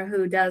Hampshire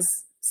who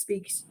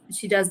speaks.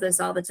 She does this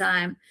all the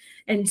time.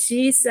 And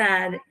she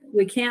said,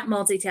 we can't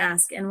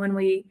multitask. And when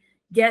we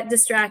get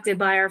distracted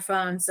by our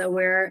phone, so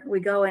we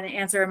go and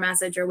answer a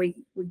message or we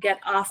get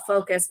off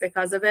focus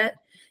because of it,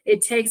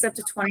 it takes up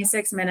to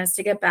 26 minutes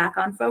to get back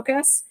on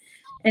focus.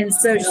 And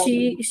so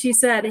she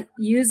said,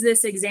 use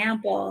this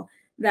example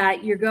that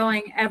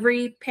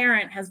every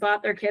parent has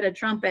bought their kid a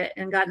trumpet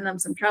and gotten them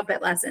some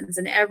trumpet lessons,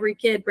 and every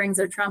kid brings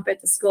their trumpet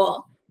to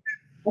school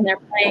and they're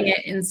playing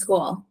it in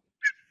school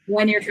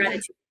when you're trying to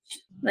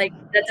teach. Like,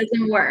 that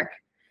doesn't work.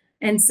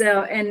 And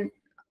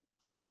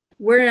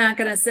we're not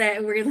going to say,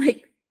 we're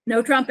like,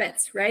 no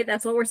trumpets, right?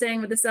 That's what we're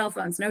saying with the cell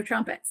phones, no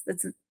trumpets.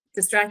 That's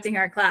distracting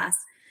our class.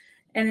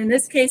 And in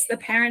this case, the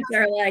parents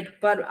are like,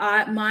 but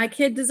my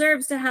kid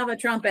deserves to have a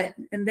trumpet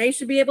and they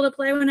should be able to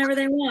play whenever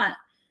they want.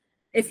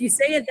 If you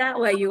say it that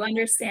way, you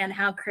understand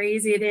how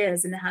crazy it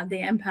is and how the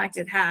impact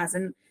it has.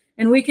 And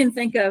we can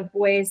think of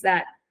ways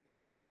that,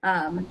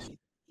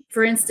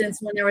 for instance,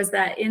 when there was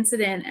that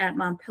incident at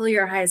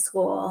Montpelier High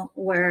School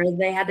where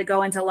they had to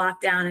go into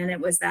lockdown and it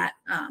was that,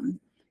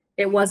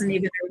 it wasn't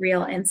even a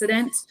real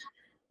incident.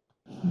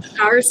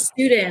 Our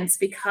students,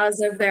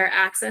 because of their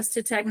access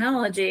to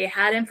technology,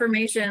 had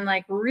information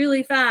like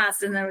really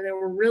fast, and they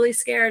were really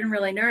scared and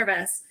really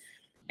nervous.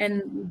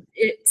 And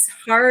it's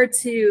hard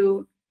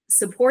to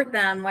support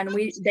them when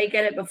they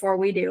get it before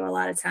we do a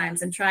lot of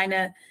times, and trying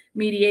to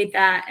mediate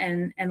that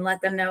and let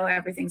them know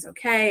everything's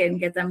okay and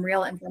get them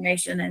real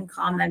information and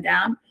calm them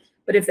down.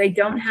 But if they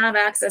don't have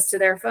access to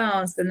their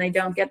phones, then they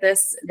don't get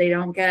this. They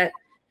don't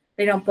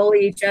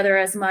bully each other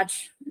as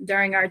much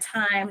during our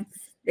time.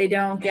 They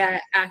don't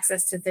get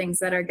access to things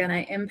that are going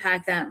to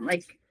impact them.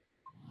 Like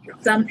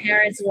some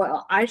parents,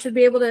 well, I should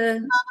be able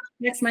to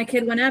text my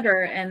kid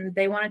whenever, and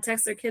they want to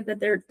text their kid that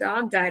their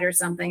dog died or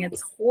something.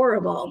 It's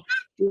horrible,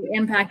 the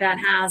impact that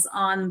has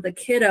on the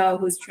kiddo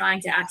who's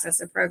trying to access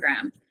a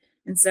program.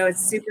 And so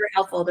it's super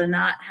helpful to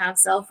not have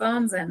cell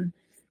phones. And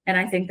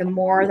I think the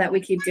more that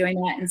we keep doing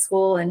that in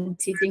school and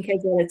teaching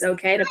kids that it's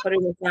okay to put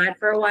it aside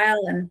for a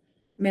while and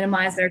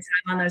minimize their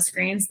time on those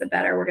screens, the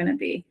better we're going to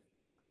be.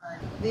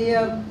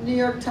 The New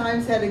York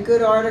Times had a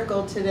good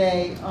article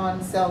today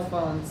on cell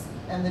phones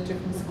and the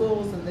different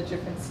schools and the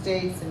different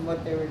states and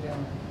what they were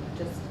doing.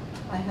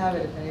 I have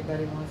it if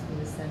anybody wants me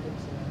to send it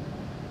to them.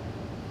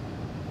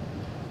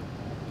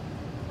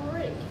 All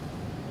right.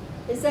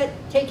 Does that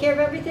take care of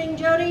everything,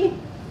 Jody?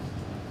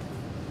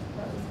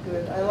 That was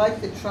good. I like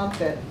the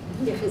trumpet.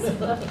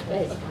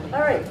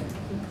 All right.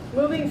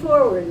 Moving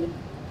forward,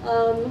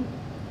 the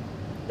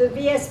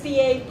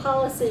VSBA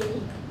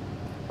policy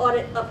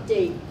audit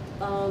update.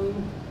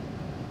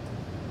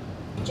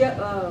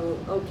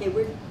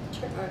 Okay,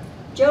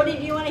 Jody,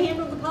 do you want to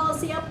handle the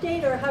policy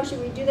update, or how should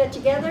we do that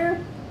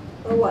together,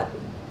 or what?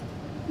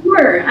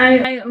 Sure.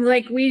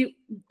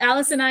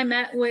 Alice and I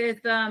met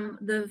with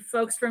the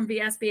folks from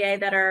VSBA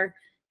that are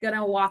going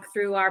to walk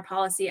through our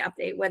policy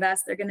update with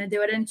us. They're going to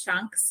do it in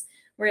chunks.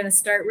 We're going to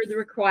start with the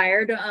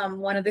required.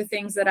 One of the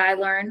things that I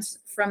learned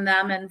from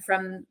them and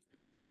from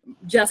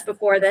just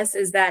before this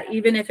is that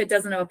even if it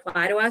doesn't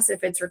apply to us,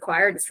 if it's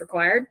required, it's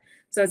required.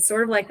 So it's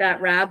sort of like that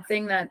RAB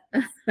thing that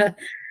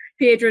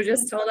Pietro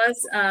just told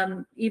us.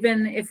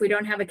 Even if we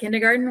don't have a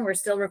kindergarten, we're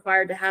still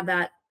required to have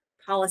that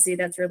policy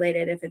that's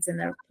related if it's in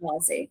the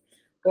policy,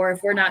 or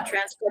if we're not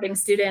transporting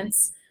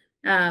students,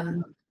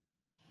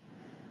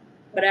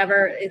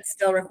 whatever, it's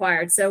still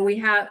required. So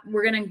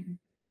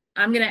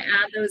I'm gonna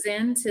add those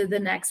into the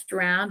next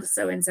round.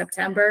 So in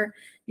September,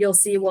 you'll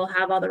see we'll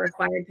have all the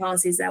required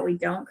policies that we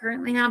don't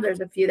currently have.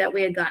 There's a few that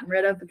we had gotten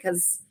rid of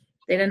because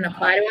they didn't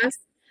apply to us.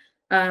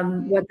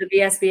 What the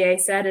VSBA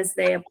said is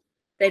they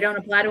don't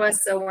apply to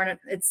us, so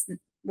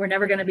we're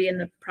never going to be in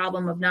the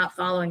problem of not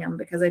following them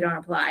because they don't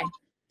apply.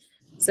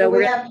 So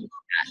we have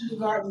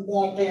kindergarten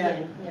back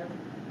then.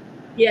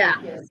 Yeah.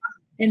 Yes.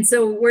 And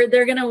so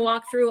they're going to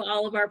walk through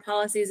all of our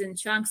policies in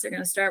chunks. They're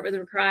going to start with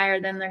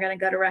required, then they're going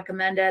to go to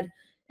recommended,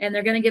 and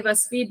they're going to give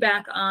us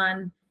feedback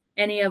on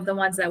any of the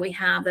ones that we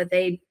have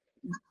that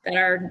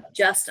are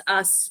just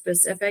us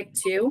specific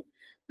to.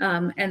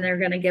 And they're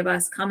going to give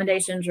us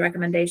commendations,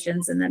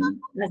 recommendations, and then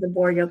as a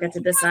board, you'll get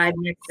to decide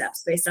next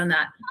steps based on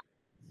that.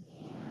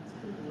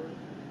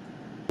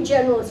 In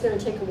general, it's going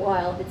to take a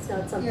while. It's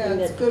not something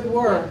it's good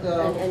work,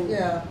 though. And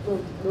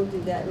we'll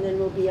do that, and then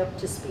we'll be up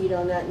to speed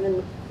on that. And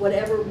then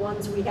whatever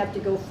ones we have to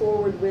go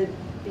forward with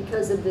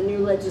because of the new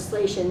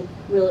legislation,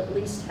 we'll at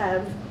least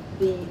have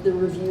the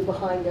review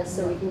behind us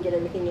so we can get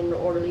everything in an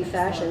orderly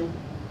fashion.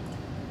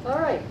 All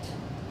right.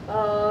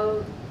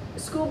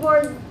 School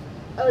Board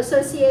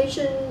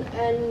Association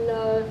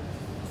and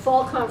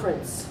Fall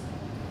Conference.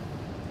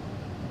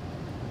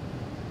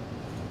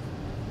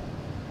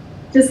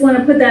 Just want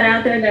to put that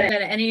out there that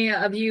any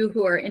of you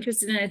who are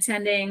interested in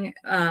attending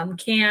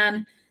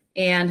can.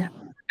 And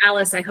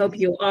Alice, I hope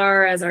you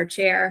are as our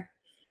chair.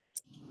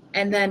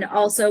 And then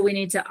also we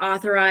need to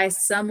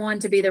authorize someone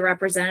to be the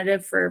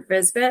representative for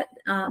VSBIT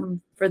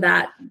for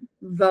that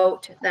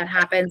vote that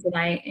happens. And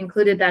I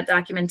included that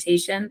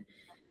documentation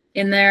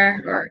in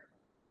there, or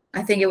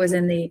I think it was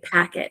in the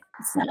packet.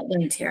 It's not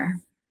linked here.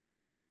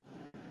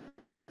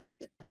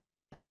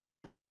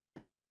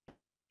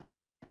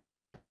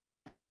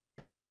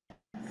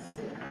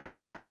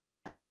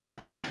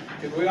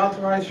 Did we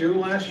authorize you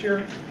last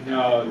year?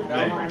 No.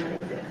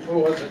 Who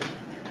was it?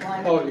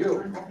 Oh,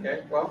 you.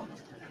 Okay, well,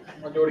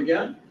 want to do it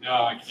again? No,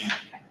 I can't.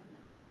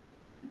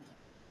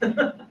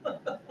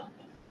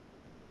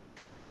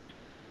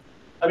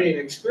 I mean,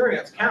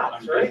 experience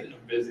counts, right? I'm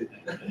busy.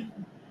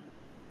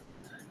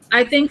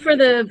 I think for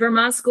the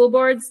Vermont school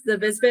boards, the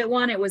VSBIT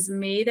one, it was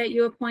me that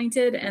you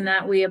appointed, and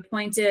that we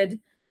appointed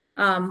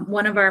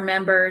one of our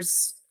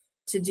members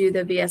to do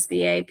the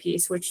VSBA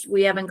piece, which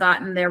we haven't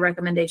gotten their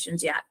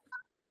recommendations yet.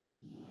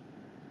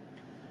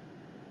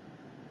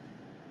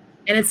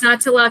 And it's not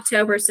till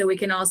October, so we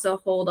can also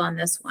hold on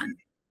this one.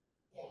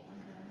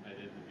 I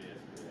did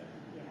the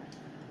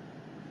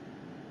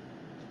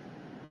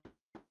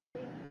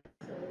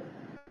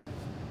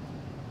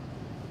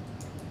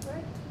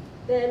Right.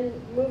 Then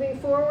moving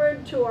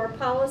forward to our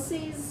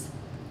policies,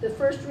 the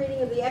first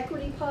reading of the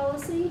equity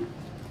policy.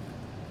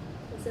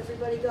 Has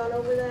everybody gone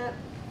over that?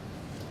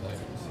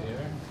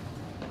 here.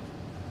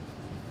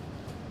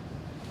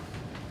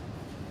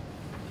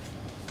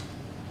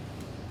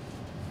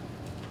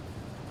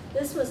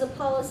 This was a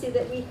policy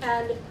that we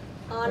had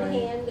on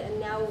hand, and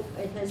now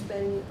it has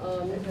been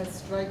It has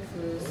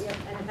strike-throughs. yeah,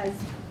 and has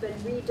been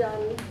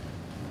redone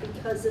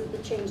because of the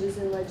changes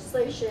in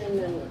legislation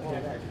and all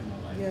that.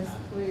 Yes,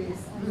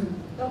 please.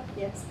 Oh,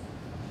 yes.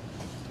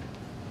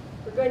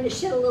 We're going to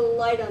shed a little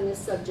light on this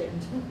subject.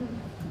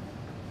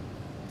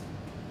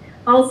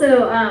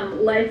 Also,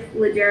 Life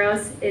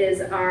Legeros is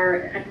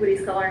our equity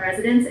scholar in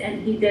residence,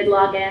 and he did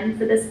log in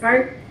for this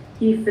part.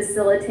 He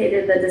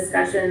facilitated the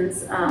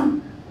discussions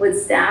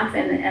with staff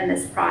and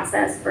this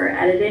process for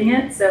editing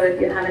it. So if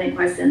you have any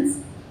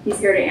questions, he's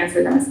here to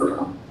answer them as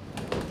well.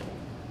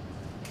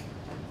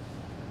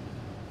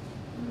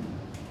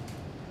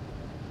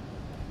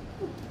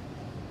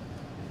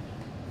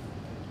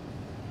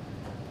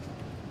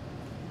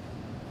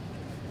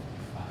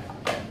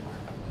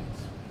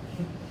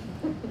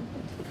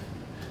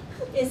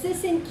 Is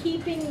this in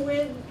keeping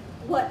with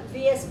what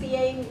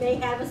VSBA may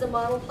have as a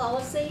model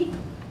policy?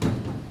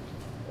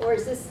 Or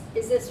is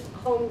this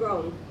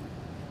homegrown?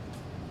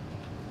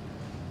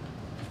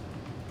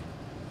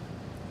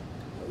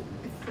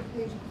 It's the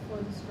page before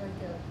the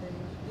strikeout page.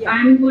 Yeah.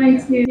 I'm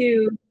going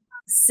to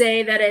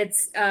say that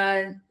it's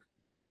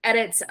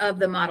edits of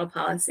the model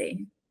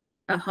policy,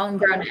 a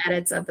homegrown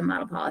edits of the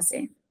model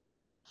policy.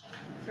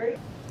 Great.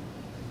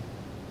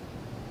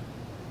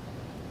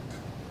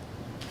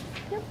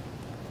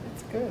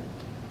 That's good.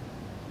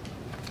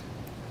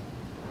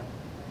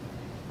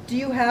 Do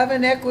you have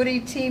an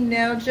equity team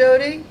now,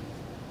 Jody?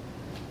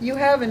 You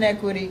have an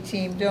equity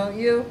team, don't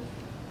you?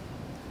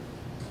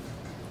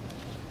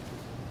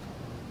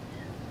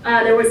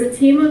 There was a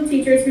team of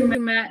teachers who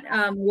met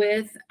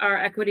with our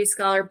equity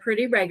scholar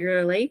pretty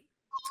regularly,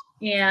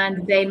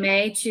 and they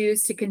may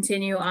choose to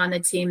continue on the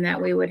team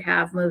that we would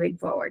have moving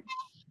forward.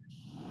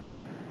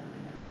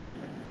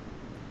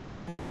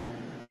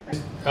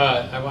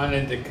 I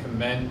wanted to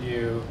commend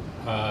you,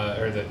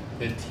 or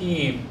the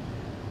team,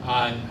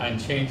 on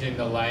changing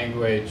the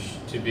language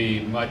to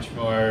be much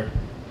more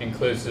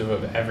inclusive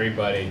of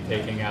everybody,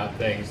 taking out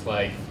things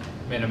like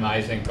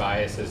minimizing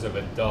biases of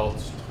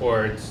adults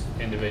towards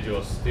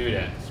individual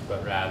students,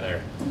 but rather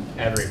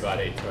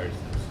everybody towards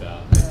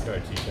themselves and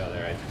towards each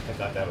other. I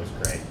thought that was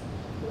great.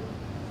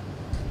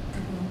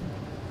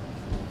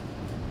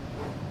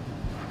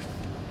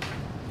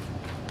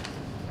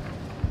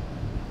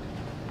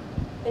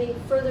 Any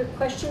further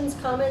questions,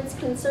 comments,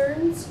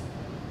 concerns?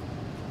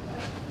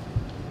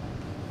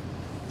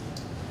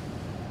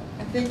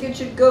 I think it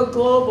should go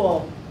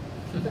global.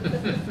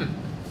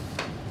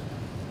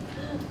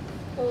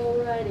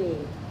 Alrighty.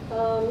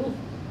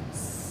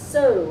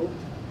 So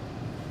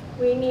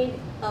we need,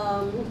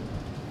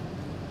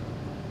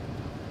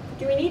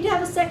 do we need to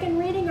have a second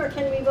reading, or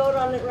can we vote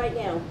on it right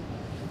now?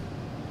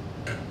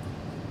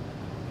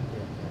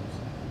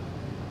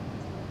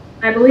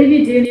 I believe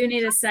you do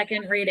need a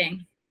second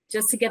reading,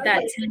 just to get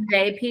that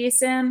 10-day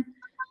piece in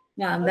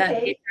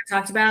that we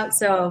talked about.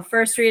 So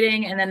first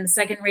reading, and then the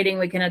second reading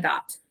we can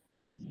adopt.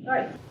 All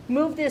right.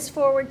 Move this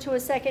forward to a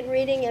second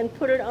reading and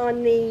put it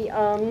on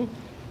the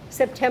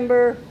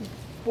September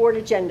board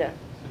agenda.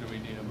 So do we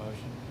need a motion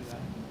for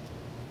that?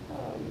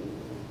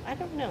 I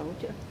don't know.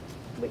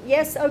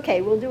 Yes,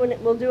 okay, we'll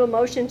do a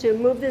motion to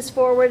move this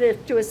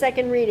forward to a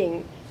second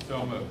reading.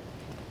 So moved.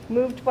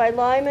 Moved by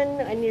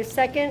Lyman. I need a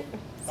second.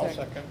 I'll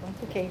second.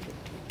 Okay.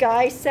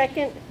 Guy,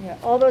 second. Yeah.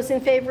 All those in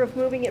favor of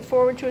moving it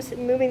forward to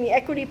moving the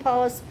equity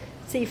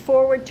policy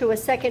forward to a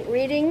second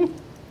reading?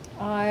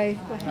 Aye.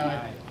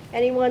 Aye.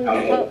 Anyone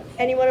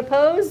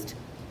opposed?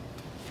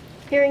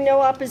 Hearing no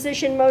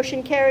opposition,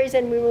 motion carries,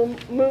 and we will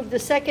move the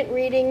second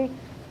reading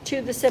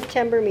to the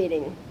September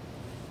meeting.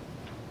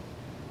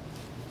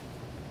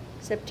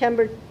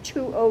 September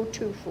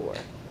 2024. All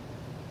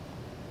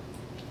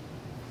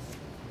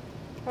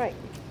right.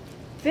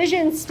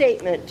 Vision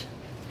statement.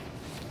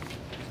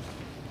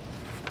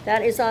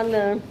 That is on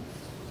the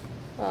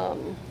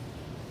On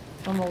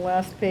the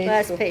last page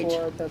Last page.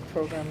 before the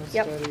program of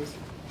Yep. studies.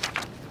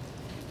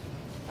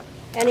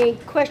 Any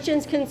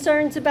questions,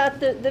 concerns about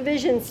the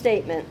vision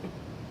statement?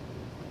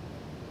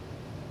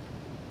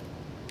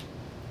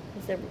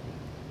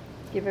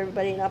 Give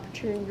everybody an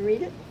opportunity to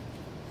read it.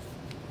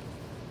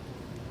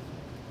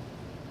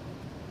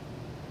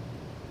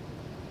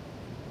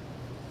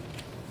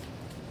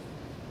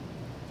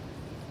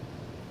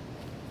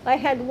 I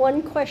had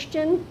one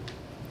question.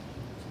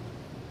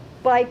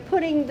 By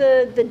putting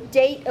the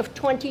date of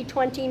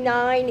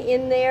 2029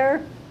 in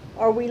there,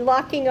 are we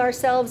locking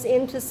ourselves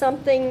into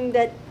something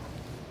that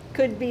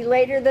could be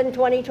later than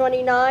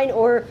 2029,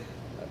 or?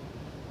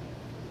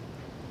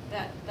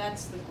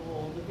 That's the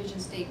goal. The vision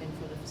statement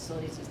for the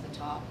facilities is the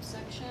top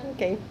section.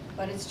 Okay,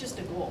 But it's just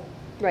a goal.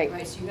 right.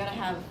 Right, so you have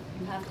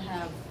to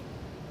have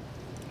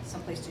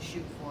someplace to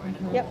shoot for and a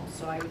goal. Yep.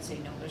 So I would say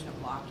no, there's no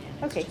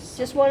lock-in. It's Okay,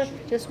 just something to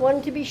shoot just for.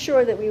 wanted to be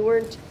sure that we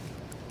weren't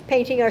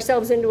painting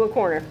ourselves into a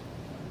corner.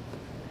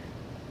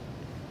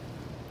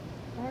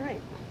 All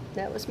right,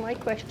 that was my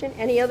question.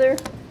 Any other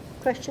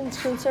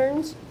questions,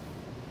 concerns?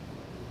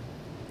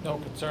 No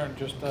concern,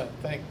 just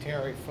thank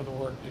Terry for the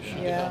work that she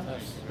did Yeah. on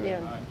this. Thank you very Yeah.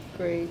 much.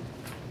 Great.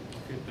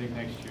 Good thing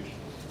next year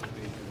she'll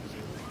be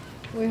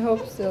here. We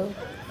hope so.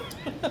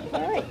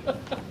 All right.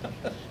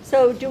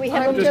 So do we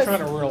have I'm a just trying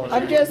to reel it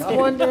I'm in.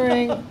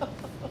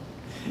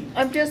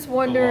 just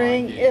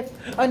wondering if,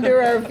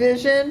 under our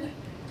vision,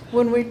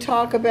 when we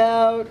talk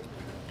about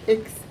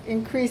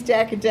increased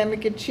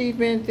academic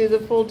achievement through the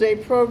full-day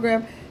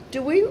program,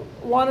 do we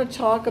want to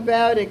talk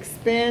about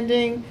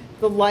expanding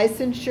the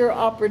licensure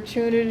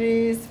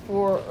opportunities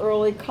for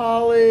early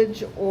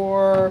college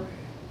or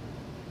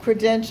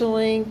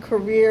credentialing,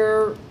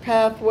 career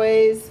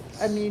pathways?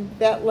 I mean,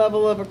 that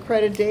level of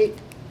accreditation.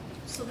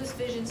 So this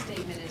vision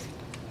statement is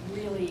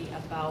really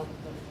about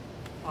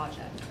the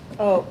project.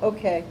 Oh,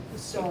 okay.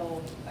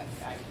 So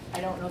I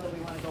don't know that we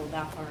want to go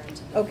that far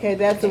into the. Okay,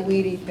 that's a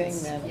weedy thing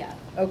then. Yeah.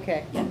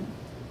 Okay.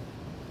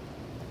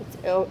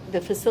 It's,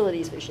 the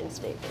facilities vision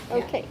statement? Yeah.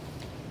 Okay,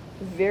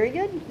 very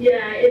good.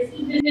 Yeah, it's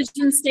the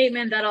vision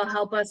statement that'll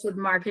help us with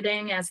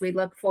marketing as we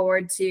look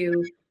forward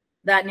to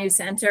that new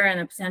center and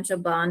a potential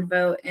bond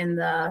vote in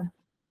the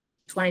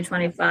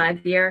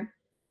 2025 year.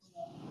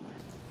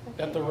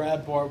 That the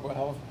RAD board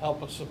will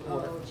help us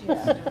support. Oh,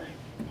 geez.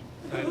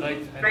 I'd like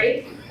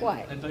Right?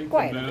 Quiet, I'd like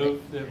quiet. to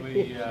move that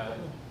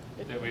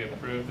we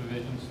approve the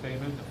vision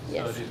statement, the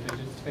Yes. facilities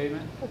vision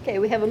statement. Okay,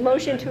 we have a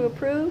motion to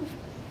approve.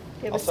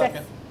 We have I'll a sec-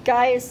 second.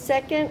 Guy is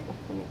second.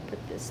 Let me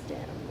put this down,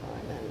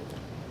 Lyman.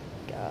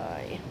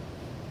 Guy.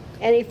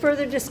 Any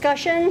further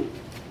discussion?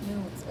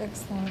 No, it's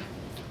excellent.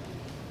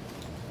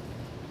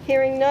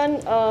 Hearing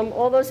none,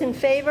 all those in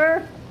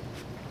favor?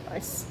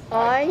 Aye.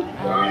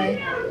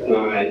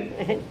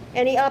 Aye.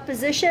 Any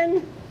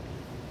opposition?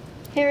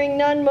 Hearing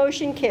none,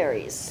 motion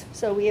carries.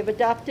 So we have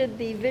adopted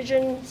the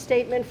vision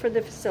statement for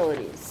the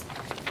facilities.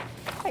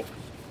 Right.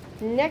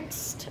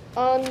 Next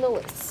on the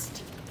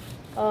list,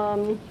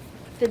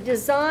 the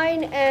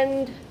design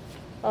and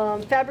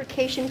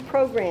fabrication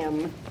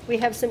program. We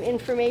have some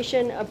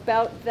information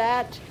about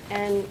that,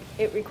 and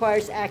it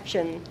requires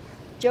action.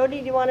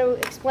 Jody, do you want to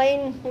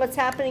explain what's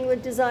happening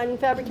with design and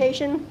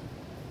fabrication?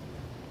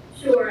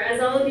 Sure. As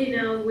all of you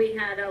know, we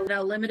had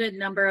a limited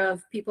number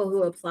of people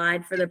who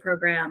applied for the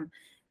program.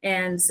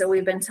 And so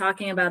we've been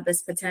talking about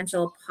this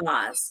potential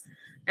pause.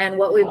 And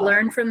what we've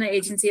learned from the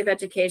Agency of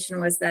Education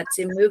was that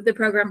to move the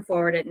program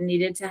forward, it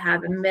needed to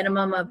have a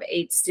minimum of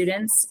 8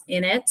 students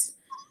in it.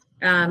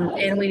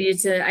 And we needed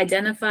to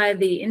identify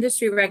the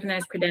industry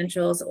recognized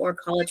credentials or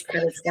college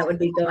credits that would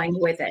be going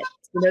with it.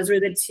 So those were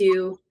the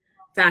 2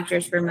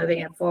 factors for moving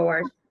it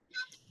forward.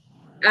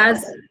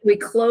 As we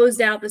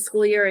closed out the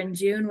school year in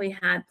June, we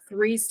had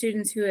 3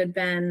 students who had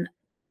been,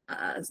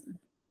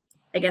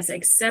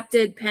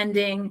 accepted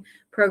pending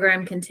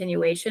program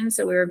continuation.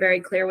 So we were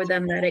very clear with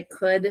them that it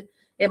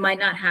might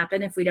not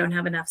happen if we don't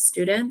have enough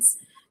students.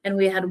 And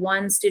we had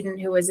 1 student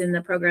who was in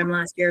the program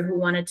last year who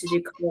wanted to do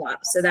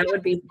co-op. So that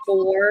would be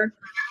 4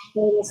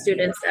 total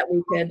students that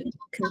we could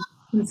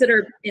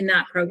consider in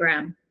that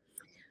program.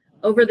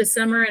 Over the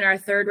summer in our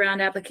 3rd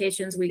round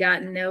applications, we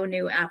got no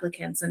new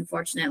applicants,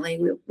 unfortunately.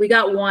 We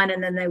got 1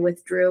 and then they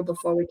withdrew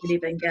before we could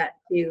even get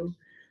to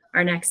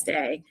our next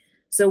day.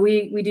 So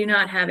we do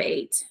not have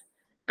 8.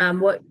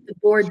 What the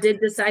board did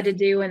decide to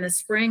do in the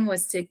spring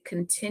was to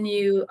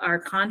continue our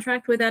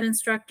contract with that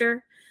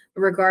instructor,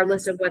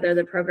 regardless of whether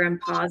the program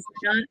paused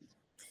or not.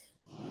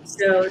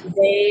 So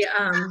they,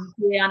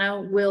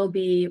 Juliano will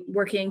be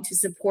working to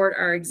support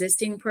our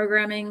existing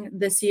programming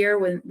this year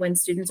when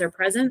students are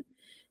present.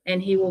 And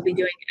he will be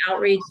doing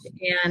outreach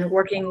and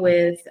working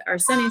with our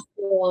Sunday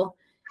school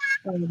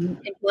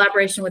in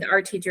collaboration with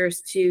art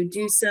teachers to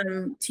do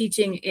some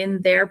teaching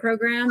in their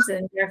programs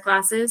and their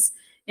classes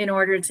in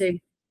order to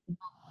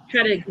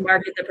try to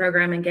market the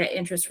program and get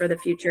interest for the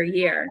future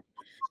year.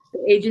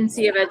 The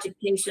Agency of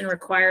Education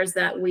requires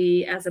that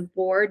we, as a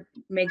board,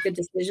 make the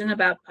decision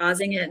about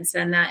pausing it and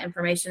send that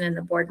information in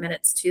the board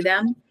minutes to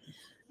them.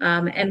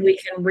 And we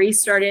can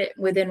restart it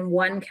within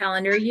 1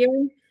 calendar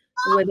year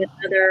with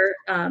another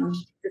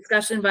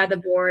discussion by the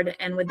board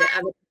and with the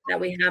evidence that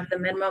we have the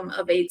minimum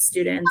of 8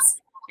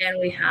 students and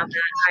we have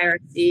that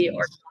IRC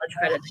or college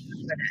credit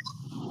with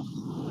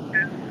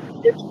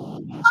it.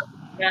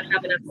 Not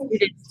have enough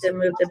students to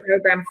move the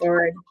program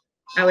forward,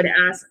 I would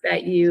ask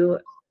that you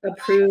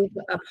approve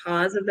a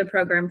pause of the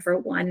program for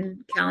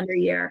 1 calendar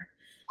year.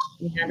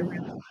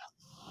 And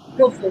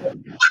hopefully,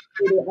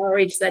 through the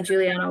outreach that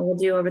Juliana will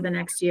do over the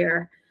next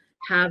year,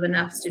 have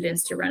enough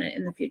students to run it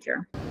in the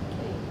future.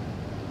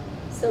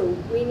 So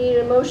we need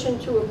a motion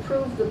to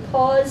approve the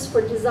pause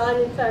for design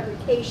and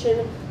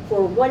fabrication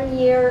for 1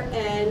 year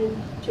and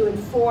to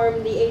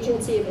inform the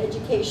Agency of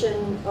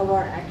Education of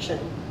our action.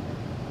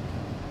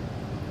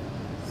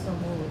 So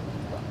moved.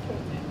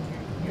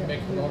 You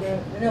make the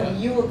motion? No,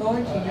 you were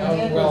going to, your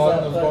hand Well, was I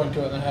up. was going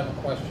to, and then I have a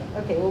question.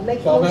 Okay, we'll make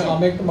the So motion. I'll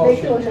make the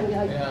motion.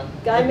 Yeah.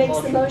 Guy makes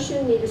the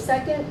motion, need a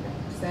second?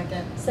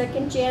 Second.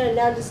 Second, Jan, and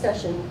now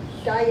discussion.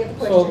 Guy, you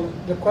have a So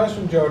question? the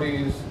question,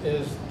 Jody,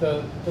 is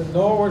the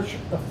Norwich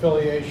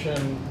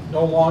affiliation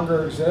no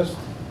longer exist?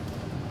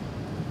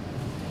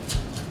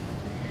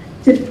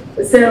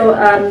 So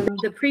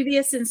the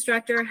previous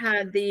instructor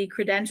had the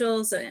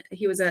credentials.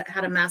 He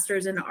had a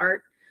master's in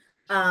art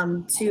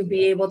to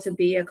be able to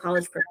be a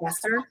college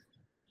professor.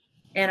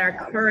 And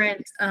our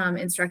current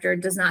instructor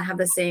does not have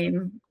the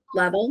same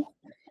level.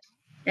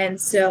 And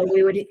so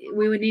we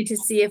would need to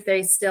see if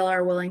they still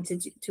are willing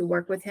to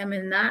work with him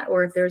in that,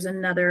 or if there's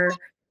another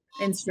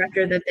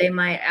instructor that they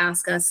might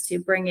ask us to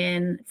bring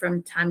in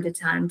from time to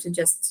time to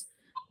just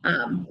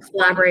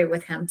collaborate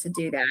with him to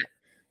do that.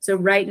 So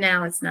right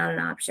now it's not an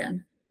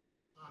option.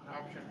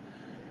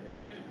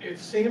 It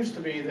seems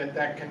to me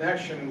that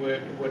connection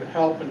would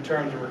help in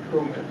terms of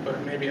recruitment, but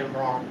maybe I'm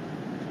wrong.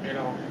 You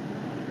know,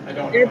 I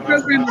don't know. Their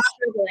program is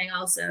struggling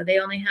also. They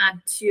only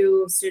had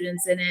 2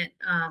 students in it.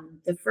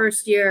 The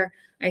first year,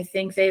 I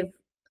think they've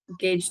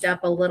gauged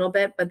up a little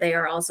bit, but they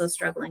are also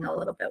struggling a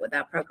little bit with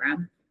that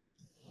program.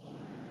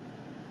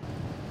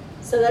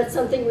 So that's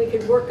something we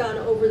could work on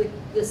over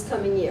this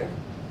coming year.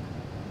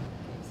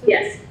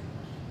 Yes.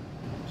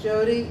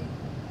 Jody,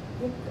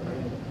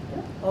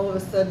 all of a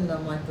sudden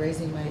I'm like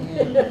raising my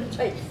hand.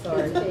 Right.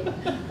 Sorry.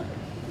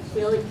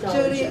 We'll acknowledge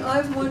Jody, it.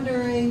 I'm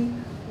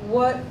wondering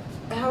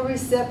how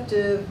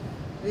receptive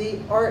the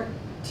art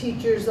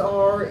teachers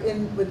are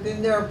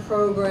within their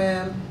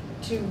program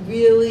to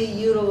really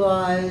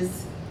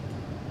utilize,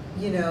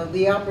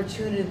 the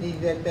opportunity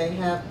that they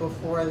have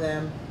before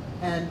them,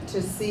 and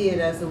to see it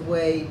as a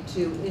way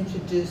to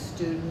introduce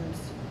students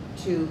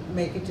to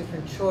make a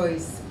different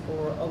choice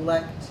or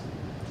elect,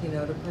 to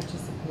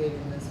participate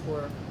in this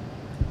work.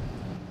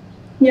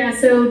 Yeah,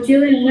 so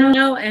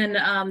Juliano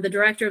and the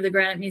director of the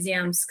Granite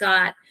Museum,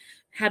 Scott,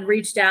 had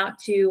reached out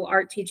to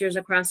art teachers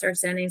across our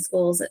sending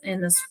schools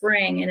in the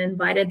spring and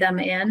invited them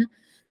in.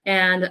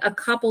 And a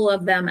couple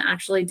of them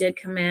actually did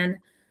come in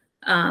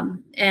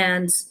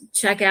and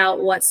check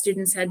out what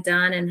students had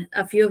done. And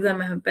a few of them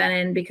have been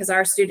in because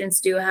our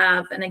students do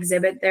have an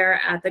exhibit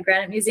there at the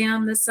Granite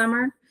Museum this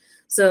summer.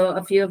 So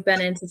a few have been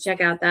in to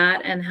check out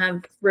that and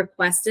have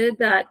requested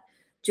that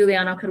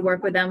Giuliano could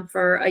work with them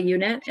for a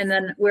unit. And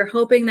then we're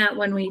hoping that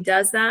when he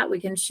does that,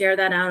 we can share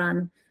that out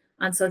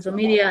on social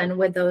media and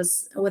with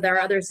our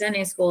other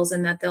sending schools,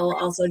 and that they'll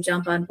also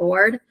jump on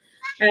board.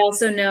 I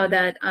also know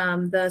that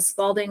the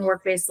Spalding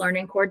Work-Based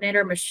Learning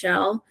Coordinator,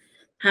 Michelle,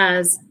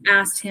 has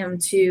asked him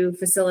to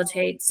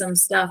facilitate some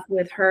stuff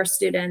with her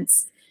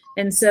students.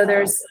 And so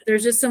there's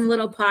just some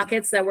little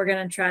pockets that we're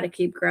going to try to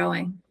keep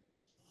growing.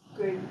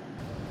 Great.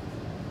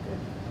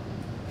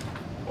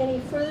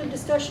 Any further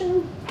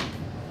discussion?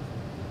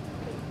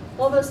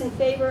 All those in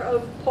favor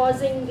of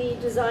pausing the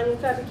design and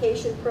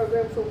fabrication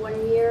program for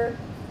 1 year,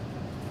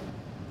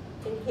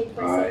 indicate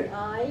by saying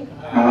aye.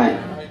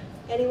 Aye.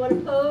 Anyone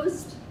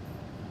opposed?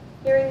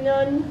 Hearing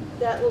none,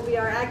 that will be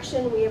our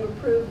action. We have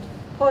approved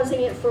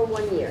pausing it for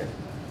 1 year.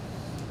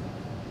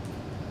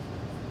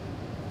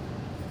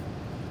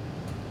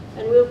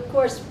 And we'll, of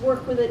course,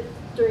 work with it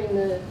during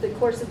the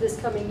course of this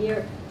coming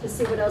year to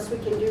see what else we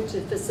can do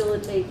to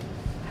facilitate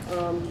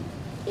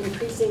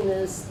increasing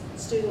the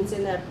students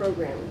in that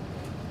program.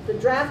 The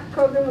draft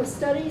program of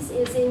studies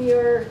is in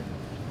your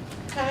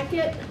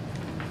packet,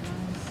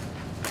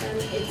 and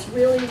it's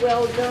really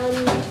well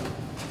done.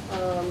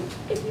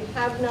 If you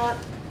have not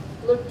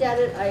looked at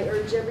it, I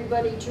urge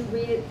everybody to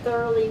read it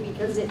thoroughly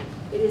because it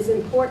is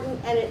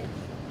important, and it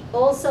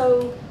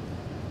also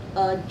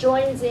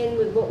joins in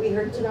with what we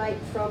heard tonight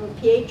from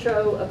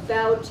Pietro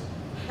about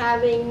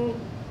having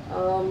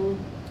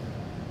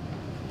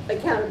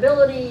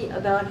accountability,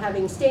 about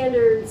having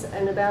standards,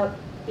 and about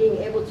being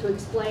able to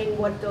explain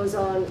what goes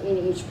on in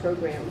each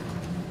program.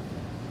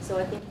 So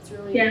I think it's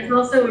really it's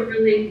also a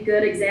really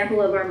good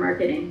example of our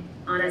marketing,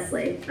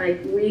 honestly.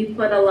 Like, we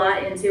put a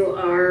lot into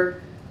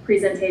our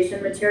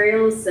presentation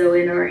materials, so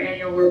in our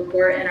annual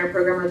report and our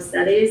program of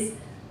studies,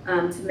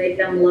 to make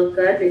them look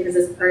good, because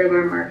it's part of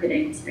our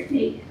marketing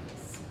technique.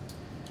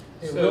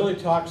 It really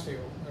talks to you.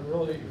 It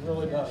really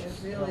does. It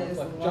really is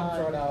like a jumps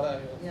lot. right out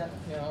at you. Yeah.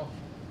 You know.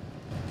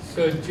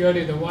 So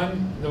Jody, the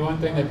one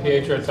thing that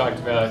Pietro talked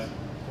about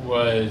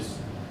was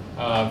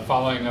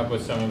following up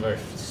with some of our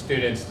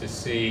students to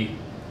see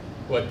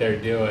what they're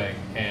doing.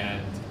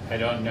 And I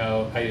don't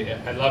know,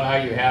 I love how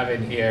you have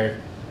in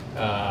here,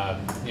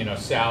 you know,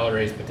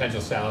 salaries, potential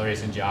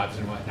salaries and jobs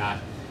and whatnot.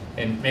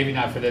 And maybe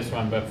not for this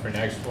one, but for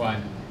next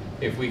one,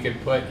 if we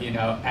could put, you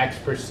know,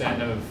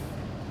 X% of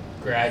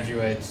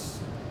graduates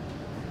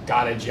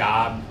got a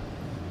job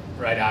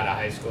right out of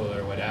high school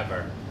or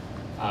whatever,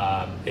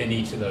 in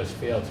each of those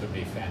fields would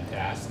be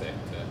fantastic.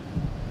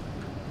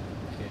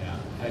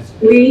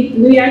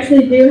 We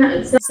actually do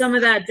have some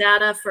of that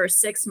data for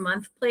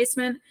 6-month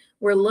placement.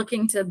 We're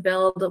looking to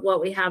build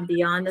what we have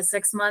beyond the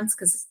 6 months,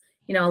 because,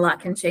 you know, a lot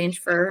can change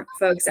for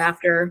folks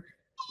after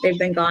they've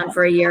been gone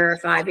for a year or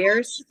 5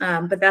 years.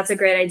 But that's a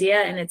great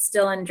idea, and it's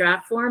still in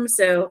draft form,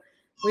 so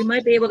we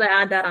might be able to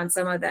add that on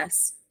some of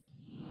this.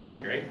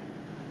 Great.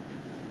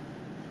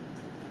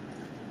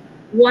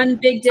 One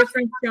big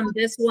difference from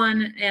this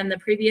one and the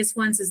previous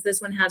ones is this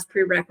one has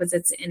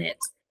prerequisites in it.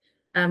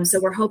 So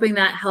we're hoping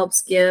that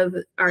helps give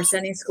our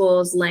sending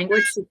schools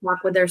language to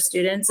talk with their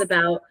students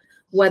about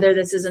whether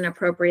this is an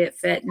appropriate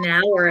fit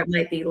now or it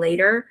might be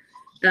later.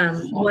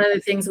 One of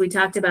the things we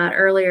talked about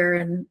earlier,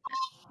 and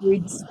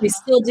we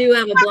still do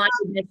have a blind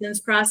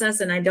admissions process,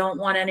 and I don't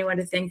want anyone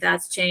to think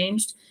that's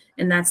changed,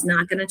 and that's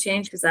not going to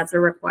change because that's a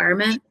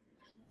requirement.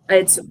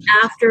 It's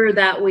after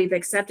that we've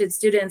accepted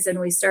students and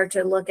we start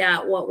to look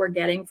at what we're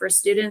getting for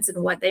students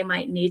and what they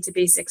might need to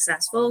be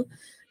successful,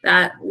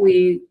 that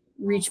we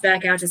reach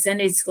back out to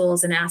sending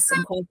schools and ask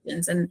some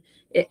questions. And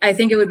I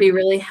think it would be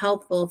really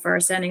helpful for our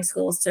sending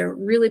schools to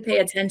really pay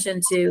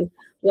attention to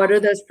what are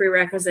those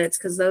prerequisites,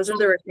 because those are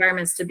the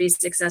requirements to be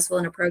successful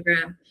in a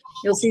program.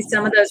 You'll see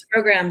some of those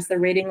programs, the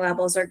rating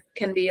levels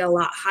can be a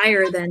lot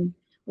higher than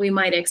we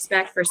might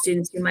expect for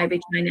students who might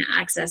be trying to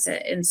access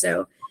it. And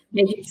so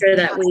making sure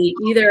that we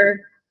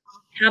either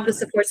have the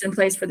supports in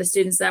place for the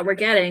students that we're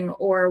getting,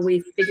 or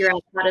we figure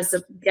out how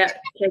to get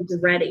kids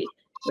ready,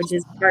 which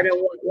is part of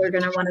what we're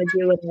going to want to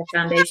do with our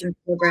foundation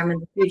program in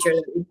the future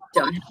that we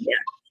don't have yet.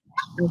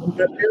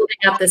 But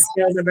building up the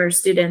skills of our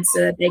students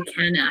so that they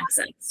can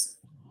access.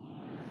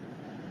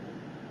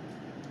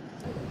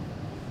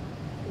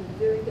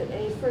 Very good.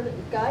 Any further,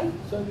 Guy?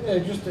 So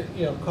just a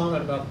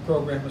comment about the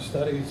program of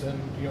studies and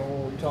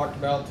what we talked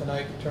about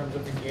tonight in terms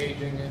of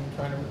engaging and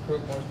trying to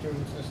recruit more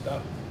students and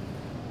stuff.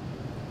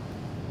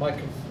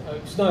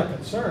 It's not a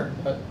concern,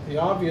 but the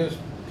obvious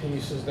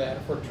piece is that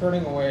if we're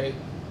turning away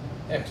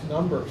X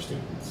number of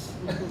students,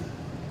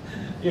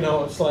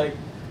 it's like,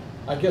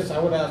 I guess I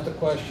would ask the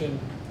question,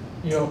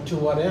 to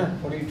what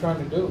end? What are you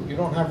trying to do? You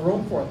don't have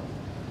room for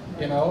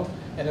them,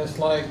 and it's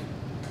like,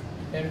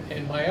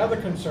 And my other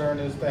concern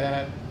is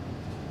that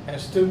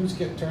as students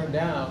get turned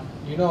down,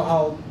 you know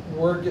how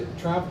word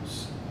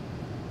travels.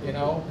 You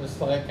know,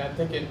 it's like, I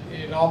think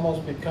it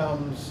almost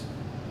becomes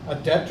a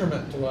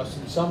detriment to us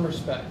in some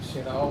respects,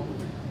 you know.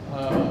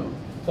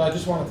 So I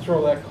just want to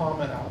throw that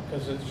comment out,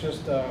 because it's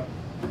just, I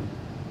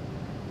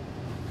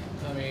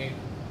mean,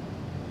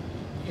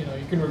 you know,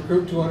 you can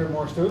recruit 200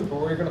 more students, but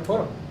where are you going to put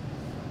them?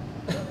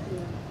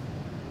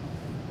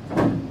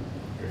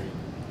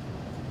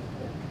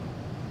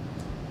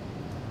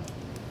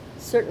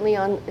 Certainly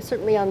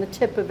on the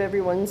tip of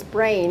everyone's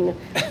brain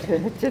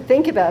to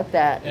think about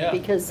that, Yeah,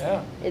 because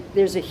yeah.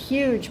 there's a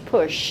huge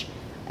push,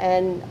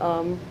 and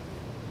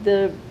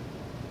the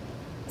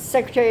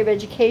Secretary of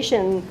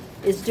Education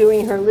is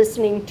doing her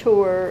listening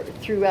tour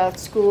throughout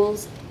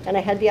schools, and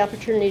I had the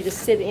opportunity to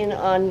sit in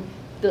on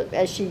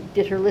as she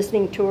did her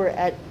listening tour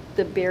at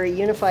the Berry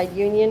Unified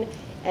Union,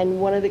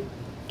 and one of the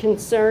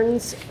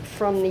concerns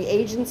from the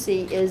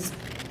agency is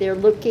they're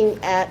looking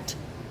at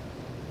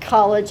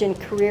college and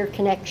career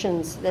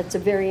connections. That's a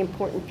very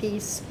important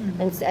piece,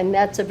 and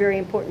that's a very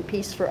important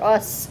piece for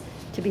us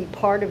to be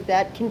part of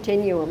that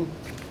continuum.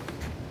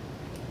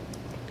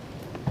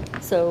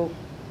 So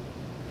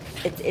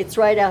it's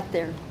right out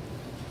there.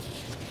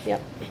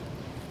 Yep.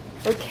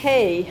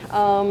 Okay,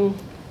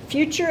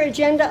 future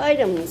agenda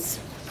items.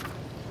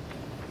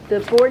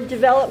 The board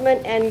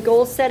development and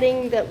goal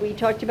setting that we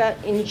talked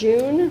about in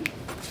June.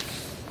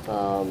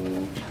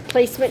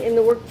 Placement in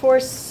the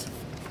workforce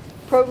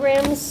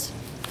programs.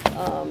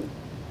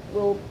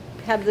 We'll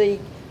have the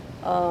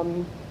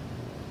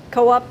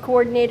co-op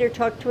coordinator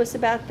talk to us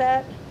about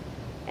that,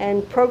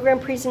 and program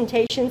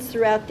presentations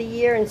throughout the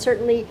year, and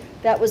certainly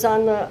that was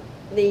on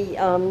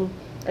the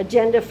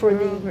agenda for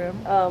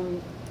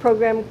the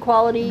program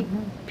quality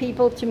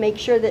people, to make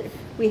sure that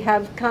we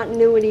have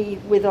continuity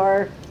with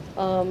our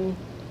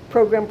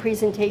program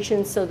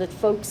presentations, so that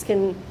folks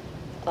can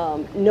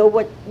know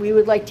what we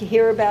would like to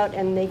hear about,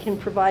 and they can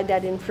provide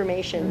that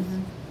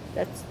information.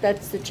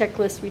 That's the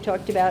checklist we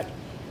talked about.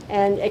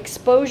 And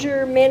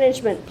exposure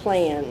management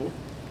plan.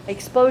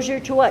 Exposure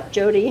to what,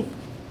 Jody?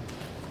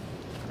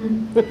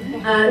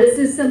 This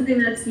is something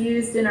that's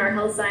used in our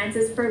health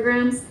sciences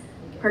programs,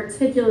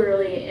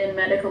 particularly in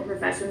medical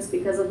professions,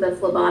 because of the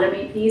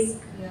phlebotomy piece,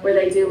 where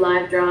they do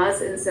live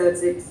draws, and so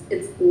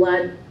it's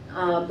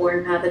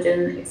blood-borne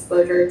pathogen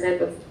exposure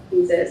type of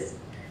thesis.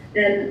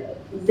 And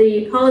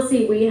the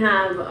policy we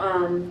have,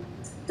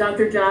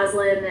 Dr.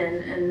 Joslin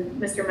and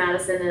Mr.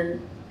 Madison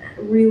and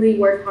really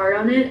worked hard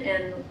on it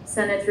and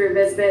sent it through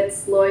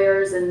Visbit's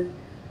lawyers and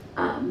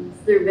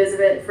through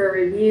Visbit for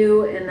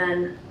review, and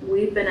then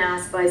we've been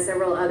asked by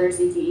several other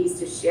CTEs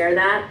to share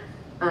that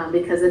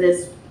because it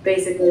is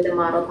basically the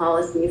model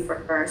policy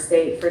for our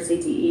state for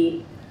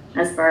CTE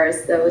as far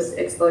as those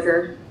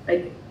exposure,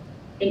 like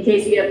in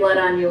case you get blood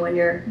on you when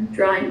you're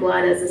drawing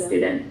blood as a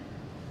student.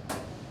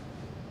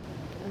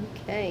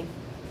 Okay.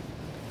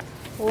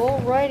 All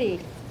righty.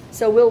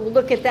 So we'll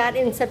look at that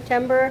in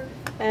September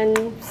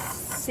and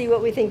see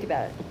what we think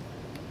about it.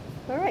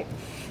 All right.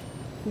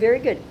 Very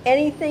good.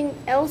 Anything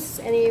else?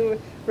 Any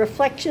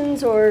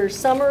reflections or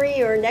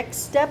summary or next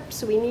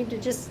steps? We need to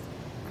just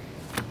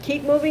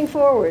keep moving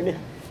forward.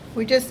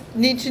 We just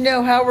need to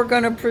know how we're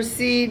going to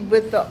proceed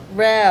with the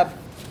RAB.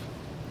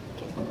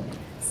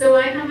 So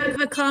I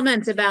have a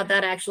comment about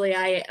that, actually.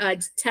 I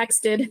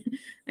texted,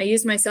 I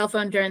used my cell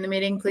phone during the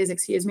meeting. Please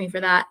excuse me for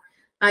that.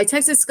 I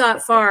texted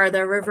Scott Farr,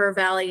 the River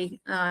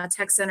Valley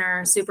Tech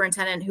Center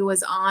superintendent, who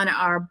was on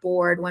our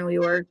board when we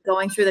were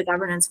going through the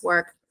governance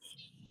work,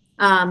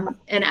 and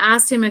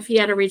asked him if he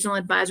had a regional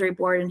advisory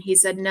board, and he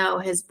said no,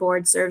 his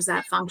board serves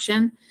that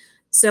function.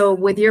 So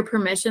with your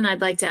permission,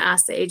 I'd like to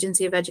ask the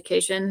Agency of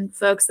Education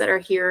folks that are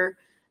here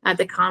at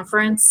the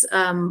conference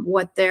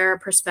what their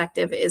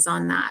perspective is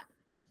on that.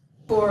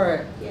 For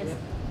it. Yes.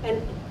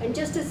 And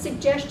just a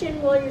suggestion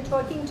while you're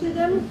talking to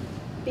them,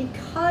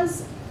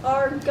 because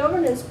our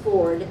governance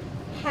board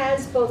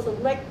has both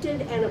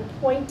elected and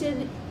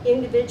appointed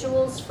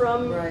individuals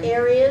from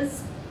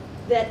areas,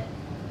 that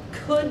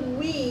could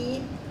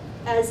we,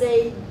 as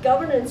a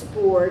governance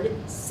board,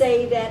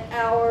 say that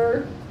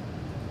our,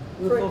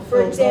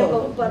 for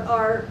example, but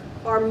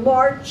our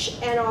March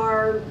and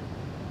our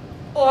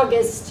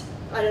August,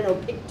 I don't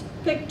know,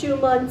 pick 2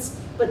 months,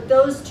 but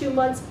those 2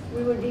 months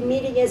we would be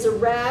meeting as a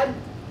RAB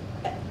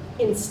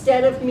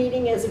instead of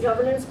meeting as a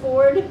governance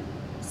board.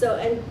 So,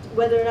 and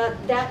whether or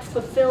not that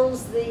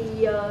fulfills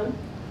the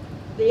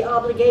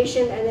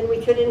obligation, and then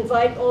we could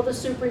invite all the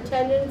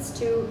superintendents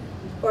to,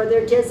 or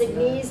their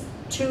designees,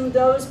 to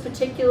those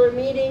particular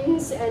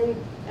meetings and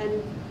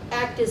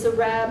act as a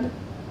RAB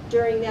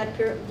during that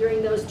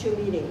during those 2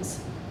 meetings.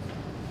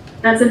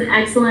 That's an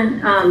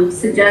excellent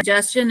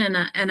suggestion,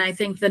 and I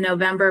think the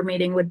November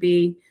meeting would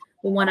be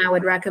the one I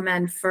would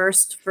recommend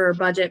first for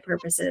budget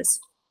purposes.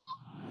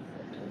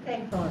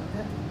 Okay. Oh,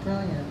 that's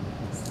brilliant.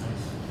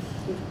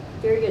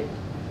 Very good.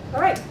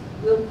 All right,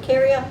 we'll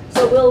carry on.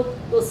 So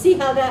we'll see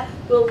how that,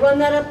 we'll run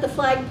that up the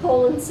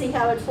flagpole and see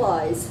how it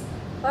flies.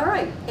 All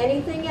right,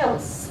 anything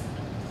else?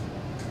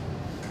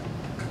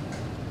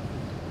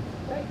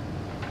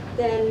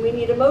 Then we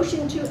need a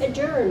motion to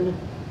adjourn.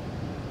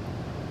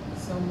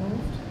 So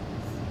moved.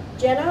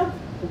 Jana?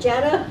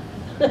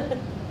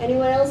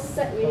 Anyone else?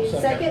 We need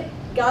a second?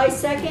 Guy,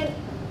 second.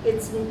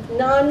 It's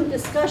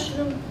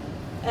non-discussion,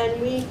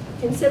 and we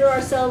consider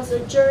ourselves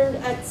adjourned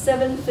at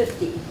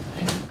 7:50.